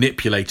 The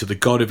manipulator, the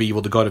god of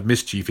evil, the god of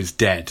mischief is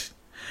dead.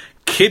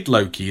 Kid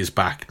Loki is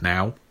back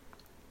now.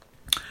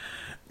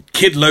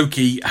 Kid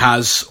Loki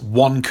has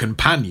one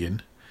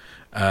companion,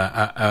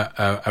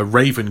 a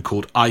raven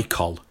called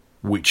Eikol,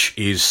 which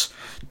is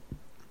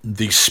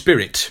the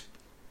spirit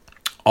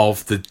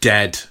of the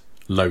dead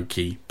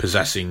Loki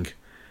possessing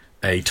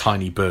a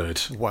tiny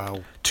bird.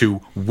 Wow.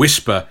 To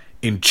whisper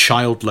in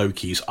child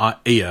Loki's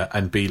ear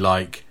and be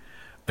like,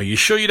 are you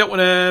sure you don't want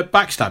to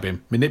backstab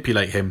him,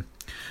 manipulate him,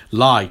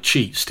 lie,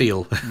 cheat,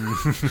 steal?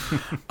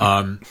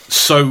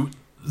 So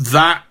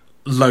that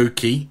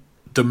Loki,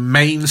 the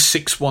main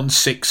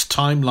 616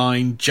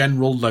 timeline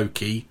general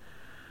Loki,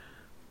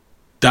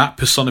 that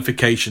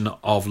personification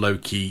of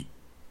Loki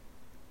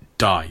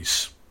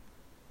dies.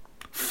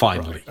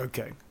 Finally. Right,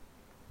 okay.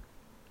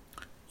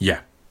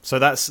 Yeah. So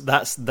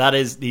that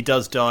is he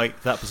does die,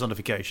 that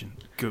personification.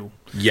 Cool.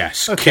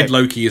 Yes. Okay. Kid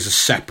Loki is a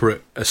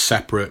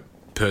separate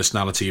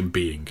personality and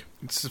being.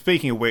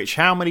 Speaking of which,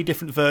 how many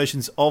different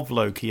versions of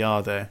Loki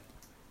are there?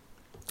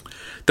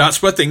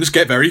 That's where things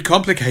get very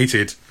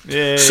complicated.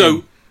 Yay.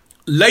 So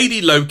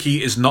Lady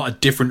Loki is not a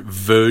different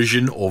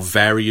version or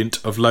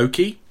variant of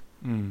Loki.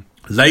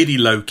 Lady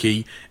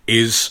Loki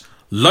is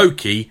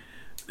Loki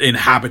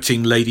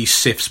inhabiting Lady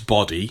Sif's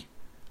body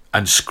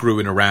and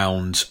screwing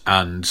around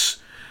and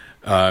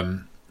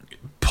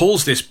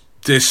pulls this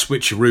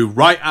switcheroo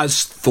right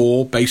as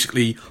Thor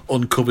basically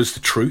uncovers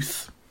the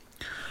truth.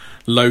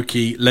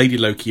 Lady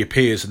Loki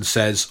appears and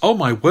says, "Oh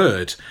my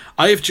word,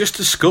 I have just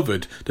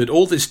discovered that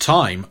all this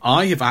time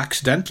I have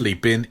accidentally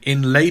been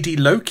in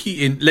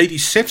Lady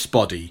Sif's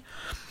body.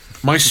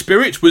 My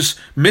spirit was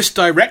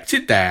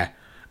misdirected there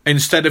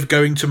instead of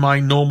going to my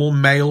normal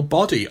male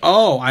body.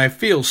 Oh, I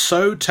feel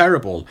so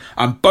terrible."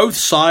 And both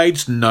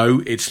sides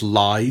know it's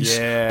lies,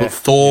 but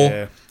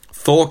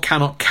Thor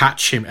cannot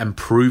catch him and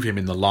prove him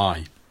in the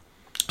lie.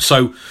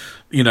 So,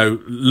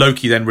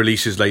 Loki then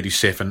releases Lady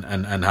Sif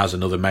and has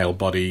another male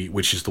body,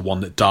 which is the one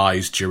that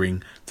dies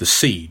during the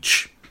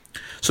siege.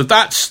 So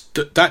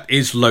that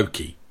is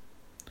Loki.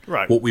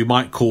 Right. What we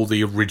might call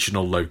the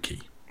original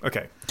Loki.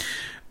 Okay.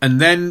 And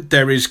then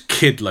there is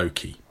Kid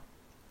Loki,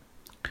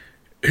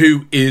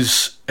 who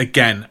is,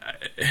 again,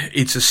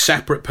 it's a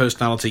separate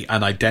personality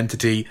and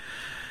identity.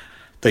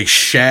 They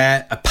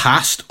share a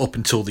past up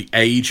until the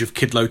age of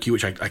Kid Loki,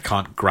 which I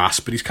can't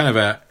grasp, but he's kind of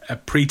a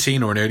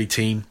preteen or an early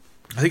teen.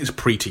 I think it's a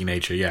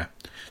pre-teenager, yeah.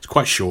 It's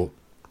quite short.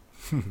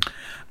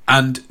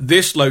 And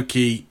this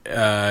Loki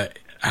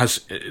has,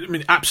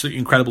 absolutely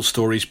incredible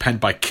stories penned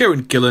by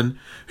Kieran Gillen,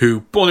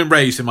 who, born and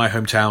raised in my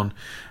hometown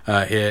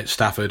here at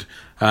Stafford,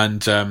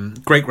 and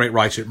great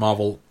writer at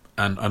Marvel,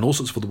 and all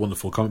sorts of other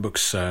wonderful comic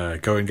books.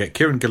 Go and get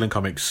Kieran Gillen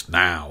comics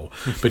now.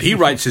 But he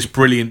writes this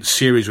brilliant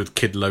series with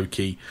Kid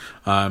Loki,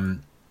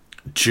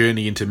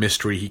 Journey into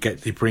Mystery.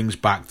 He brings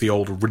back the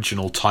old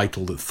original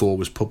title that Thor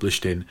was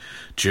published in,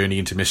 Journey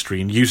into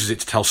Mystery, and uses it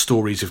to tell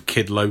stories of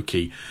Kid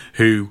Loki,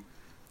 who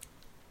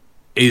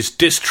is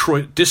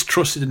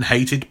distrusted and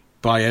hated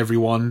by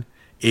everyone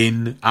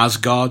in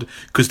Asgard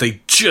because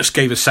they just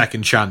gave a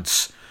second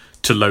chance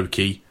to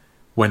Loki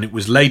when it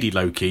was Lady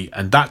Loki,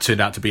 and that turned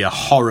out to be a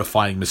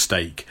horrifying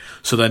mistake.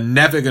 So they're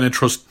never going to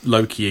trust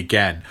Loki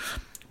again.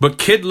 But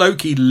Kid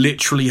Loki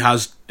literally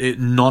has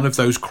none of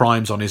those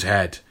crimes on his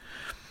head.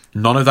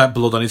 None of that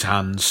blood on his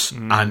hands,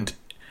 and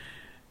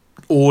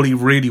all he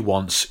really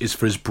wants is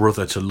for his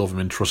brother to love him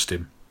and trust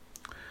him.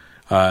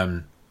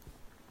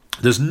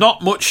 There's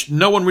not much.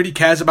 No one really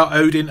cares about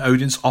Odin.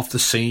 Odin's off the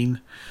scene,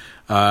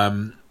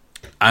 and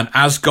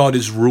Asgard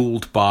is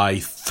ruled by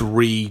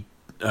three.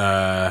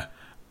 How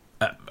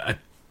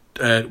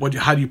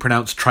do you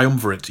pronounce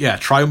triumvirate? Yeah,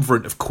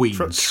 triumvirate of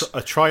queens.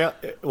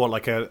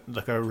 Like a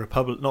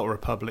republic, not a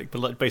republic,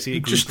 but like basically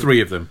just three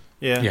of them.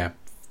 Yeah.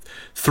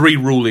 Three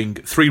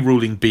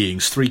ruling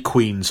beings, three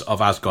queens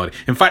of Asgard.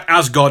 In fact,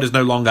 Asgard is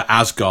no longer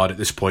Asgard at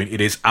this point. It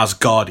is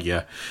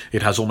Asgardia.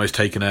 It has almost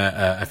taken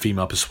a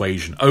female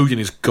persuasion. Odin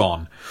is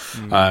gone.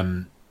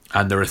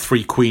 and there are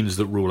 3 queens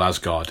that rule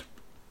Asgard.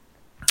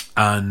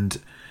 And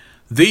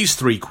these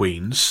 3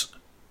 queens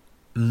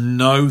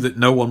know that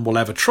no one will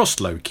ever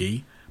trust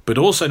Loki, but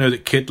also know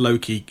that Kid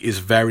Loki is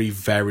very,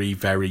 very,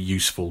 very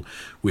useful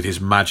with his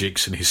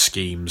magics and his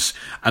schemes.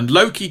 And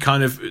Loki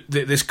kind of...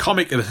 This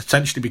comic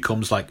essentially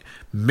becomes like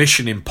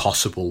Mission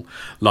Impossible,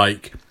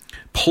 like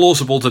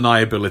plausible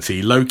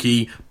deniability.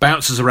 Loki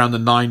bounces around the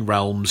 9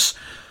 realms,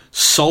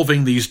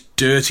 solving these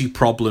dirty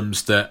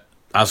problems that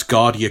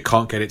Asgardia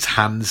can't get its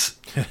hands,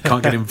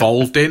 can't get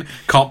involved in,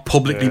 can't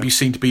publicly be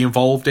seen to be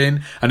involved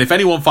in. And if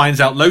anyone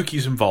finds out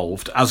Loki's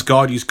involved,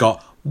 Asgardia's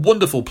got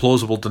wonderful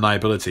plausible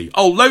deniability.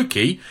 Oh,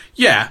 Loki?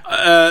 Yeah,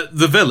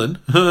 the villain.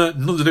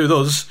 Nothing to do with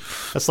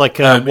us. That's like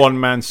a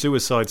one-man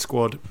Suicide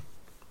Squad.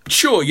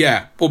 Sure,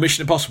 yeah. Or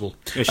Mission Impossible.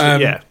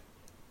 Yeah.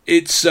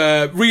 It's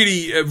a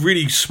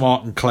really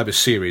smart and clever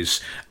series.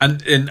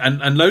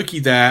 And Loki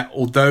there,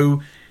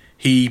 although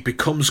he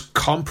becomes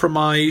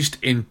compromised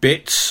in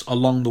bits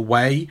along the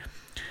way,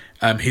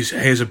 he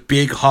has a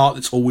big heart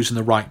that's always in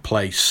the right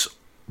place.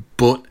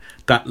 But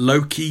that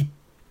Loki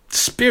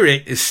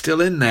spirit is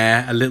still in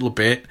there a little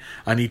bit,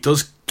 and he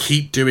does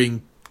keep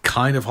doing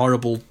kind of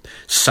horrible,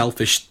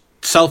 selfish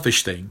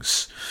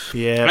things.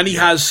 Yeah. And he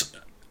has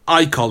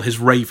Eikol, his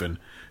raven,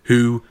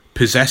 who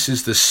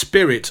possesses the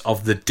spirit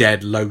of the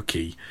dead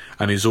Loki,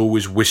 and is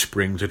always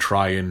whispering to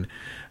try and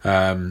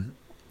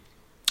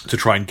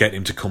get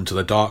him to come to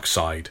the dark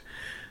side.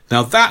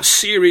 Now that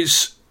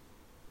series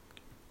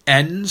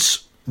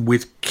ends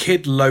with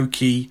Kid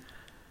Loki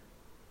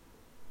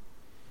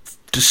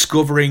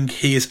discovering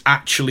he is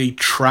actually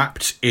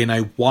trapped in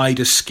a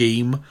wider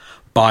scheme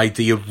by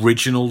the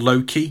original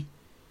Loki.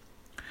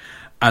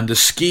 And the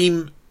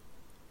scheme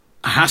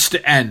has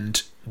to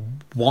end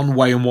one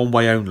way and one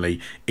way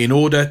only. In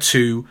order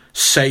to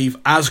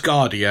save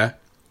Asgardia,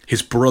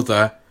 his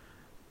brother,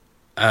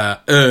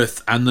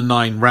 Earth, and the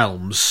 9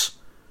 realms,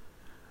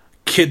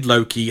 Kid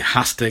Loki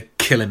has to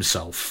kill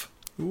himself.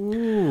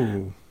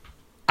 Ooh.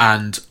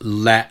 And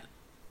let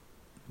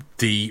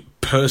the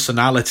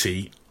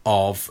personality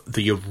of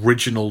the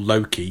original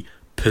Loki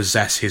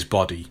possess his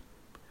body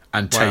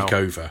and take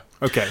over.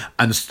 Okay.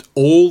 And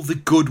all the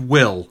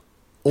goodwill,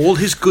 all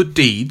his good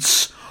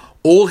deeds,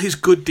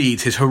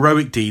 his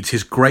heroic deeds,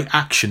 his great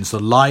actions,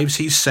 the lives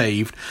he's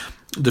saved,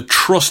 the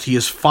trust he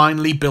has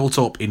finally built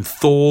up in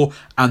Thor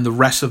and the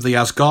rest of the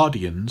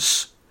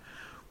Asgardians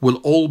will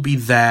all be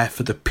there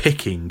for the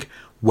picking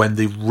when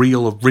the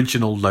real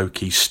original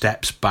Loki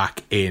steps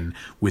back in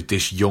with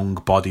this young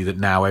body that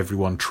now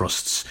everyone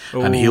trusts.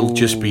 Ooh. And he'll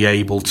just be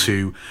able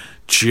to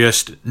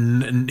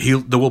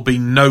there will be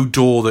no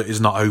door that is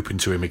not open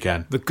to him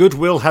again. The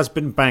goodwill has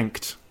been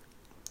banked.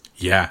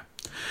 Yeah.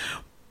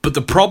 But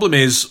the problem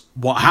is,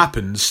 what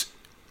happens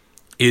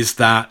is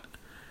that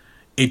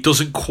it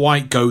doesn't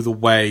quite go the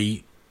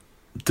way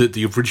that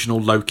the original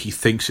Loki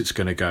thinks it's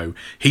going to go.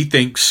 He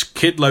thinks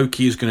Kid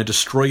Loki is going to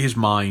destroy his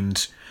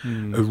mind.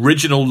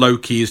 Original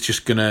Loki is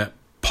just going to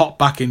pop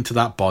back into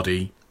that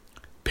body,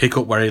 pick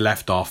up where he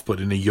left off, but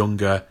in a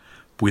younger,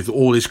 with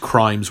all his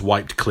crimes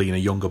wiped clean, a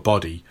younger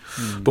body.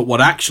 But what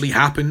actually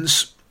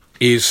happens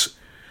is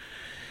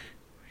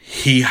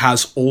he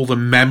has all the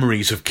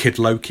memories of Kid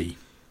Loki,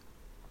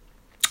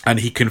 and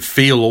he can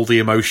feel all the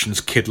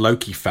emotions Kid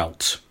Loki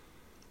felt.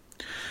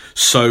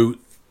 So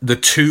the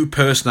 2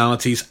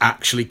 personalities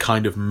actually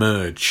kind of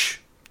merge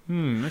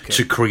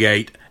to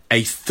create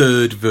a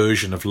 3rd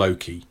version of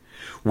Loki,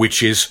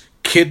 which is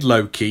Kid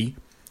Loki,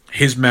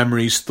 his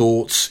memories,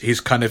 thoughts, his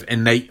kind of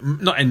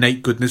not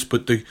innate goodness,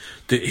 but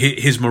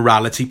his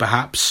morality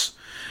perhaps,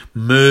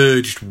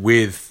 merged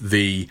with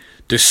the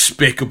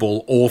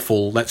despicable,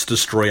 awful, let's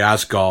destroy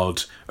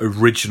Asgard,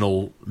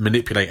 original,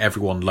 manipulate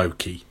everyone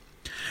Loki.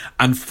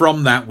 And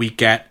from that we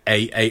get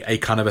a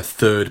kind of a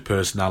 3rd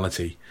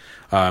personality.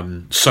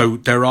 So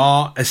there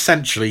are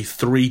essentially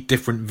 3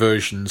 different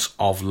versions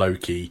of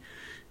Loki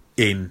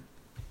in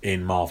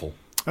Marvel.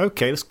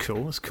 Okay, that's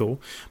cool.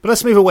 But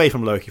let's move away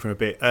from Loki for a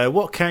bit.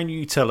 What can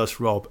you tell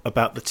us, Rob,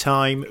 about the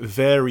Time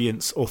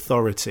Variance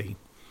Authority?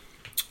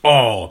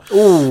 Oh,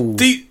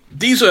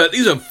 these are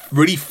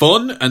really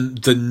fun, and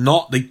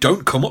they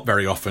don't come up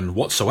very often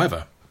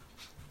whatsoever.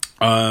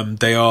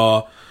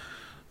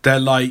 They're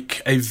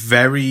like a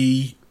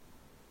very...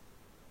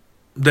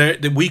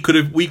 They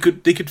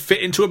could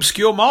fit into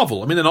obscure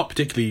Marvel. I mean, they're not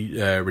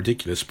particularly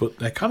ridiculous, but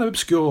they're kind of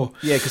obscure.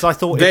 Yeah, because I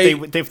thought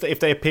if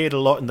they appeared a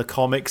lot in the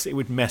comics, it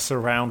would mess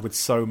around with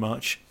so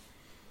much.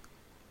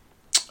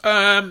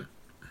 I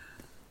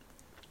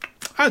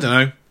don't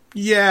know.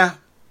 Yeah,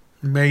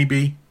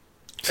 maybe.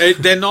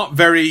 They're not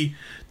very.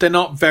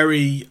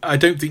 I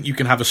don't think you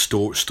can have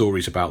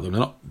stories about them.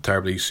 They're not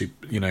terribly,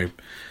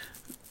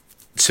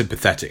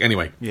 sympathetic.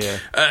 Anyway,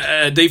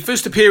 yeah. They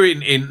first appear in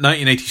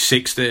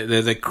 1986.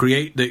 They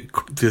create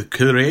the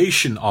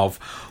creation of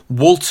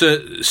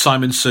Walter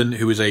Simonson,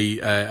 who is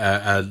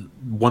a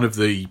one of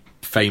the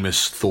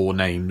famous Thor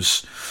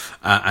names,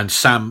 and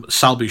Sal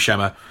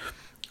Buscema.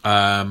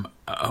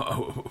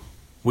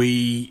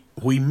 We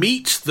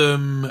meet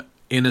them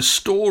in a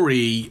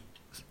story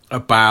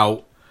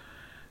about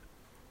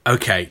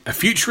Okay, a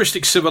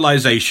futuristic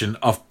civilization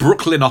of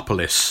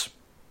Brooklynopolis.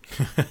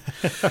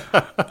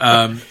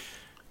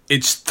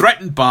 It's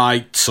threatened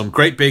by some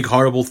great big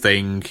horrible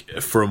thing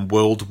from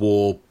World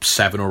War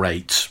 7 or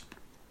 8.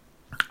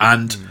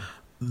 And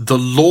the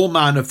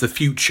lawman of the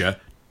future,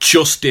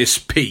 Justice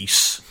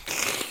Peace,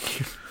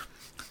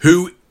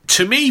 who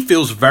to me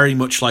feels very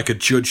much like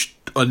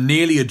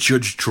nearly a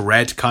Judge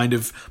Dredd kind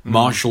of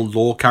martial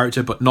law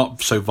character, but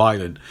not so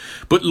violent.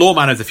 But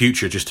lawman of the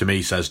future, just to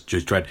me, says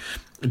Judge Dredd.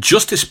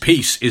 Justice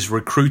Peace is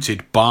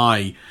recruited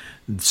by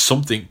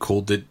something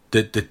called the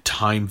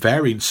Time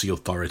Variancy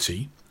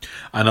Authority,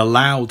 and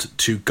allowed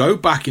to go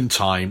back in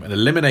time and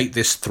eliminate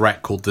this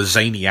threat called the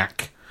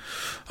Zaniac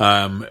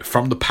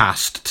from the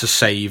past to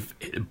save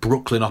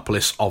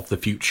Brooklynopolis of the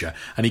future.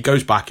 And he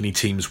goes back and he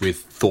teams with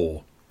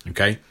Thor.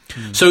 Okay,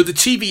 so the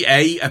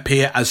TVA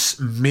appear as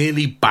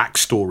merely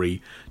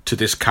backstory to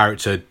this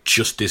character,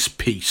 Justice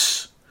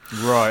Peace.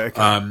 Right.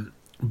 Okay.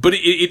 But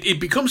it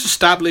becomes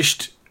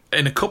established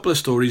in a couple of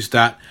stories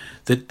that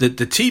the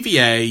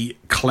TVA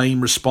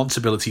claim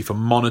responsibility for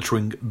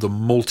monitoring the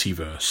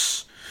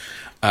multiverse.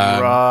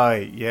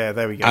 Right, yeah,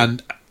 there we go.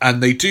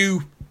 And they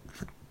do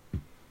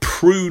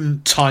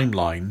prune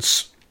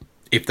timelines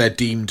if they're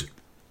deemed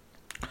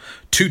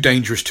too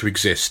dangerous to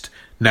exist.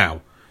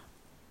 Now,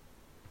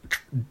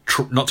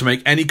 not to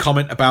make any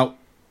comment about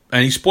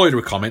any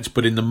spoiler comments,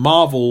 but in the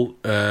Marvel,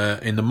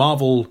 and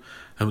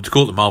to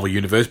call it the Marvel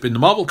universe, but in the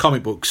Marvel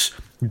comic books,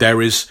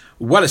 there is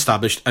well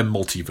established a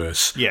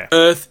multiverse. Yeah.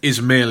 Earth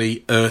is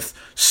merely Earth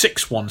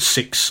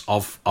 616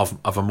 of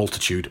a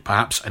multitude,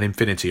 perhaps an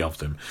infinity of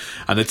them,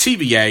 and the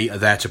TVA are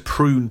there to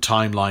prune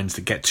timelines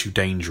that get too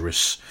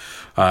dangerous,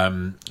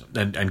 and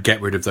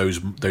get rid of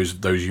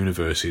those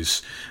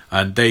universes.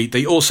 And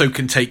they also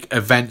take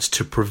events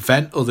to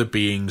prevent other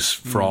beings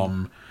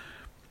from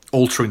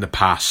altering the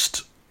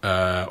past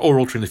or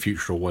altering the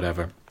future or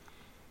whatever.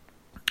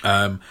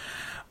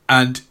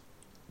 And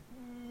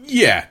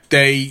yeah,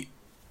 they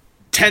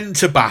tend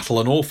to battle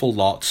an awful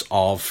lot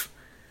of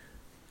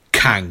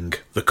Kang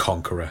the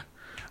Conqueror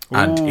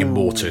and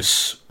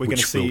Immortus. We're going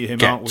to see him,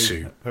 aren't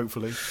we?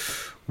 Hopefully.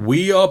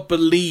 We are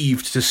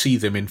believed to see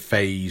them in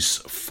Phase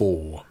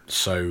 4,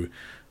 so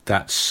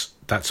that's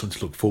something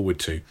to look forward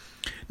to.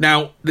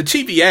 Now, the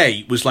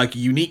TVA was like a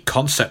unique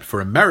concept for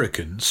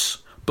Americans,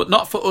 but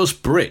not for us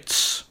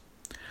Brits,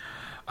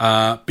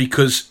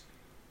 because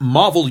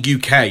Marvel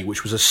UK,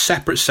 which was a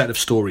separate set of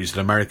stories that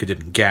America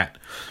didn't get,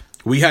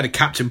 we had a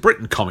Captain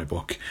Britain comic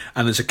book,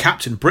 and there's a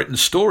Captain Britain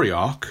story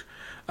arc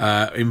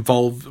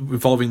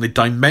involving the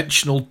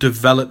Dimensional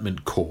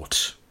Development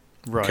Court.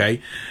 Right.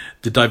 Okay,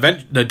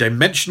 the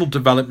Dimensional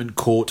Development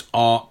Court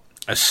are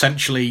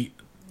essentially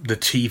the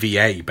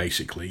TVA,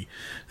 basically,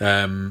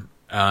 and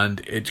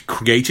it's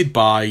created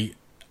by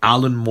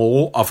Alan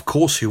Moore, of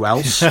course. Who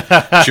else?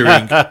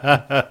 during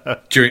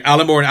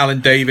Alan Moore and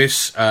Alan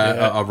Davis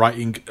are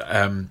writing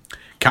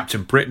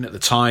Captain Britain at the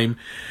time.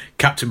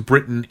 Captain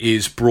Britain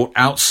is brought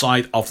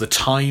outside of the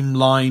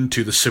timeline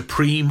to the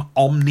Supreme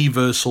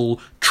Omniversal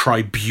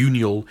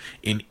Tribunal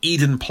in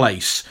Eden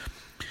Place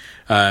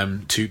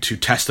to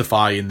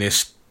testify in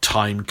this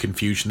time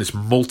confusion, this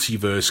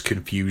multiverse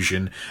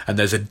confusion, and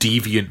there's a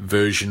deviant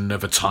version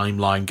of a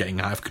timeline getting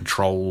out of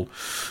control.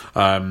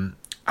 And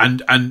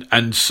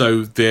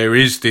so there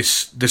is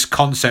this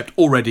concept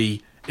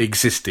already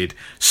existed.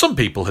 Some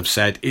people have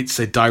said it's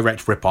a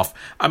direct rip-off.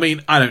 I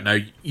mean, I don't know.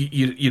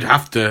 You'd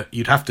have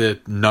to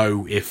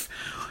know if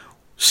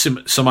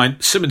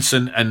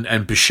Simonson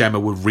and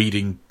Buscema were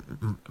reading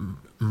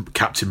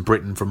Captain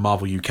Britain from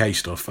Marvel UK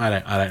stuff. I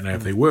don't know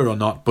if they were or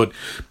not, but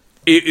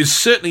it is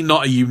certainly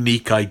not a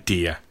unique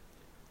idea.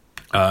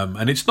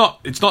 And it's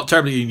not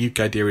terribly a unique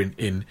idea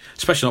in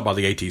especially not by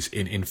the 80s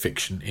in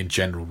fiction in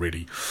general,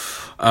 really.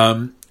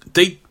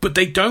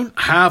 They don't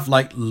have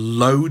like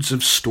loads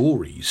of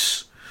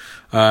stories.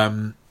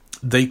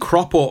 They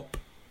crop up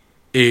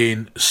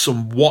in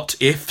some what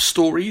if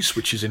stories,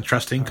 which is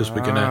interesting because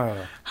we're going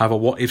to have a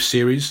what if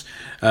series.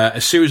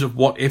 A series of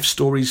what if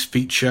stories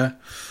feature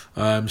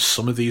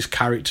some of these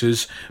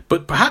characters,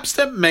 but perhaps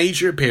their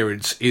major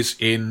appearance is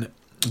in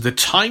the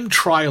Time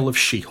Trial of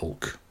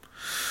She-Hulk,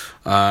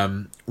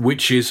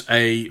 which is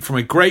from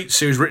a great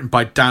series written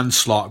by Dan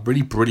Slott, a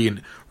really brilliant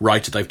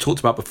writer they've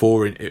talked about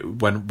before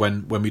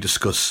when we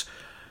discuss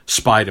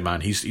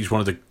Spider-Man. He's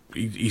one of the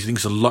he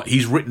thinks a lot.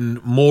 He's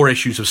written more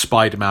issues of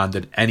Spider-Man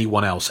than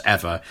anyone else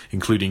ever,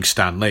 including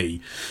Stan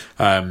Lee.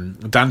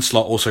 Dan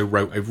Slott also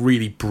wrote a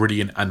really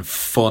brilliant and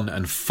fun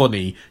and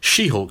funny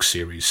She-Hulk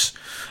series,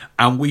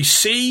 and we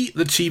see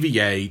the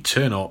TVA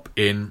turn up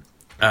in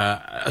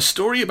a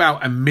story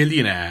about a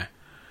millionaire.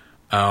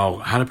 Oh,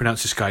 how to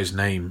pronounce this guy's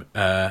name?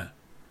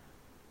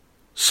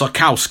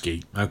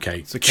 Sokowski.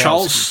 Okay,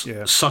 Charles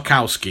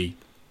Sokowski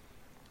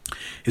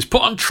is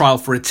put on trial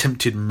for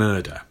attempted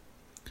murder.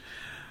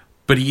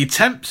 But he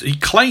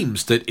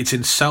claims that it's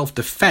in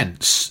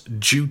self-defense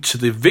due to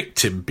the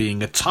victim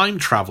being a time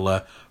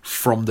traveler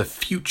from the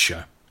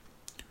future.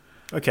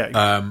 Okay.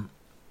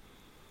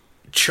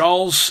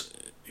 Charles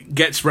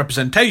gets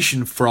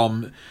representation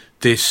from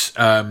this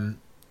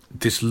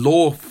this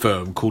law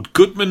firm called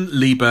Goodman,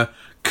 Lieber,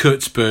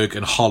 Kurtzberg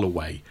and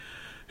Holloway,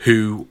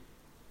 who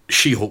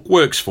She-Hulk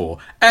works for.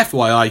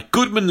 FYI,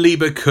 Goodman,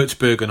 Lieber,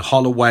 Kurtzberg and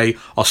Holloway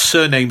are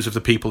surnames of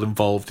the people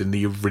involved in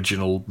the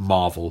original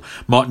Marvel.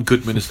 Martin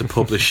Goodman is the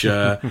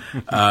publisher.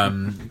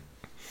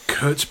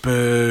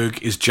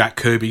 Kurtzberg is Jack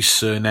Kirby's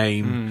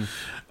surname.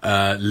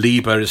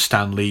 Lieber is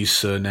Stan Lee's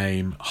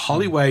surname.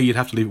 Holloway, you'd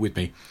have to leave it with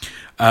me.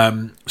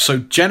 So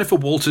Jennifer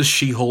Walters,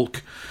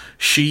 She-Hulk,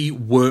 she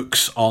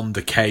works on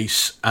the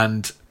case,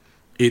 and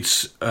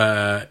it's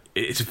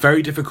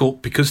very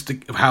difficult because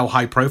of how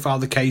high profile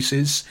the case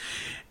is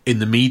in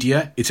the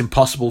media. It's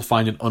impossible to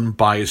find an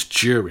unbiased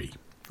jury.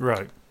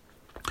 Right.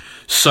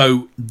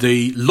 So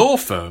the law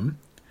firm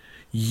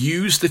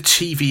used the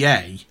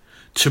TVA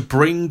to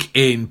bring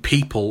in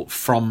people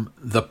from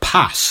the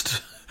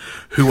past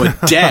who are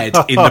dead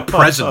in the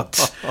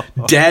present,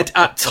 dead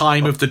at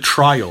time of the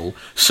trial,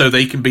 so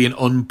they can be an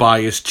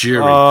unbiased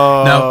jury.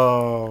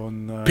 No.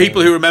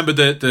 People who remember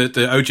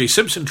the O.J.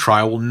 Simpson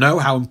trial will know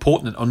how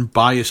important an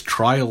unbiased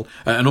trial,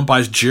 an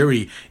unbiased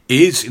jury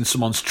is in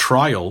someone's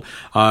trial.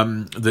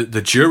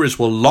 The jurors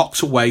were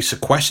locked away,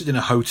 sequestered in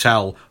a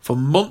hotel for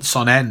months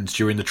on end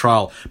during the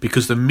trial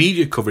because the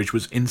media coverage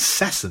was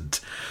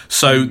incessant.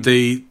 So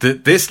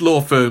this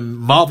law firm,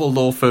 Marvel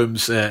law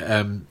firm's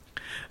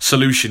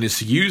solution is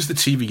to use the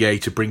TVA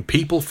to bring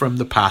people from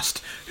the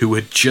past who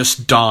had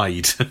just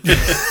died.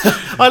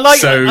 I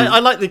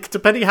like the,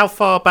 depending how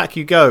far back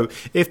you go,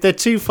 if they're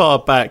too far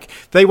back,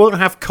 they won't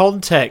have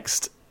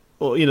context,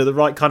 or the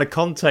right kind of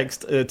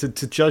context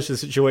to judge the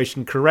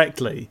situation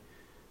correctly.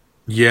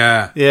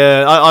 Yeah,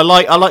 I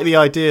like the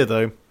idea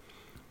though.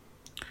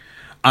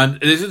 And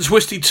it's a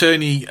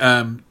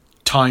twisty-turny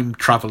time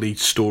travel-y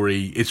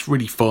story. It's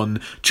really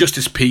fun.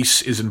 Justice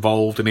Peace is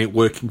involved in it,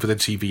 working for the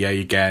TVA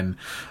again.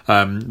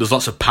 There's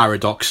lots of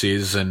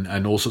paradoxes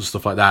and all sorts of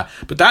stuff like that.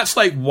 But that's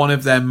like one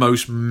of their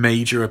most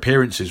major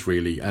appearances,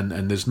 really.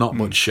 And there's not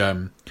much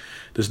a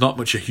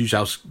huge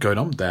else going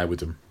on there with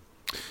them.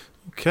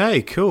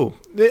 Okay, cool.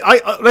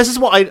 This is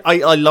what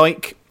I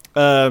like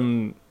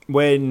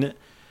when.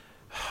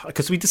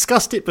 Because we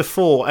discussed it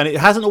before, and it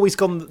hasn't always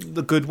gone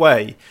the good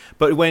way.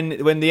 But when the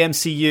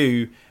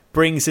MCU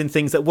brings in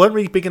things that weren't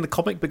really big in the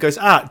comic, but goes,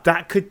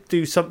 that could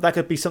be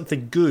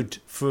something good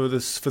for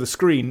the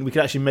screen. We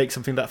could actually make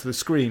something like that for the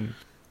screen.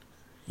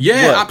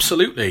 Yeah, work.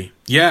 Absolutely.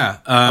 Yeah,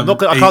 I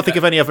can't think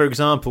of any other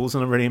examples,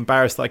 and I'm really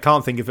embarrassed that I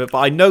can't think of it. But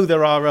I know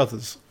there are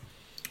others.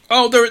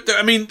 Oh,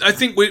 I mean, I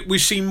think we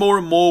see more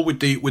and more with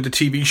the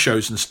TV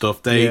shows and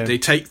stuff. They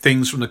take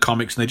things from the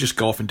comics and they just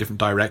go off in different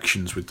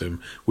directions with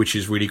them, which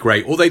is really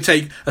great. Or they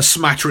take a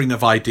smattering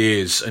of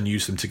ideas and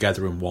use them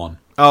together in one.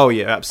 Oh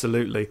yeah,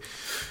 absolutely.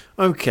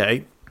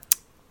 Okay,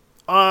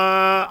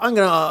 I'm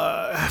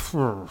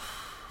gonna.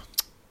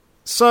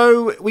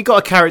 So we got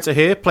a character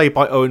here played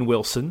by Owen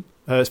Wilson.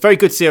 It's very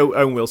good to see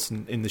Owen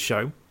Wilson in the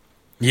show.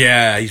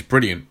 Yeah, he's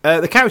brilliant.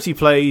 The character he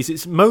plays,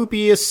 it's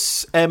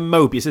Mobius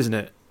Mobius, isn't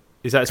it?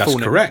 Is that his full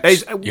name?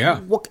 That's correct.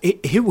 Yeah.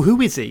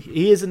 Who is he?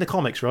 He is in the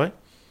comics, right?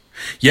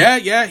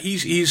 Yeah.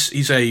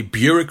 He's a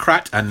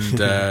bureaucrat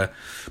and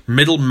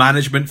middle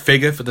management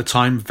figure for the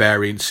Time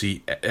Variance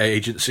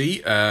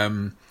Agency,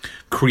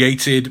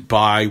 created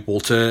by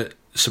Walter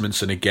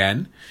Simonson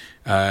again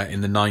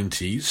in the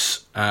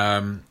 90s.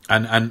 And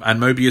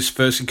Mobius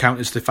first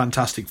encounters the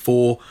Fantastic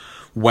Four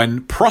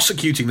when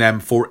prosecuting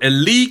them for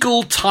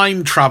illegal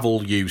time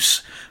travel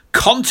use,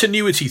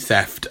 continuity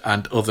theft,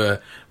 and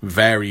other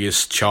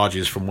various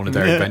charges from one of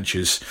their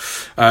adventures.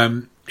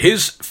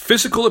 His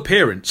physical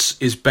appearance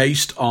is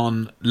based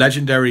on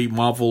legendary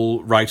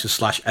Marvel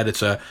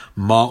writer/editor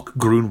Mark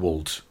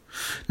Gruenwald.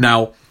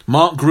 Now,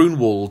 Mark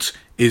Gruenwald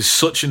is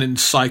such an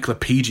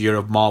encyclopedia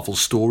of Marvel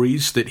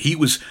stories that he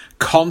was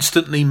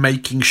constantly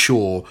making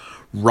sure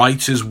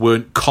writers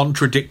weren't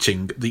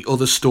contradicting the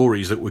other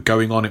stories that were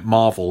going on at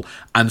Marvel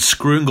and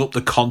screwing up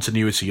the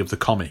continuity of the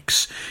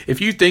comics. If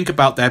you think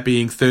about there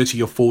being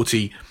 30 or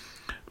 40,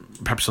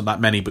 perhaps not that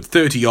many, but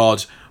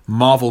 30-odd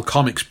Marvel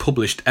comics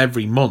published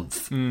every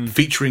month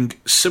featuring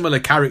similar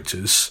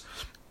characters,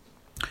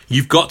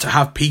 you've got to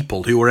have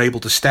people who are able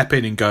to step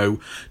in and go,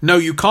 no,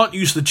 you can't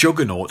use the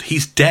Juggernaut,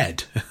 he's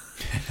dead.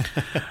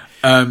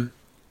 And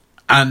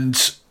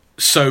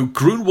so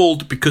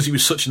Gruenwald, because he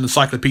was such an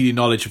encyclopedia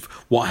knowledge of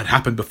what had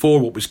happened before,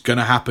 what was going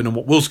to happen and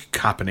what was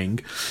happening,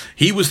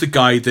 he was the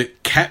guy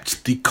that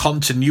kept the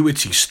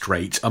continuity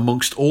straight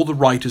amongst all the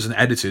writers and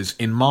editors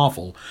in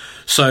Marvel.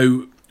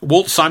 So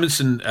Walt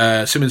Simonson,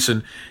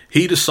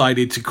 he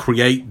decided to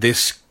create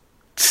this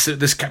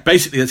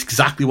basically that's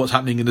exactly what's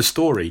happening in the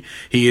story.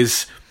 He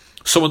is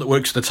someone that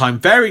works for the Time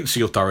Variance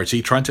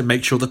Authority, trying to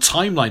make sure the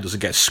timeline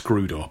doesn't get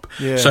screwed up.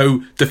 Yeah.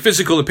 So the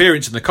physical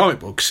appearance in the comic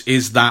books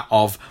is that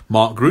of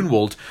Mark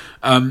Gruenwald,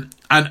 and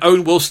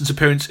Owen Wilson's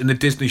appearance in the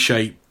Disney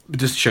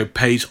show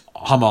pays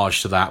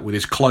homage to that with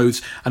his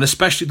clothes and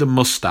especially the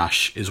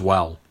mustache as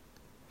well.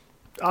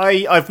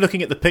 I'm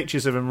looking at the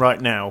pictures of him right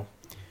now,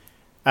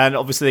 and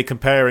obviously they're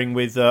comparing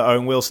with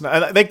Owen Wilson,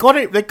 and they got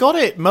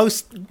it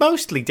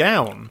mostly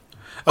down.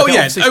 Owen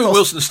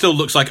Wilson still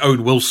looks like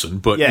Owen Wilson,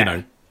 but you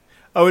know.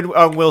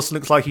 Owen Wilson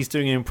looks like he's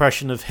doing an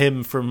impression of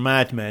him from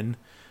Mad Men.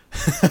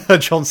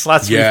 John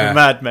Slattery from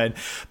Mad Men.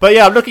 But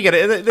yeah, I'm looking at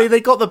it. They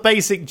got the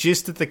basic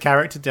gist of the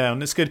character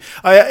down. It's good.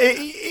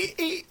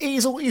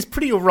 He's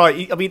pretty all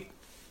right. I mean,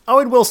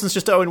 Owen Wilson's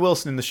just Owen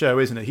Wilson in the show,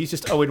 isn't it? He's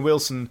just Owen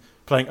Wilson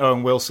playing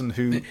Owen Wilson,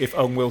 who, if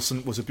Owen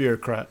Wilson was a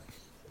bureaucrat.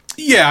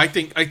 Yeah, I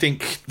think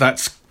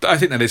that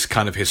is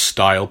kind of his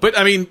style. But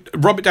I mean,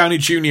 Robert Downey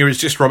Jr. is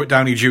just Robert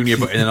Downey Jr.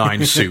 but in an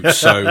iron suit.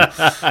 So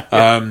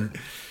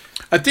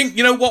I think,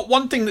 you know what,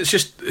 one thing that's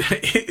just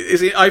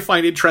I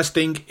find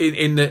interesting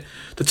in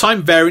the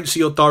time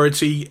variancy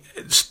authority,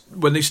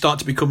 when they start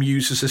to become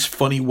used as this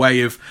funny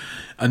way of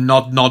a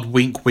nod,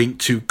 wink, wink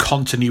to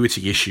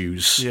continuity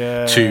issues,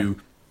 to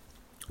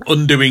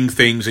undoing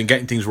things and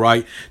getting things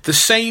right. The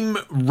same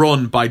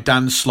run by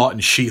Dan Slott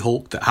and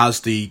She-Hulk that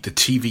has the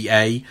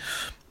TVA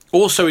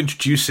also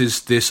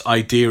introduces this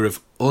idea of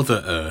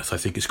Other Earth, I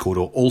think it's called,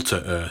 or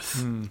Alter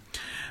Earth.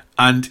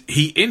 And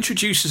he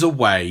introduces a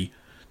way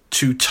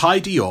to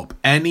tidy up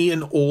any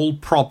and all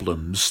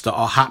problems that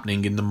are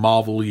happening in the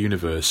Marvel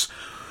universe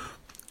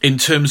in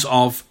terms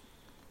of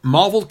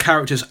Marvel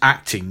characters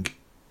acting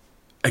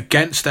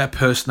against their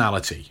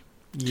personality.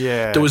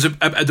 Yeah. There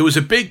was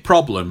a big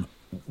problem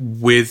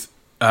with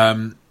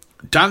Dan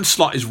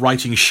Slott is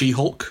writing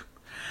She-Hulk,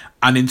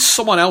 and in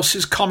someone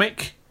else's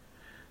comic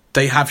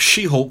they have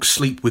She-Hulk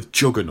sleep with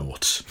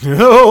Juggernaut.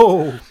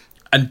 Oh.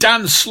 And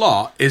Dan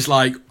Slott is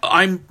like,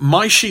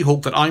 my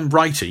She-Hulk that I'm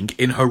writing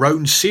in her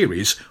own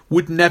series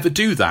would never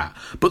do that.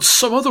 But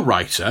some other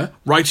writer,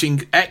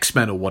 writing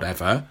X-Men or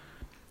whatever,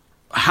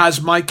 has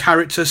my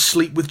character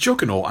sleep with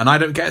Juggernaut, and I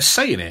don't get a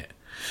say in it.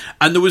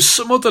 And there was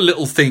some other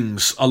little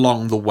things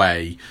along the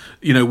way,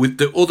 you know, with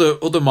the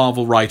other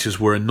Marvel writers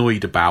were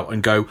annoyed about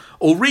and go,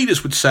 or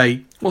readers would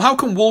say, well, how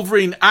come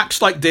Wolverine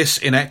acts like this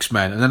in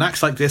X-Men and then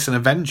acts like this in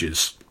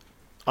Avengers?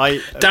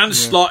 Dan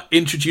Slott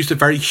introduced a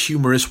very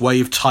humorous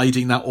way of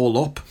tidying that all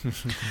up.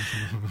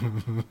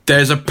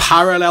 There's a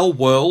parallel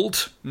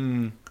world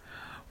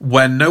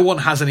where no one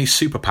has any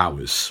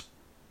superpowers.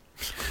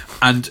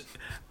 And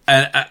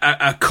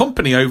a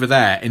company over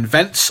there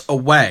invents a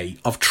way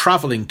of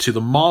travelling to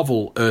the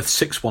Marvel Earth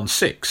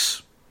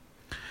 616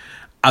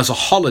 as a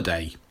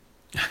holiday.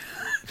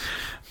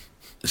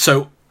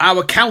 So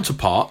our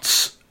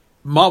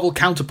Marvel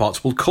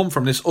counterparts will come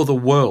from this other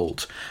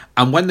world,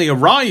 and when they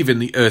arrive in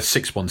the Earth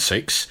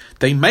 616,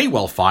 they may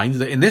well find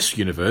that in this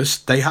universe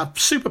they have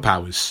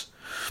superpowers.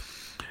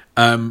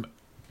 And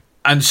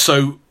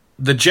so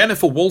the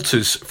Jennifer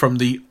Walters from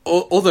the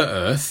other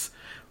Earth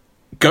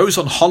goes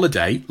on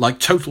holiday, like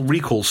Total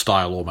Recall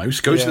style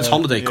almost, goes to this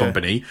holiday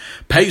company,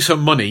 pays her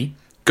money,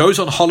 goes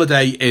on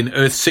holiday in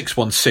Earth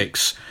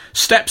 616,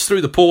 steps through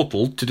the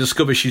portal to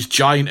discover she's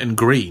giant and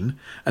green,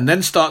 and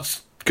then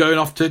starts going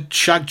off to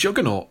shag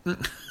Juggernaut.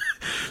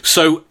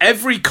 So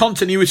every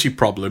continuity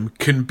problem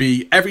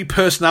every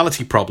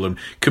personality problem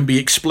can be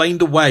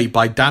explained away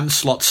by Dan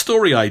Slott's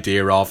story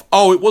idea of,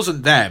 it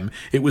wasn't them,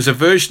 it was a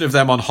version of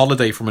them on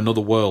holiday from another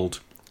world.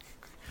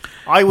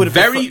 I would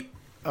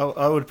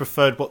have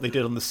preferred what they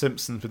did on The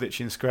Simpsons with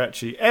Itchy and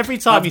Scratchy. Every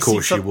time you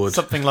see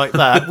something like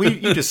that,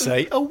 you just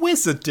say, a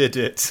wizard did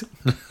it.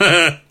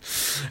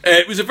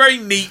 It was a very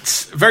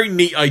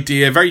neat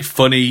idea, very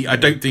funny. I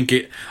don't think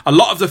a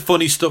lot of the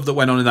funny stuff that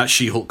went on in that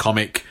She-Hulk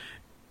comic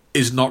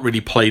is not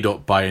really played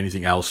up by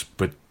anything else,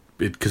 but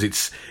because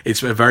it's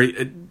a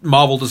very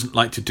Marvel doesn't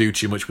like to do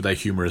too much with their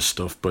humorous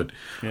stuff, but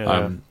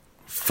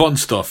fun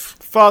stuff.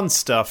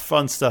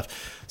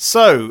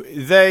 So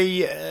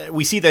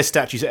we see their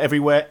statues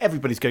everywhere.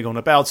 Everybody's going on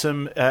about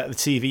them at the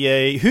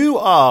TVA. Who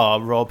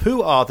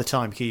are the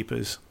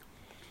Timekeepers?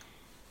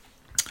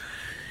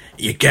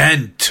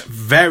 Again,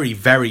 very,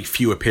 very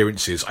few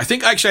appearances. I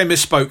think actually I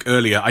misspoke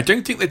earlier. I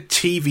don't think the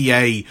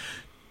TVA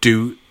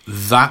do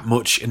that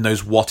much in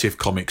those What If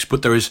comics,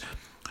 but there is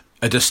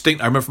a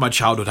distinct... I remember from my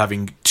childhood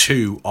having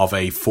 2 of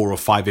a 4 or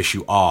 5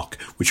 issue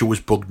arc, which always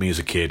bugged me as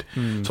a kid.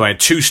 So I had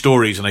 2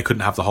 stories and I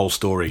couldn't have the whole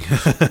story.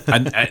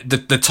 And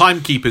the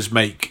Timekeepers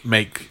make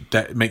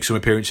some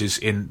appearances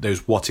in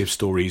those What If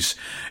stories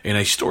in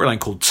a storyline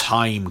called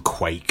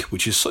Timequake,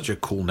 which is such a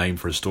cool name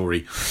for a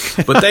story.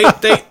 But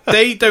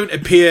they don't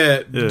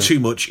appear too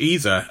much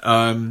either.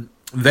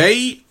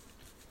 They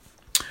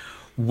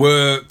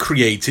were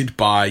created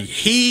by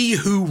He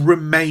Who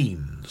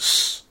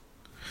Remains.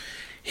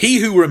 He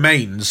Who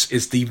Remains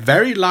is the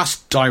very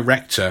last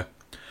director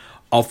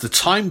of the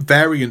Time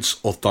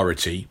Variance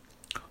Authority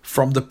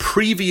from the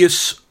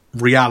previous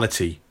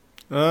reality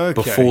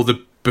before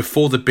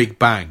the Big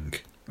Bang.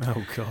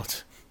 Oh, God.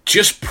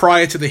 Just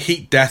prior to the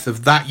heat death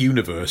of that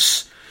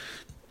universe,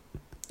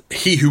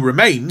 He Who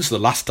Remains, the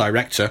last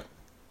director,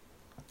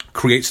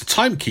 creates the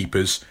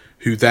Timekeepers,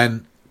 who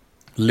then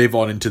live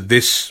on into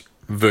this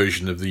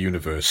version of the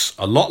universe.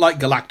 A lot like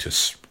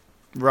Galactus.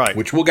 Right.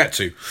 Which we'll get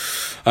to.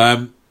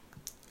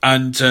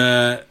 And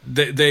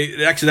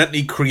they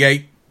accidentally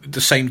create at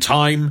the same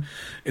time,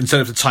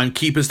 instead of the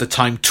Timekeepers, the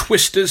Time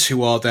Twisters,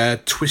 who are their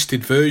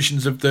twisted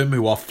versions of them,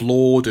 who are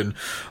flawed and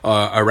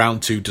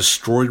around to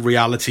destroy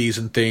realities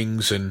and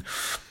things. And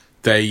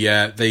They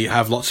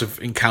have lots of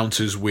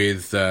encounters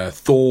with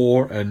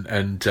Thor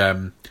and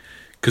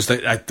because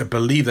I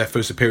believe their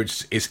first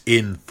appearance is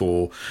in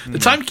Thor. The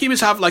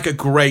Timekeepers have like a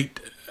great.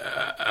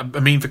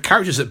 For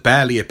characters that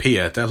barely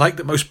appear, they're like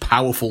the most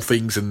powerful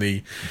things in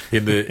the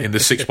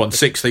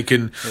 616. They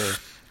can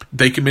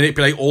they can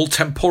manipulate all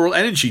temporal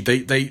energy.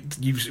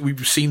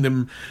 We've seen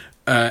them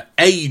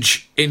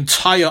age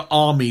entire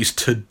armies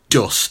to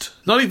dust,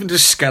 not even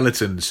just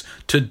skeletons,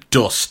 to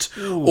dust.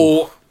 Ooh.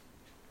 Or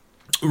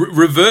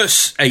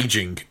reverse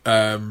aging.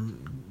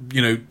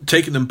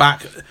 Taking them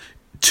back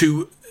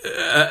to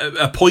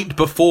a point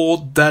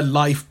before their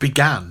life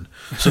began,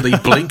 so they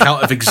blink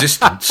out of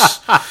existence.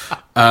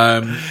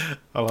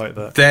 I like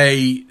that.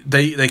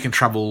 They can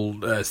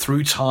travel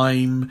through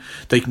time.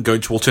 They can go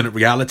into alternate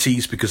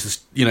realities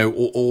because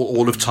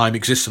all of time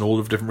exists in all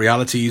of different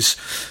realities.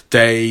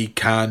 They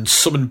can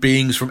summon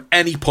beings from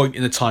any point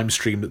in the time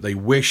stream that they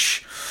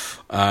wish,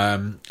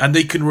 and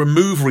they can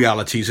remove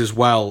realities as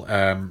well,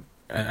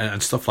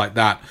 and stuff like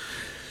that.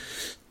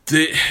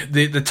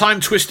 The Time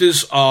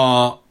Twisters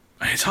are.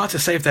 It's hard to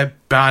say if they're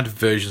bad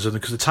versions of them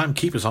because the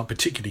Timekeepers aren't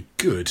particularly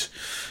good.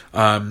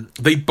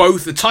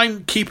 The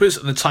Timekeepers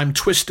and the Time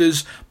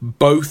Twisters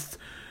both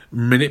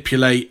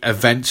manipulate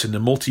events in the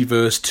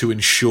multiverse to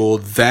ensure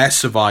their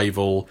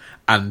survival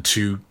and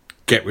to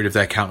get rid of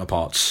their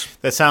counterparts.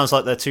 That sounds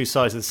like they're two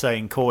sides of the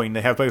same coin.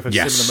 They have both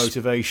similar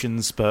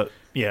motivations, but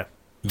yeah.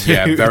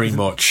 Yeah, very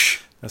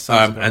much. That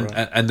sounds about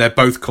right. And they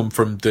both come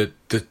from the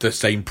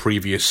same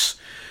previous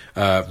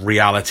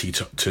reality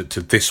to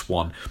this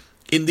one.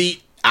 In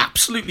the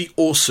absolutely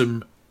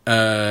awesome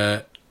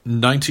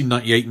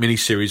 1998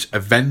 miniseries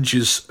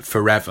Avengers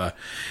Forever,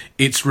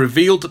 it's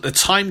revealed that the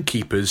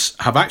Timekeepers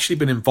have actually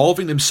been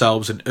involving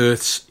themselves in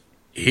Earth's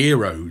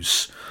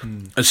heroes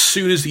as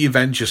soon as the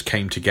Avengers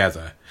came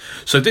together.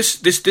 So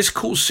this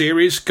cool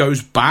series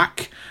goes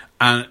back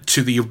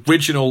to the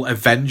original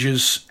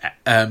Avengers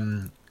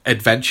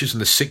adventures in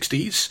the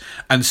 60s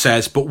and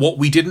says, but what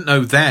we didn't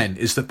know then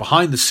is that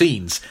behind the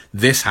scenes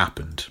this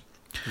happened.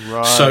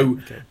 Right. So,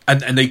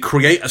 and they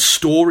create a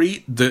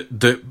story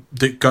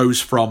that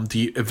goes from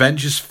the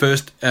Avengers'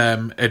 first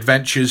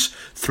adventures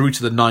through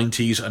to the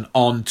 90s and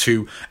on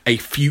to a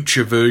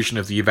future version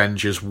of the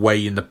Avengers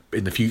way in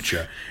the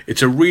future.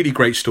 It's a really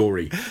great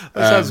story.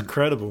 That sounds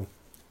incredible.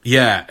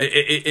 Yeah,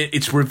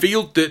 it's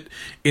revealed that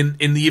in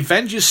the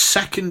Avengers'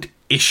 second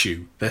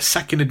issue, their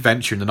second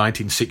adventure in the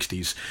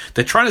 1960s,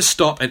 they're trying to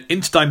stop an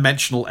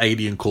interdimensional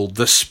alien called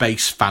the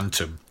Space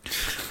Phantom,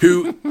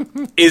 who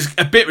is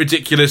a bit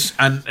ridiculous,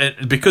 and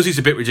because he's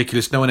a bit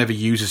ridiculous, no one ever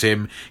uses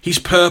him. He's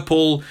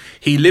purple,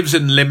 he lives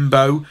in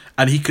limbo,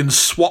 and he can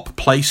swap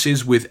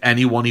places with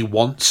anyone he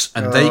wants,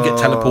 and they get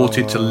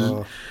teleported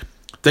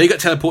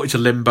to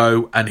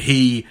limbo, and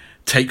he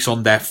takes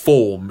on their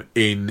form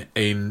in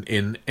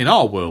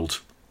our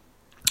world.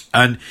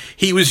 And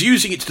he was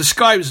using it to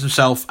disguise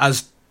himself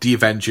as the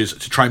Avengers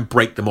to try and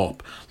break them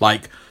up.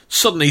 Like,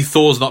 suddenly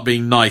Thor's not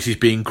being nice, he's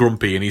being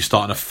grumpy, and he's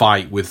starting a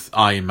fight with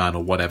Iron Man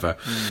or whatever.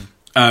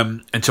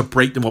 And to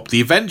break them up.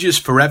 The Avengers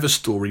Forever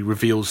story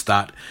reveals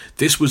that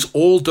this was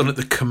all done at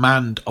the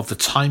command of the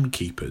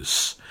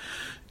Timekeepers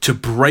to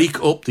break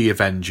up the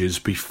Avengers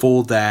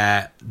before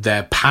their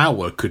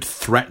power could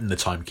threaten the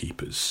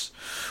Timekeepers.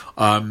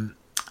 And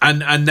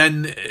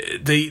then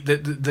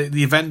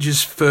the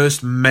Avengers'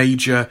 first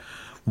major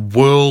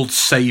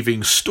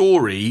world-saving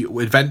story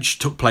adventure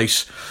took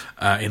place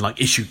in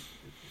like issue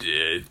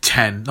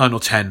 9 or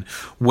 10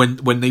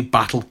 when they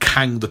battle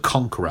Kang the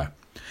Conqueror.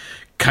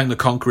 Kang the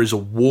Conqueror is a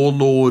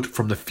warlord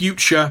from the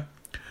future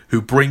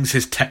who brings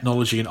his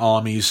technology and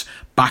armies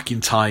back in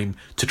time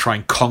to try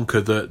and conquer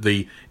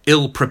the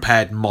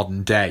ill-prepared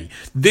modern day.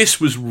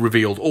 This was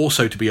revealed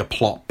also to be a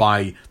plot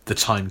by the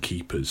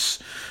Timekeepers.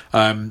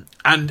 And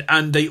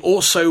they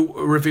also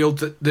revealed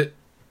that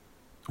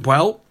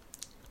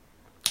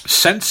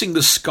sensing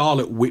the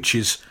Scarlet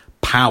Witch's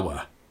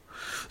power,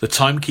 the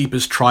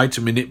Timekeepers tried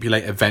to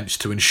manipulate events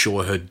to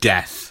ensure her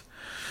death.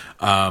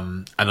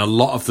 And a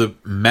lot of the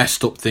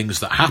messed up things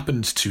that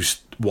happened to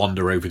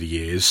Wanda over the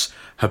years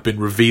have been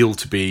revealed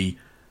to be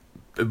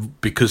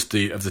because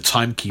of the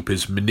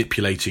Timekeepers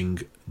manipulating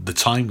the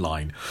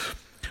timeline.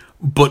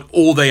 But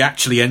all they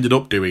actually ended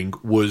up doing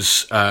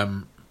was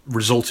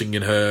resulting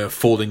in her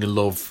falling in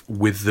love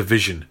with the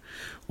Vision,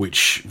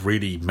 which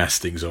really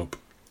messed things up.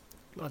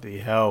 Bloody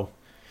hell.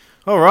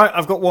 All right,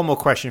 I've got one more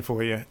question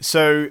for you.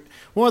 So,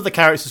 one of the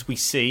characters we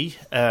see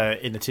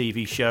in the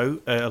TV show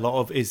a lot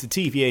of is the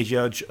TVA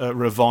judge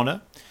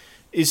Ravonna.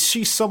 Is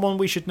she someone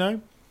we should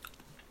know?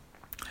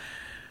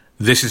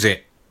 This is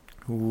it.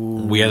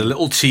 Ooh. We had a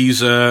little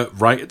teaser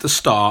right at the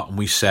start, and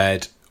we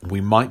said we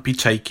might be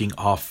taking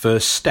our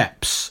first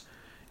steps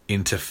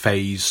into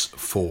Phase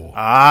 4.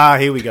 Ah,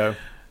 here we go.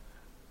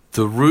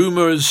 The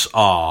rumours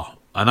are,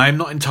 and I'm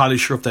not entirely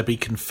sure if they'll be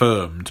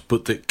confirmed,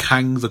 but that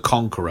Kang the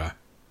Conqueror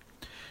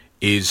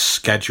is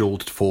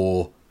scheduled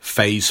for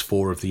Phase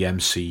 4 of the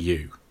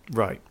MCU.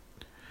 Right.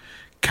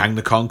 Kang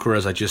the Conqueror,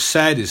 as I just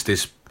said, is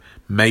this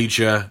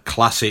major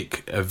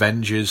classic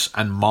Avengers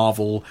and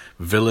Marvel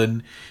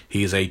villain.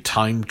 He is a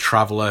time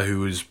traveler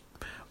who is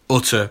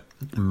utter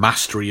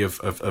mastery of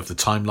the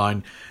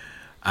timeline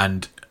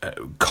and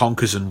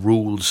conquers and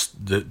rules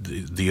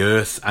the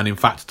Earth and, in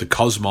fact, the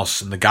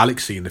cosmos and the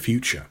galaxy in the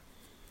future.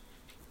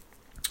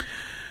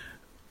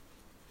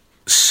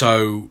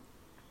 So,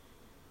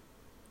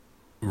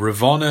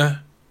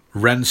 Ravonna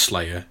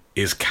Renslayer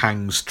is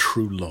Kang's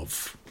true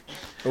love.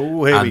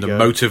 Oh, here we go. And the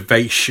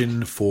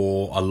motivation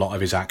for a lot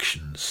of his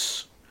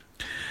actions.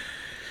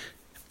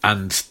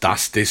 And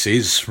this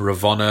is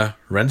Ravonna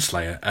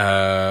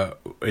Renslayer.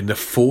 In the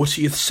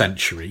 40th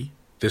century,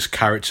 this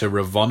character,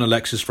 Ravonna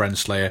Alexis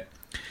Renslayer,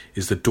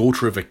 is the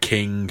daughter of a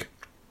king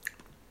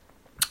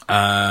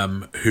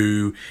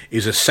who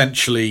is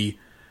essentially...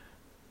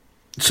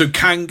 So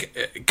Kang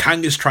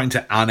is trying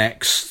to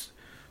annex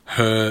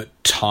her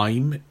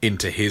time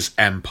into his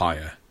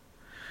empire.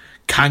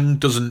 Kang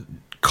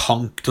doesn't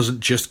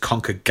just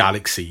conquer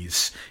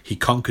galaxies. He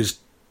conquers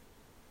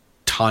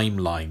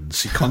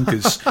timelines. He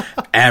conquers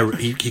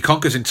he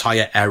conquers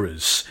entire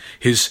eras.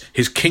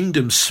 His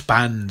kingdom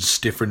spans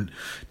different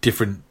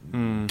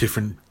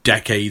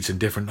decades and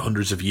different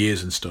hundreds of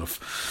years and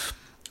stuff.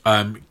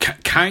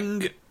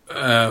 Kang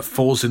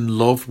falls in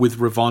love with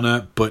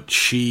Ravonna, but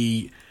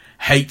she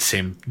hates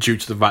him due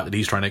to the fact that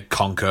he's trying to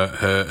conquer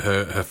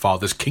her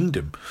father's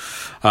kingdom.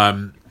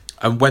 And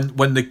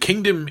when the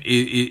kingdom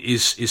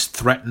is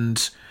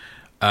threatened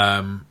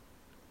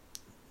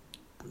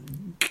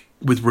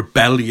with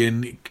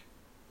rebellion,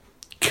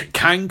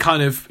 Kang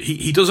kind of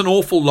he does an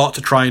awful lot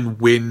to try and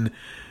win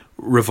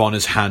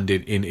Ravonna's hand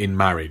in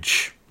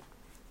marriage.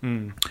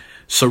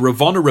 So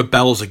Ravonna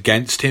rebels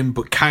against him,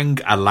 but Kang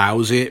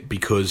allows it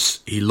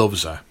because he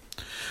loves her.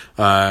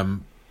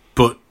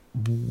 But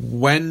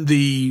when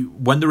the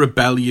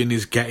rebellion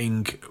is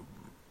getting,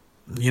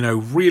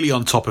 really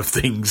on top of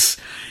things,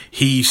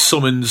 he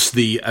summons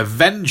the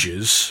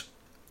Avengers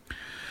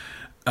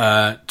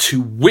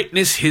to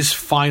witness his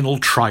final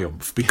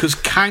triumph, because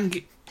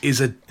Kang is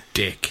a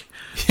dick.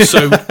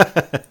 So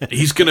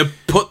he's going to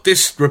put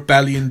this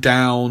rebellion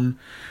down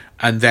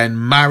and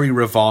then marry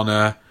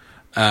Ravonna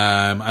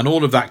and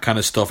all of that kind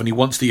of stuff, and he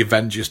wants the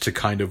Avengers to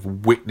kind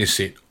of witness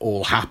it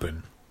all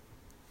happen.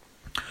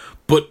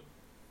 But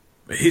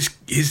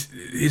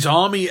his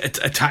army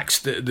attacks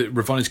the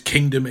Ravonna's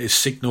kingdom at his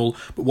signal,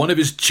 but one of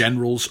his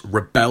generals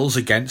rebels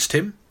against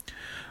him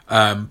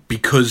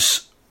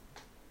because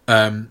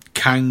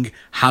Kang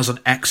hasn't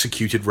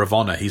executed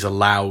Ravonna. He's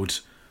allowed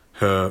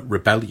her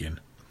rebellion,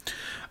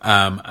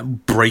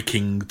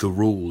 breaking the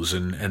rules,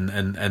 and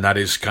that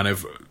is kind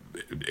of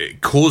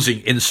causing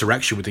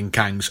insurrection within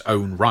Kang's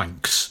own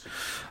ranks.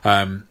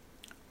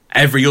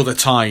 Every other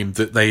time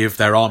that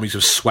their armies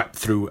have swept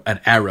through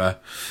an era,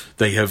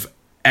 they have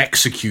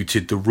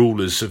executed the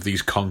rulers of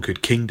these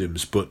conquered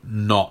kingdoms, but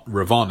not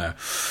Ravonna.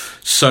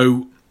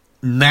 So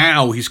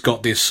now he's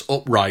got this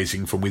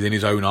uprising from within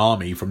his own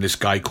army from this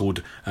guy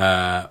called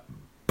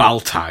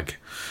Baltag.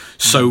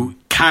 So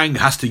Kang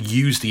has to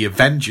use the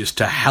Avengers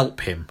to help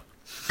him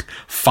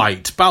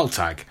fight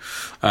Baltag.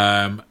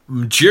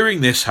 During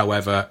this,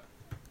 however,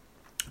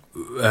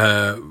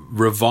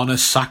 Ravonna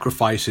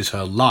sacrifices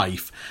her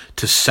life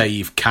to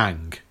save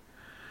Kang.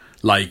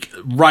 Like,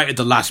 right at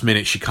the last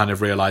minute, she kind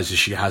of realizes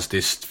she has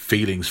this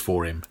feelings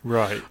for him.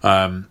 Right.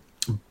 And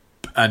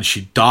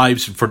she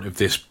dives in front of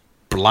this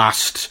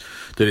blast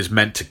that is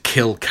meant to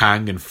kill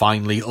Kang and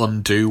finally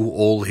undo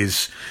all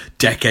his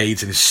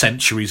decades and his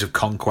centuries of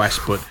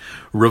conquest. But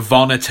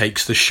Ravonna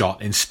takes the shot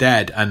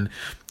instead, and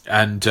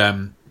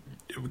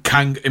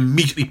Kang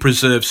immediately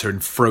preserves her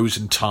in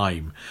frozen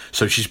time.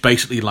 So she's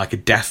basically like a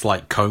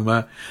death-like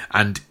coma,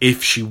 and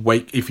if he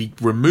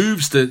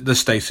removes the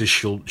stasis,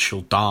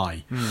 she'll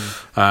die.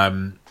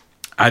 And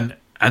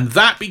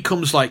that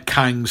becomes like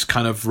Kang's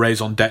kind of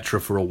raison d'etre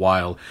for a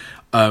while.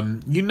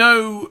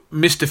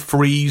 Mr.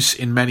 Freeze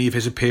in many of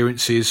his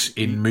appearances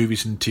in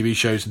movies and TV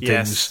shows and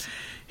things. Yes.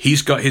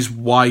 He's got his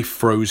wife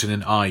frozen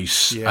in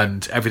ice,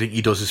 and everything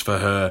he does is for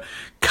her.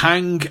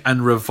 Kang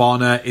and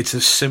Ravonna, it's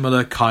a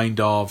similar kind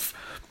of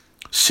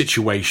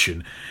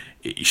situation.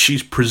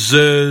 She's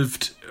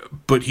preserved,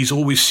 but he's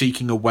always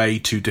seeking a way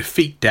to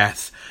defeat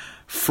death,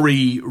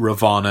 free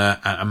Ravonna,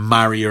 and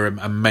marry her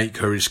and make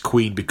her his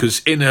queen,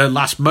 because in her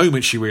last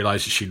moment she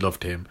realizes she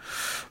loved him.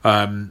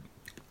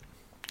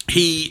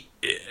 He,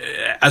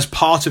 as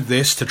part of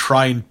this, to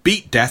try and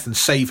beat death and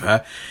save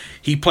her,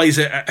 he plays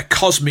a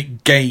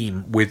cosmic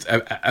game with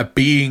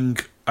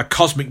a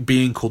cosmic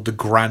being called the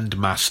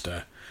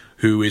Grandmaster,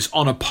 who is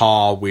on a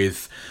par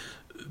with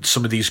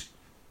some of these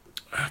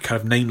kind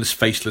of nameless,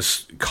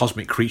 faceless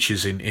cosmic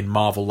creatures in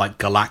Marvel, like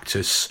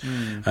Galactus,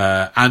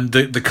 and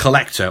the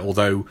Collector.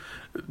 Although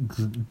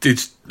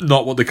it's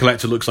not what the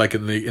Collector looks like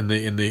in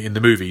the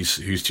movies,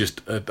 who's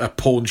just a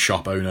pawn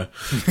shop owner.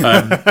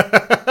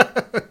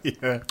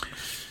 Yeah.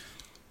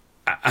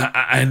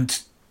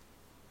 And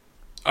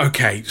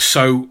okay,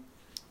 so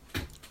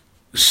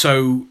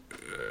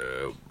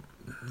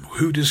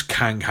who does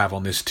Kang have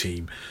on this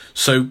team?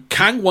 So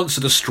Kang wants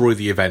to destroy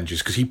the Avengers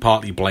because he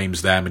partly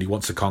blames them and he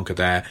wants to conquer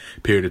their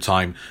period of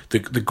time. The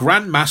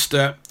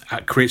Grandmaster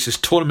creates this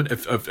tournament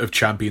of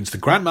champions. The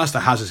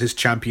Grandmaster has as his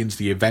champions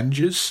the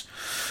Avengers,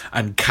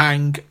 and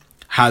Kang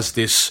has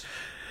this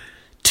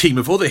team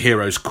of other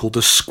heroes called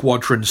the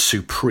Squadron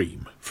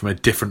Supreme from a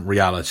different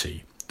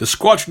reality. The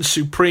Squadron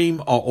Supreme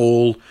are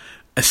all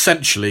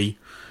essentially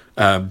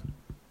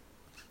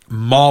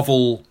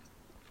Marvel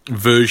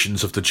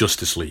versions of the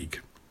Justice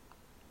League.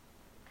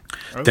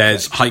 Okay.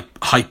 There's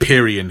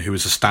Hyperion, who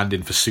is a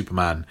stand-in for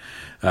Superman.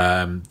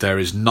 There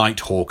is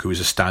Nighthawk, who is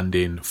a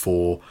stand-in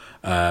for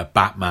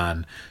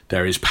Batman.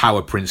 There is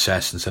Power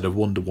Princess instead of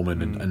Wonder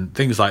Woman, and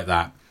things like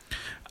that.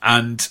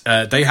 And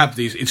they have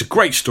these. It's a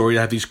great story.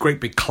 They have these great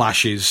big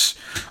clashes,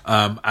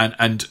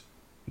 and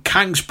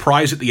Kang's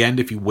prize at the end,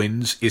 if he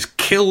wins, is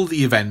kill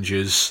the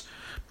Avengers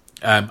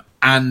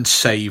and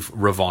save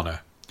Ravonna.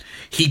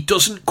 He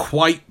doesn't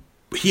quite.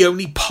 He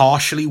only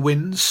partially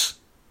wins.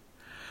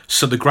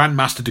 So the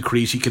Grandmaster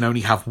decrees he can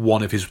only have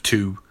one of his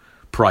two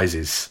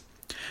prizes.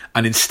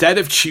 And instead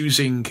of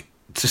choosing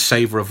to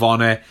save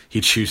Ravonna,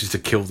 he chooses to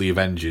kill the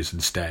Avengers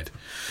instead.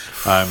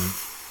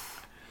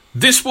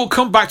 This will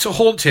come back to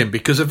haunt him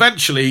because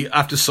eventually,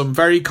 after some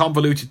very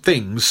convoluted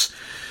things,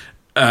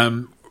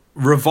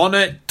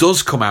 Ravonna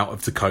does come out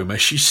of the coma.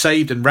 She's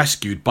saved and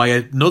rescued by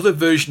another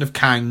version of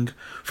Kang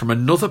from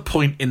another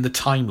point in the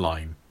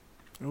timeline.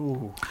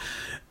 Ooh.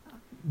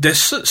 There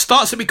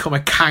starts to become a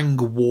Kang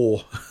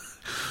war.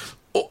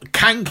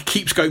 Kang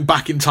keeps going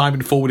back in time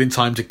and forward in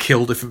time to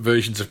kill different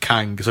versions of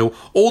Kang. So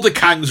all the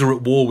Kangs are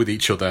at war with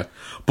each other.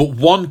 But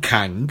one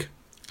Kang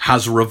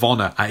has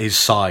Ravonna at his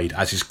side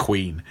as his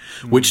queen,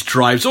 which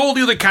drives all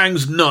the other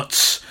Kangs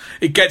nuts.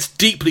 It gets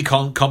deeply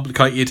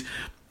complicated.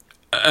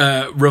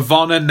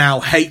 Ravonna now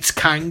hates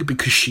Kang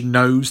because she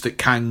knows that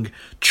Kang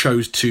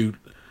chose to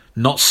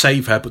not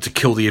save her but to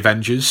kill the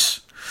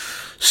Avengers.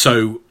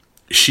 So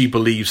she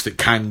believes that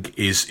Kang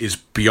is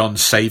beyond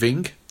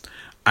saving,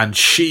 and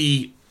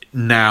she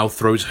now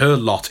throws her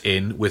lot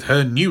in with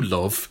her new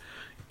love,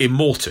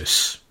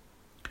 Immortus.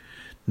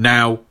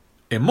 Now,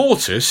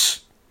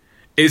 Immortus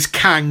is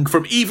Kang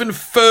from even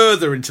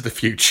further into the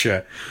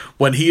future,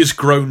 when he has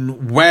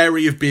grown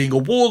wary of being a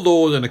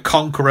warlord and a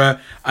conqueror,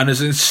 and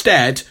has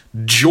instead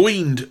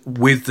joined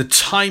with the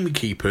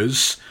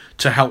Timekeepers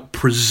to help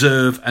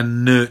preserve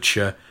and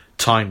nurture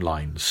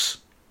timelines.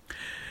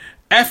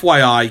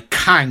 FYI,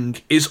 Kang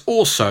is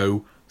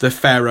also the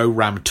Pharaoh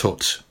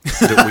Ramtut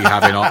that we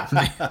have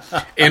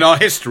in our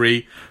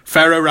history.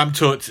 Pharaoh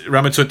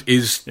Ramatut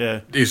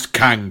is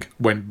Kang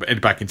when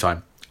back in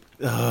time.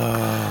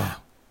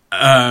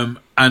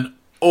 And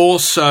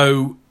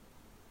also,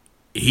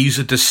 he's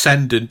a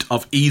descendant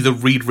of either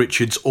Reed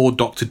Richards or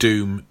Doctor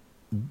Doom.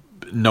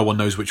 No one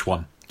knows which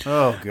one.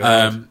 Oh,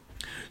 God.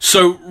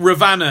 So,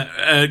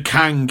 Ravonna,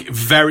 Kang,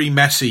 very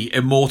messy.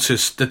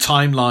 Immortus, the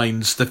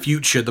timelines, the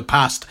future, the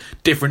past,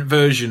 different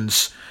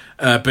versions,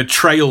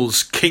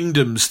 betrayals,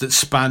 kingdoms that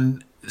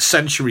span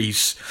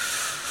centuries.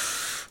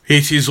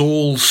 It is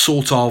all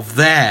sort of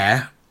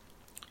there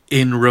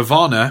in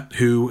Ravonna,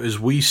 who, as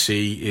we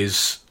see,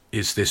 is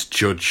this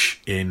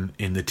judge in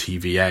the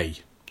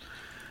TVA.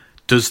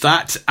 Does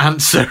that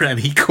answer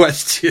any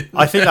question?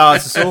 I think that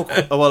answers all.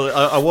 Well,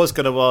 I was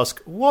going to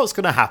ask what's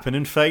going to happen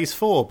in Phase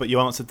 4, but you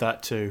answered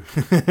that too.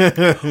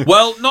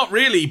 Well, not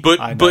really,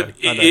 but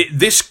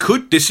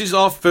this is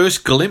our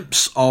first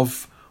glimpse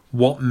of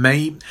what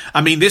may. I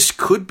mean, this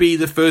could be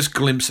the first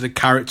glimpse of a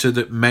character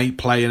that may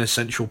play an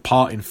essential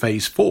part in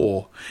Phase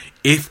 4.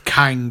 If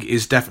Kang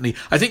is definitely,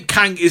 I think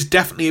Kang is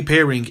definitely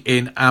appearing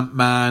in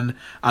Ant-Man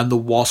and the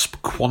Wasp: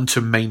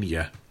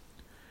 Quantumania.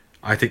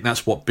 I think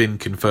that's what's been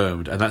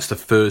confirmed, and that's the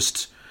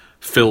first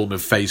film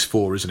of Phase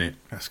 4, isn't it?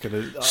 That's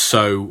gonna.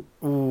 So,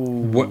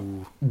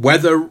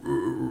 whether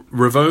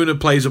Ravonna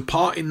plays a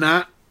part in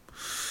that,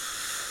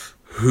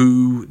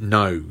 who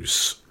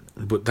knows?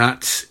 But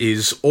that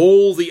is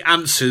all the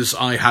answers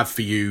I have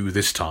for you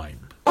this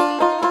time.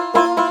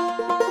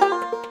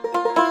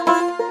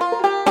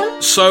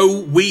 So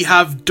we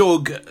have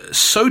dug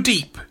so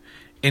deep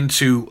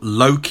into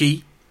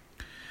Loki,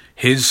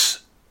 his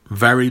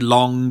very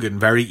long and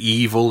very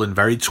evil and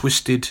very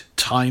twisted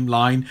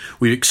timeline.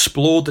 We've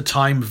explored the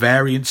time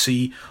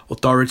variancy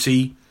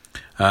authority.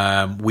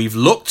 We've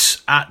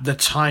looked at the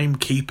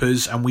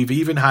Timekeepers, and we've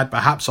even had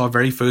perhaps our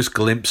very first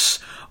glimpse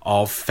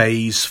of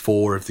Phase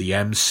 4 of the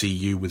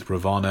MCU with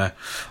Ravonna.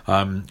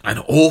 An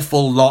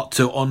awful lot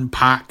to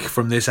unpack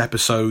from this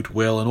episode,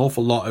 Will. An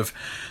awful lot of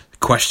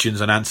questions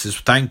and answers.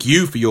 Thank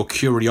you for your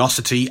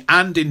curiosity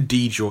and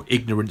indeed your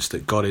ignorance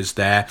that God is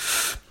there.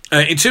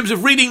 In terms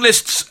of reading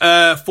lists,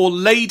 for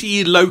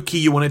Lady Loki,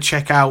 you want to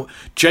check out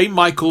J.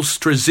 Michael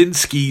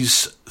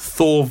Straczynski's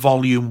Thor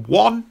Volume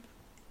 1.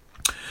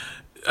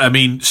 I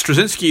mean,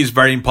 Straczynski is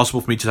very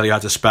impossible for me to tell you how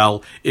to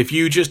spell. If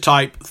you just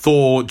type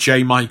Thor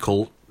J.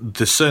 Michael,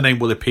 the surname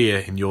will appear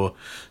in your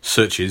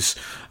searches.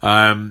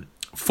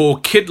 For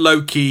Kid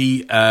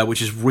Loki,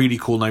 which is really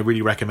cool, and I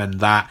really recommend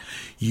that,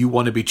 you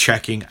want to be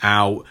checking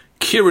out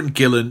Kieran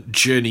Gillen,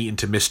 Journey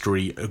into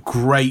Mystery. A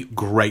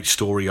great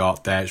story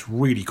art there. It's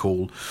really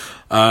cool.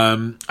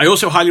 I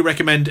also highly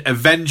recommend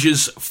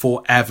Avengers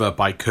Forever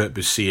by Kurt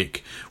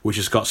Busiek, which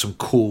has got some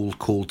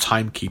cool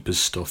Timekeepers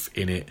stuff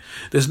in it.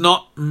 There's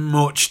not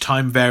much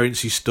time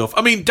variancy stuff.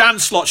 I mean, Dan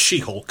Slott's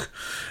She-Hulk,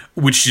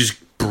 which is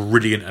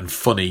brilliant and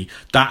funny,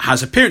 that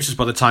has appearances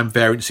by the Time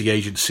Variancy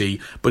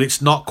Agency, but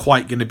it's not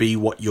quite going to be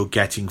what you're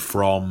getting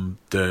from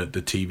the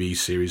TV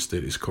series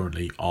that is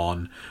currently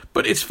on.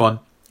 But it's fun.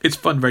 It's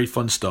fun, very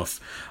fun stuff.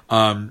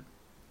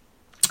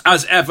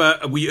 As ever,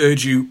 we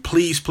urge you,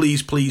 please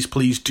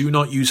do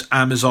not use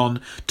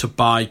Amazon to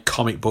buy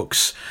comic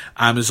books.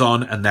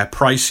 Amazon and their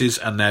prices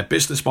and their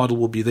business model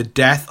will be the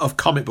death of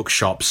comic book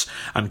shops.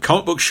 And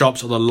comic book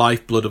shops are the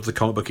lifeblood of the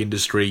comic book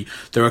industry.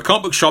 There are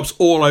comic book shops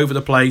all over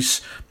the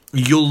place.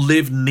 You'll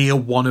live near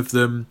one of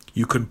them.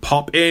 You can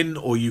pop in,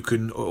 or you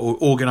can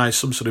organise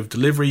some sort of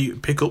delivery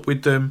pickup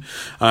with them.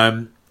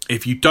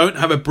 If you don't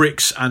have a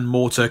bricks and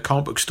mortar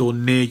comic book store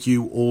near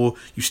you, or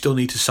you still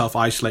need to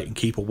self-isolate and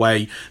keep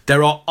away,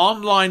 there are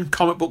online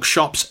comic book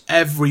shops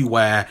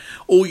everywhere.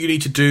 All you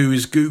need to do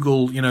is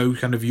Google,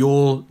 kind of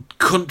your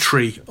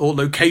country or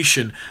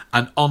location,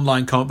 an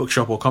online comic book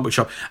shop or comic book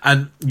shop,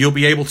 and you'll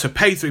be able to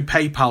pay through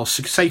PayPal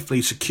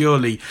safely,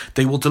 securely.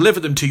 They will deliver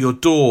them to your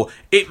door.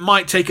 It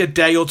might take a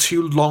day or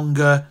two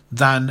longer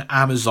than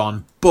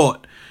Amazon,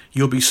 but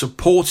you'll be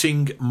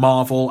supporting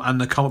Marvel and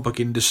the comic book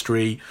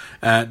industry,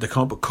 the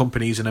comic book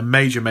companies in a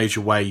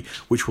major way,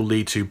 which will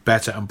lead to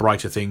better and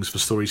brighter things for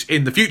stories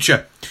in the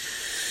future.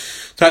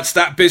 That's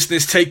that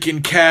business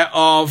taken care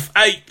of.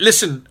 Hey,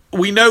 listen,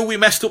 we know we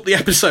messed up the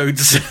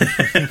episodes.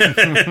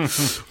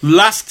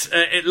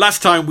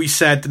 Last time we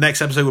said the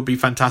next episode would be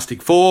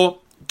Fantastic Four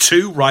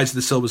 2, Rise of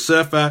the Silver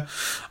Surfer,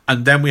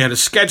 and then we had a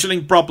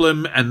scheduling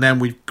problem, and then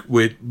we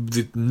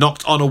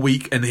knocked on a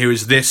week, and here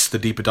is this, the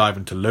deeper dive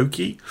into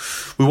Loki.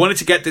 We wanted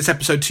to get this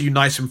episode to you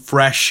nice and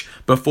fresh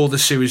before the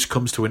series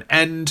comes to an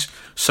end,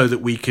 so that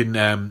we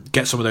can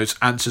get some of those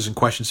answers and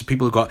questions to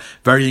people who've got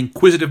very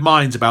inquisitive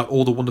minds about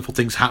all the wonderful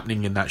things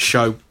happening in that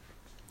show.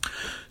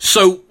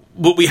 So,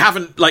 but we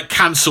haven't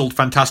cancelled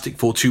Fantastic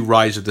Four 2,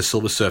 Rise of the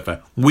Silver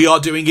Surfer. We are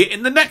doing it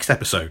in the next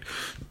episode.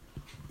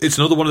 It's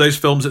another one of those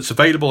films that's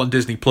available on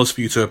Disney Plus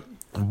for you to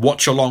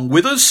watch along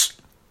with us.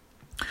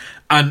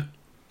 And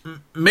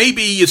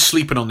maybe you're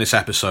sleeping on this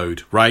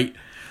episode, right?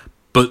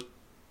 But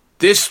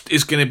this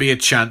is going to be a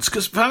chance,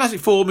 because Fantastic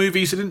Four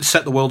movies, they didn't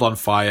set the world on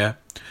fire,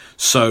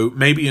 so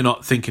maybe you're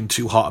not thinking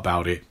too hot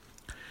about it.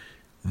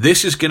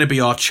 This is going to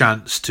be our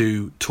chance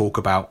to talk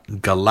about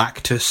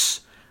Galactus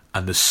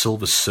and the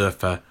Silver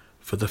Surfer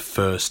for the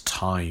first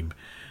time.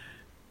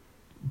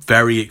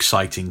 Very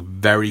exciting,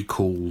 very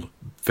cool,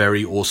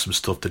 very awesome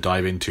stuff to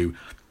dive into.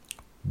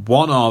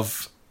 One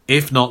of,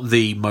 if not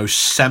the most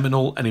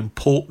seminal and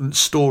important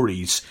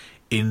stories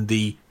in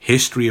the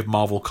history of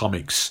Marvel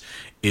Comics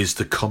is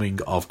the coming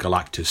of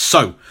Galactus.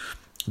 So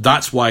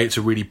that's why it's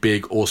a really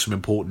big, awesome,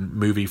 important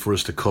movie for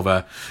us to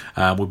cover.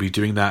 We'll be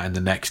doing that in the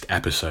next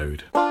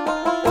episode.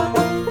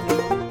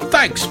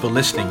 Thanks for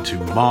listening to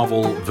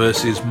Marvel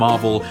vs.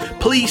 Marvel.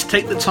 Please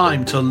take the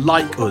time to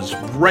like us,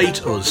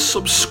 rate us,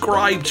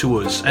 subscribe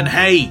to us, and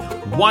hey,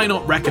 why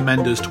not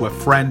recommend us to a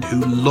friend who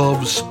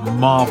loves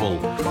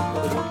Marvel?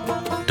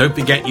 Don't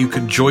forget you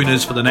can join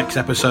us for the next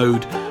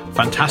episode,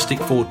 Fantastic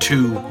Four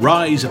 2,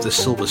 Rise of the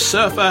Silver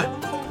Surfer,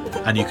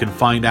 and you can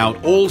find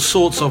out all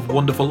sorts of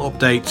wonderful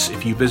updates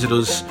if you visit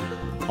us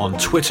on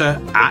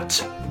Twitter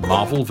at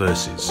Marvel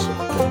Versus.